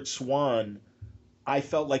late Kurt Swan, I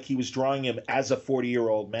felt like he was drawing him as a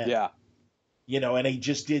 40-year-old man. Yeah. And he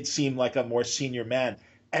just did seem like a more senior man.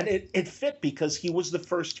 And it fit because he was the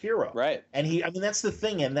first hero. Right. And that's the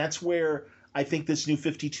thing. And that's where I think this new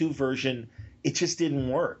 52 version, it just didn't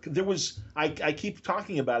work. There was, I keep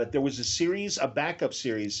talking about it, there was a backup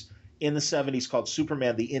series in the 70s called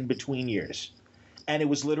Superman, the In-Between Years. And it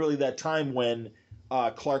was literally that time when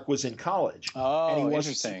Clark was in college. Oh, and he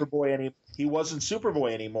wasn't interesting. He wasn't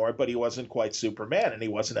Superboy anymore, but he wasn't quite Superman, and he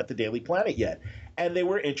wasn't at the Daily Planet yet. And they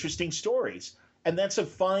were interesting stories. And that's a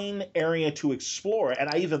fine area to explore. And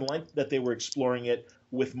I even liked that they were exploring it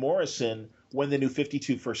with Morrison when the new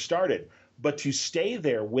 52 first started. But to stay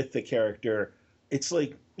there with the character, it's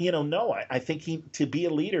like, no, I think to be a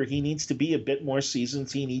leader, he needs to be a bit more seasoned.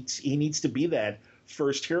 He needs to be that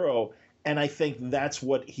first hero. And I think that's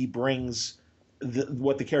what he brings,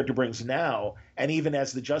 what the character brings now. And even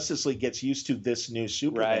as the Justice League gets used to this new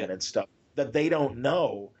Superman and stuff that they don't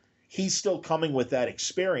know, he's still coming with that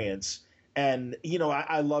experience. And,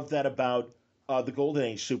 I love that about the Golden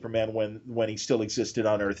Age Superman when he still existed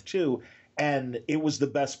on Earth too. And it was the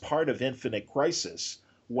best part of Infinite Crisis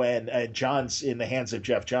when John's in the hands of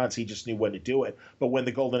Jeff Johns, he just knew when to do it. But when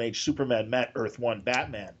the Golden Age Superman met Earth 1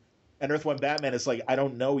 Batman, And Earth One Batman is like, I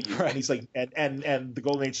don't know you. Right. And he's like, and the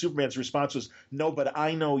Golden Age Superman's response was, no, but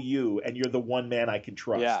I know you, and you're the one man I can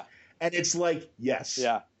trust. Yeah. And it's like, yes.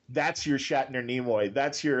 Yeah. That's your Shatner Nimoy.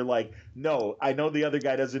 That's your like, no, I know the other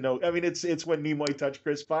guy doesn't know. I mean, it's when Nimoy touched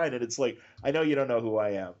Chris Pine, and it's like, I know you don't know who I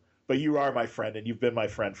am, but you are my friend, and you've been my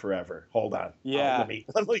friend forever. Hold on. Yeah.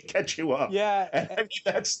 Let me catch you up. Yeah. And I mean,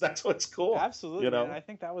 that's what's cool. Absolutely. You know? And I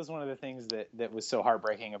think that was one of the things that was so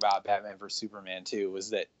heartbreaking about Batman vs Superman too, was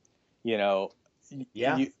that, you know,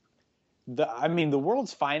 the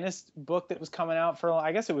world's finest book that was coming out for,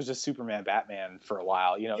 I guess it was just Superman Batman for a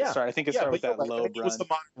while. You know, I think it started with that Loeb run. It was the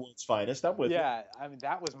modern world's finest. I'm with you. Yeah, I mean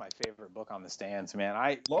that was my favorite book on the stands,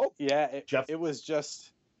 man. Loeb? Yeah, it was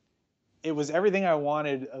just, it was everything I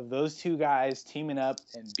wanted of those two guys teaming up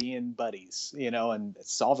and being buddies, you know, and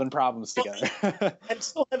solving problems together. And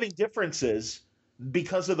still having differences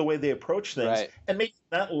because of the way they approach things, right. And maybe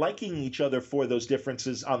not liking each other for those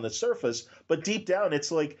differences on the surface, but deep down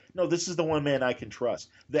it's like, no, this is the one man I can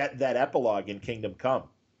trust. That epilogue in Kingdom Come,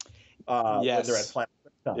 when they're at Planet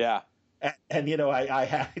Krypton. Yeah. And you know,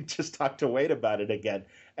 I just talked to Wade about it again,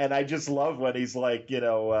 and I just love when he's like, you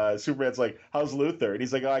know, Superman's like, "How's Luthor?" And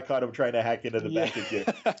he's like, "Oh, I caught him trying to hack into the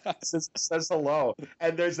Batcave." says hello,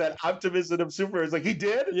 and there's that optimism of Superman. It's like, he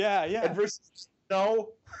did, yeah. And versus, no.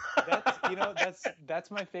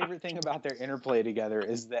 That's my favorite thing about their interplay together,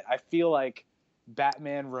 is that I feel like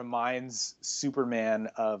Batman reminds Superman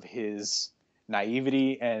of his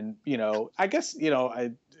naivety and, you know, I guess, you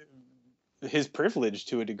know, his privilege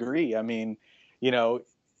to a degree. I mean, you know,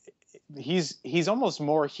 he's almost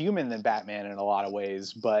more human than Batman in a lot of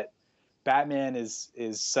ways, but Batman is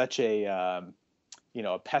such a you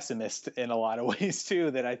know, a pessimist in a lot of ways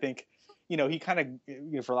too, that I think, you know, he kind of,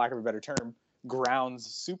 you know, for lack of a better term, grounds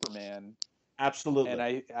Superman. Absolutely. And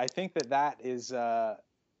I think that is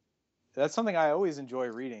that's something I always enjoy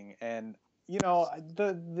reading. And, you know,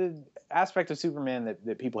 the aspect of Superman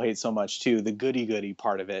that people hate so much too, the goody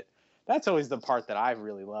part of it, that's always the part that I've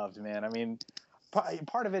really loved, man. I mean,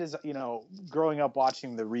 part of it is, you know, growing up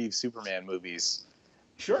watching the Reeves Superman movies.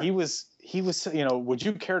 Sure. He was, you know, would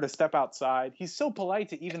you care to step outside? He's so polite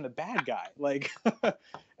to even the bad guy. Like,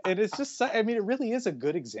 and it's just, I mean, it really is a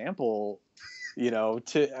good example, you know,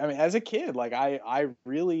 I mean, as a kid, like I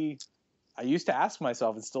used to ask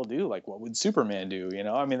myself, and still do, like, what would Superman do? You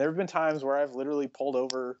know, I mean, there have been times where I've literally pulled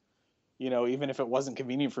over, you know, even if it wasn't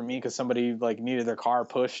convenient for me because somebody like needed their car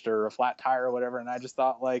pushed or a flat tire or whatever. And I just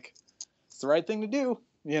thought, like, it's the right thing to do,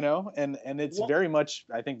 you know? And it's very much,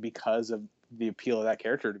 I think, because of the appeal of that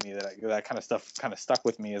character to me, that kind of stuff kind of stuck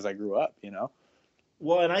with me as I grew up, you know?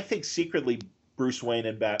 Well, and I think secretly Bruce Wayne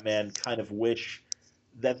and Batman kind of wish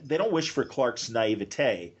that they don't wish for Clark's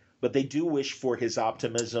naivete, but they do wish for his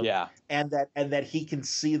optimism, and that he can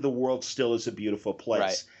see the world still as a beautiful place.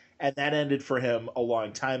 Right. And that ended for him a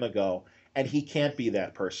long time ago, and he can't be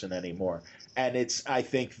that person anymore. And I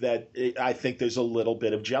think there's a little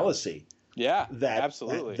bit of jealousy. Yeah,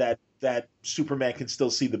 absolutely. That Superman can still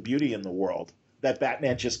see the beauty in the world that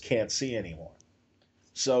Batman just can't see anymore.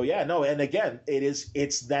 So yeah, no, and again,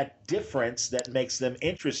 it's that difference that makes them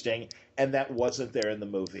interesting, and that wasn't there in the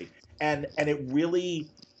movie. And it really,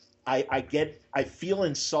 I feel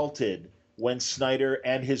insulted when Snyder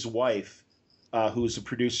and his wife, who's a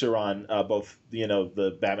producer on both, you know,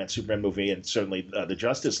 the Batman Superman movie and certainly the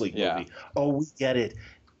Justice League movie. Oh, we get it.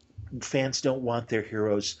 Fans don't want their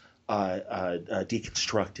heroes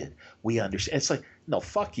deconstructed. We understand. It's like, no,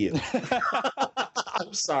 fuck you.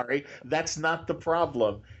 I'm sorry. That's not the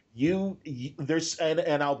problem. There's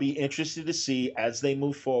and I'll be interested to see as they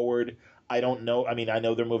move forward. I don't know. I mean, I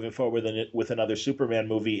know they're moving forward with another Superman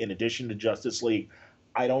movie in addition to Justice League.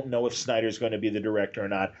 I don't know if Snyder's going to be the director or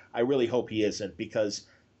not. I really hope he isn't, because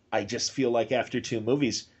I just feel like after 2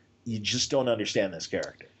 movies, you just don't understand this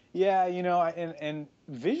character. Yeah, you know, and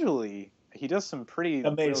visually, he does some pretty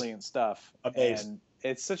brilliant stuff. Amazing. And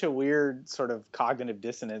it's such a weird sort of cognitive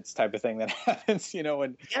dissonance type of thing that happens, you know,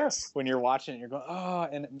 when you're watching it, you're going, oh,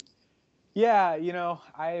 and yeah, you know,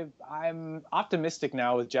 I'm optimistic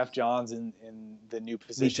now with Jeff Johns in the new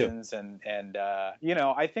positions, and you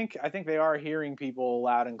know, I think they are hearing people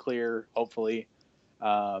loud and clear, hopefully,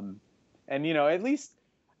 and you know, at least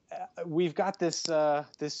we've got this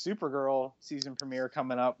Supergirl season premiere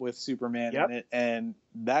coming up with Superman in it, and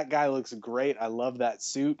that guy looks great. I love that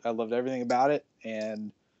suit. I loved everything about it,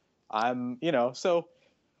 and I'm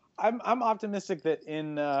I'm optimistic that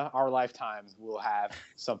in our lifetime we'll have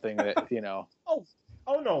something that, you know.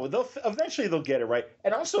 Oh no! Eventually they'll get it right.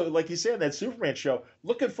 And also, like you said, in that Superman show,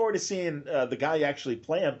 looking forward to seeing the guy actually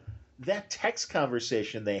play him. That text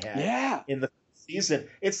conversation they had in the season.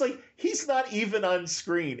 It's like he's not even on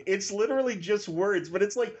screen. It's literally just words, but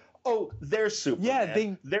it's like, oh, there's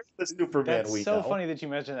Superman. There's the Superman that's we know. so funny that you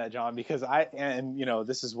mentioned that, John, because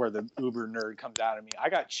this is where the uber nerd comes out of me. I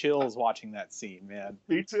got chills watching that scene, man.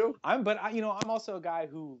 Me too. I'm also a guy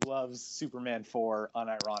who loves Superman 4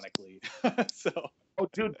 unironically. So. Oh,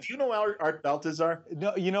 dude, do you know Art Baltazar?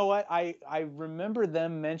 No, you know what? I remember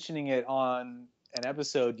them mentioning it on an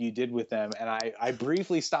episode you did with them, and I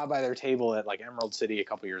briefly stopped by their table at like Emerald City a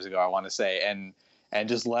couple years ago, I want to say, and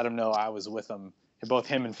just let them know I was with them, both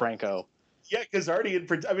him and Franco. Yeah, because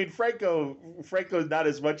Franco's not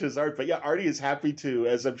as much as Art, but yeah, Artie is happy to,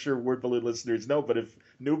 as I'm sure Word Balloon listeners know, but if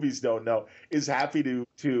newbies don't know, is happy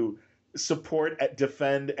to support,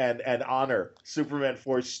 defend, and honor Superman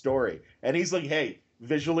 4's story. And he's like, hey,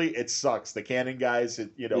 visually, it sucks. The Canon guys,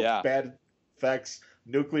 bad effects.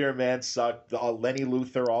 Nuclear Man sucked. Lenny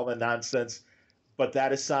Luthor, all the nonsense. But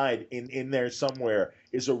that aside, in there somewhere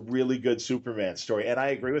is a really good Superman story. And I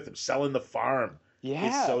agree with him. Selling the farm.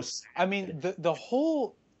 Yeah. Is so sad. I mean, the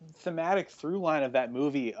whole thematic through line of that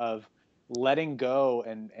movie of letting go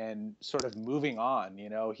and sort of moving on,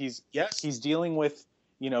 he's dealing with,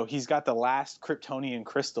 he's got the last Kryptonian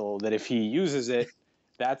crystal that if he uses it,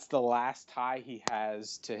 that's the last tie he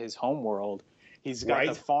has to his home world. He's got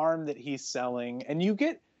the farm that he's selling, and you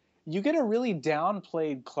get a really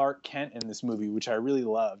downplayed Clark Kent in this movie, which I really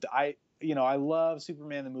loved. I love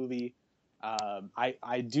Superman the movie.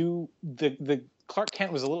 I do the Clark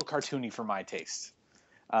Kent was a little cartoony for my taste.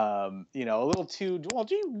 A little too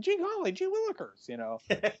gee golly, gee willikers,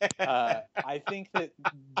 I think that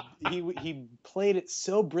he played it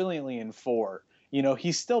so brilliantly in 4.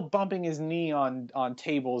 He's still bumping his knee on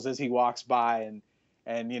tables as he walks by,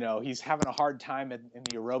 and he's having a hard time in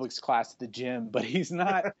the aerobics class at the gym, but he's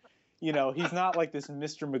not, he's not like this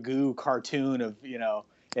Mr. Magoo cartoon of,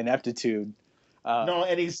 ineptitude. No,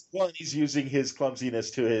 and he's using his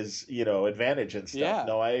clumsiness to his, advantage and stuff. Yeah.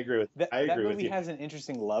 No, I agree with you. That movie has an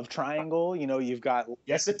interesting love triangle. You've got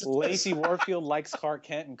Lacey Warfield likes Clark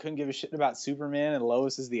Kent and couldn't give a shit about Superman, and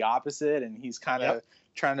Lois is the opposite, and he's kind of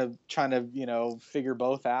trying to figure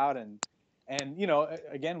both out, and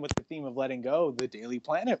again with the theme of letting go, the Daily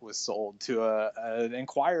Planet was sold to an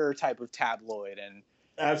Enquirer type of tabloid, and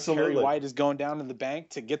absolutely Perry White is going down to the bank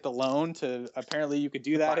to get the loan to, apparently you could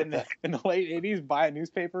do that in the late 80s, buy a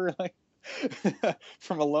newspaper like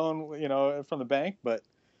from a loan, from the bank, but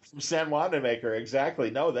from San Wanamaker,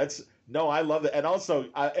 exactly. No, I love it. And also,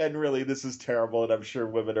 and really, this is terrible, and I'm sure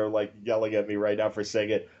women are like yelling at me right now for saying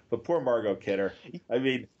it, but poor Margot Kidder. I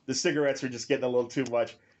mean, the cigarettes are just getting a little too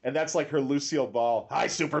much. And that's like her Lucille Ball. Hi,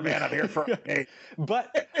 Superman, I'm here for a day.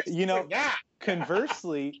 But,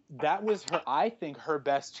 conversely, that was her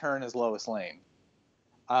best turn as Lois Lane.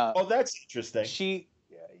 That's interesting. She,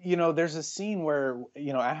 there's a scene where,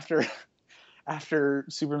 after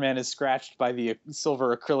Superman is scratched by the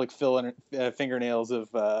silver acrylic fingernails of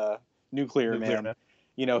Nuclear Man,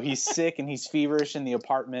 he's sick and he's feverish in the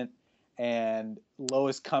apartment, and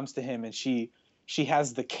Lois comes to him, and she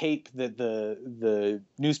has the cape that the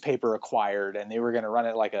newspaper acquired, and they were going to run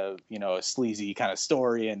it like a sleazy kind of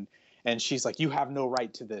story, and she's like, you have no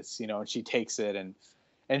right to this, and she takes it,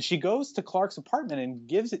 and she goes to Clark's apartment and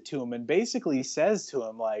gives it to him, and basically says to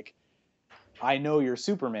him, like, I know you're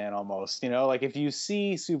Superman, almost, like if you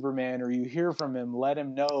see Superman or you hear from him, let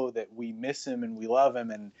him know that we miss him and we love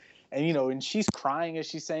him, and she's crying as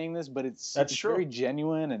she's saying this, but it's very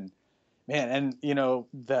genuine. And man, and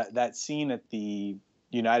that scene at the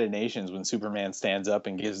United Nations when Superman stands up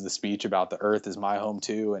and gives the speech about the Earth is my home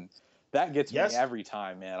too, and that gets me every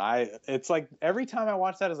time, man. It's like every time I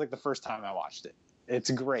watch that is like the first time I watched it.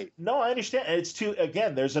 It's great. No, I understand. And it's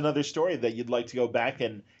again, there's another story that you'd like to go back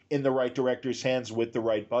and in the right director's hands with the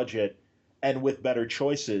right budget and with better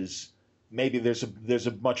choices. Maybe there's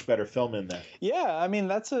a much better film in there. Yeah, I mean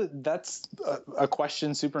that's a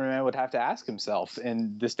question Superman would have to ask himself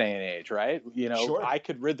in this day and age, right? Sure. I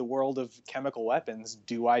could rid the world of chemical weapons.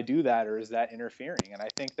 Do I do that, or is that interfering? And I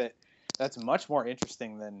think that's much more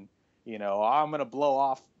interesting than I'm going to blow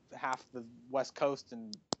off half the West Coast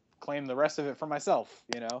and claim the rest of it for myself.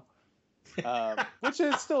 Which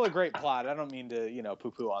is still a great plot. I don't mean to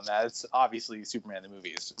poo-poo on that. It's obviously Superman the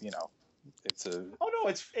movie is it's a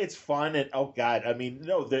it's fun, and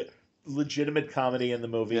the legitimate comedy in the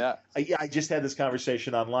movie. Yeah. I just had this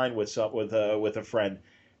conversation online with a friend,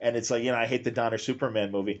 and it's like, I hate the Donner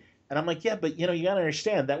Superman movie, and I'm like, yeah, but you gotta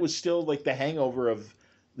understand that was still like the hangover of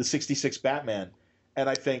the '66 Batman, and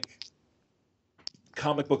I think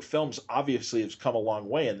comic book films obviously has come a long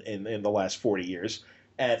way in the last 40 years,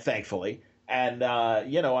 and thankfully, and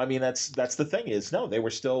that's the thing is, no, they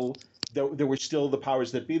were still there were still the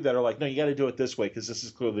powers that be that are like, no, you got to do it this way because this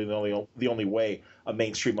is clearly the only way a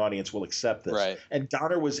mainstream audience will accept this. Right. And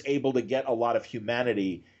Donner was able to get a lot of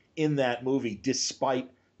humanity in that movie,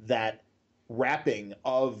 despite that wrapping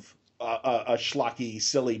of a schlocky,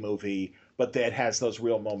 silly movie, but that has those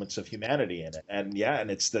real moments of humanity in it. And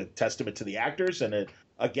and it's the testament to the actors. And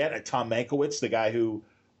again, Tom Mankiewicz, the guy who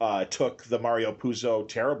took the Mario Puzo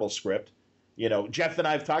terrible script. You know, Jeff and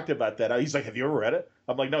I have talked about that. He's like, have you ever read it?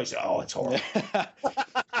 I'm like, no. He said, oh, it's horrible.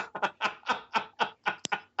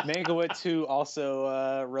 Mankiewicz, who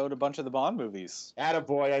also wrote a bunch of the Bond movies.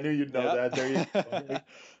 Attaboy, I knew you'd know that. There you go.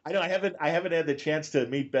 I know I haven't had the chance to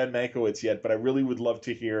meet Ben Mankiewicz yet, but I really would love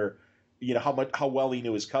to hear, you know, how well he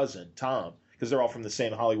knew his cousin Tom, because they're all from the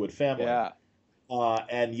same Hollywood family. Yeah.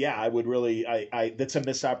 I would really, that's a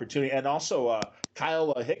missed opportunity. And also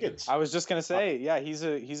Kyle Higgins. I was just gonna say, he's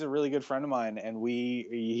a really good friend of mine, and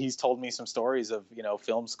he's told me some stories of, you know,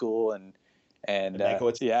 film school and hanging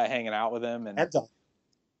out with him and Don.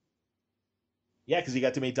 Yeah, because he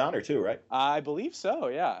got to meet Donner too, right? I believe so.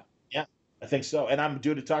 Yeah. Yeah, I think so. And I'm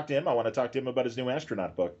due to talk to him. I want to talk to him about his new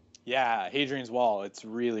astronaut book. Yeah, Hadrian's Wall. It's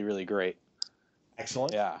really, really great.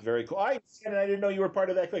 Excellent. Yeah. Very cool. I didn't know you were part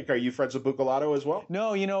of that clique. Are you friends with Bucalato as well?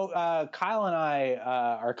 No, you know, Kyle and I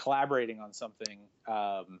are collaborating on something.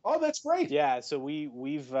 Oh, that's great. Yeah, so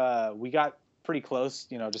we got pretty close,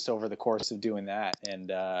 you know, just over the course of doing that. And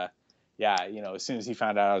you know, as soon as he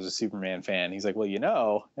found out I was a Superman fan, he's like, well, you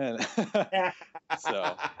know. And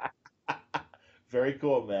so. Very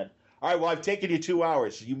cool, man. All right, well, I've taken you 2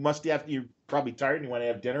 hours. You must have, you're probably tired and you want to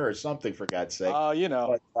have dinner or something, for God's sake. Oh, you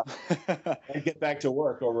know. But, and get back to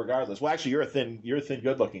work, or regardless. Well, actually, you're a thin,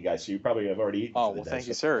 good-looking guy, so you probably have already eaten. Oh, well, thank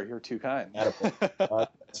you, sir. You're too kind. That's all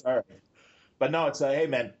right. But no, it's hey,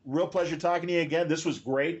 man, real pleasure talking to you again. This was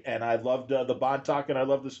great, and I loved the Bond talk, and I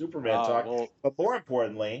loved the Superman talk. Well, but more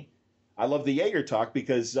importantly, I love the Jaeger talk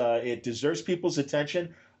because it deserves people's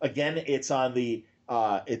attention. Again, it's on the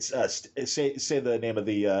say the name of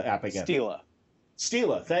the app again.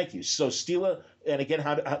 Stila, thank you. So Stila, and again,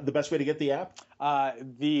 how the best way to get the app?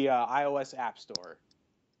 The iOS App Store.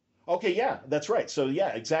 Okay, yeah, that's right. So yeah,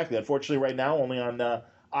 exactly. Unfortunately, right now only on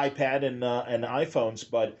iPad and iPhones,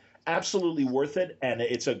 but absolutely worth it. And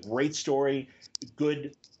it's a great story.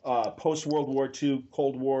 Good post World War II,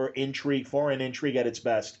 Cold War intrigue, foreign intrigue at its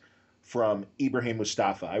best, from Ibrahim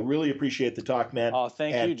Moustafa. I really appreciate the talk, man. Oh,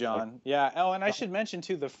 thank you, John. Yeah. Oh, and I should mention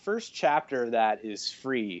too, the first chapter that is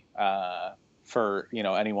free for, you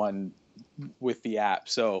know, anyone with the app.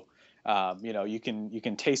 So, you know, you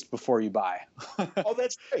can taste before you buy. Oh,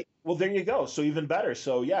 that's great. Well, there you go. So even better.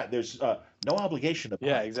 So yeah, there's no obligation to buy.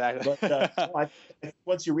 Yeah, exactly. But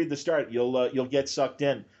once you read the start, you'll get sucked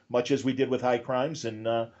in, much as we did with High Crimes and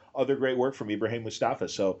other great work from Ibrahim Moustafa.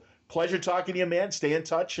 So. Pleasure talking to you, man. Stay in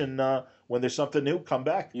touch, and when there's something new, come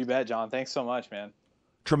back. You bet, John. Thanks so much, man.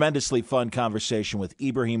 Tremendously fun conversation with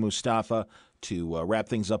Ibrahim Moustafa to wrap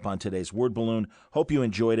things up on today's Word Balloon. Hope you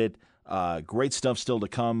enjoyed it. Great stuff still to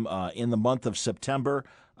come in the month of September.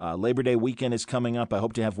 Labor Day weekend is coming up. I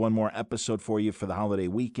hope to have one more episode for you for the holiday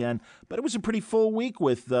weekend. But it was a pretty full week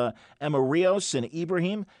with Emma Rios and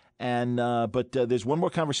Ibrahim. But there's one more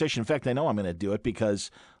conversation. In fact, I know I'm going to do it because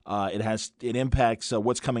it impacts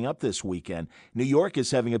what's coming up this weekend. New York is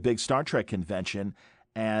having a big Star Trek convention,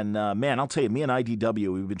 and man, I'll tell you, me and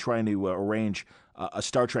IDW, we've been trying to arrange a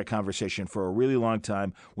Star Trek conversation for a really long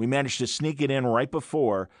time. We managed to sneak it in right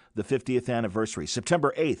before the 50th anniversary.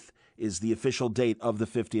 September 8th is the official date of the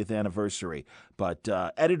 50th anniversary. But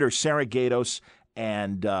editor Sarah Gatos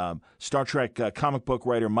and Star Trek comic book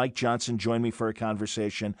writer Mike Johnson joined me for a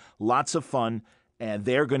conversation. Lots of fun, and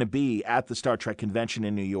they're going to be at the Star Trek convention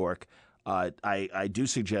in New York. I do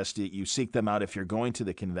suggest that you seek them out if you're going to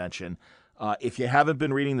the convention. If you haven't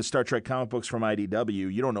been reading the Star Trek comic books from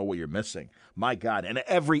IDW, you don't know what you're missing. My God. And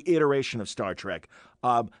every iteration of Star Trek.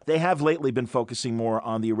 They have lately been focusing more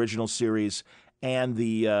on the original series and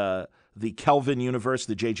the Kelvin universe,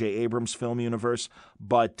 the J.J. Abrams film universe.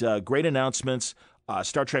 But great announcements.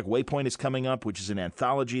 Star Trek Waypoint is coming up, which is an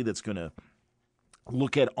anthology that's going to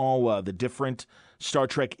look at all the different Star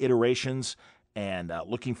Trek iterations. And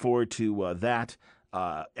looking forward to that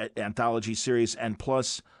anthology series. And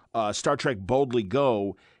plus, Star Trek Boldly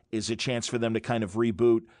Go is a chance for them to kind of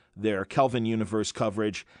reboot their Kelvin universe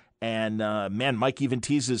coverage. And, man, Mike even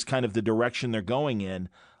teases kind of the direction they're going in.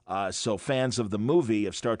 So fans of the movie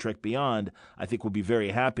of Star Trek Beyond, I think, will be very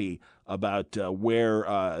happy about where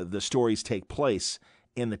the stories take place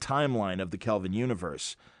in the timeline of the Kelvin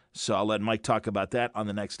universe. So I'll let Mike talk about that on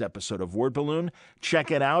the next episode of Word Balloon.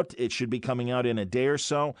 Check it out. It should be coming out in a day or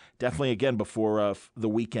so, definitely again before the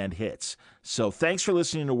weekend hits. So thanks for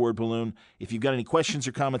listening to Word Balloon. If you've got any questions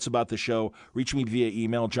or comments about the show, reach me via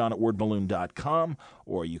email, john@wordballoon.com,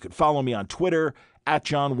 or you can follow me on Twitter,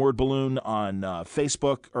 @JohnWordBalloon, on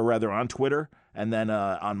Facebook, or rather on Twitter. And then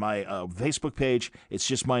on my Facebook page, it's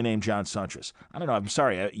just my name, John Suntress. I don't know. I'm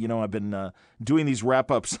sorry. I've been doing these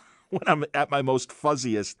wrap-ups when I'm at my most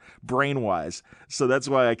fuzziest brain-wise. So that's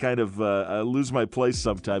why I kind of lose my place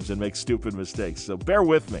sometimes and make stupid mistakes. So bear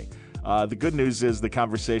with me. The good news is the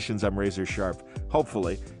conversations, I'm razor sharp,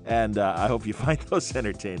 hopefully, and I hope you find those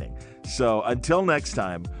entertaining. So until next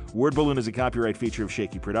time, Word Balloon is a copyright feature of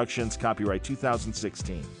Shaky Productions, copyright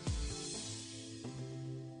 2016.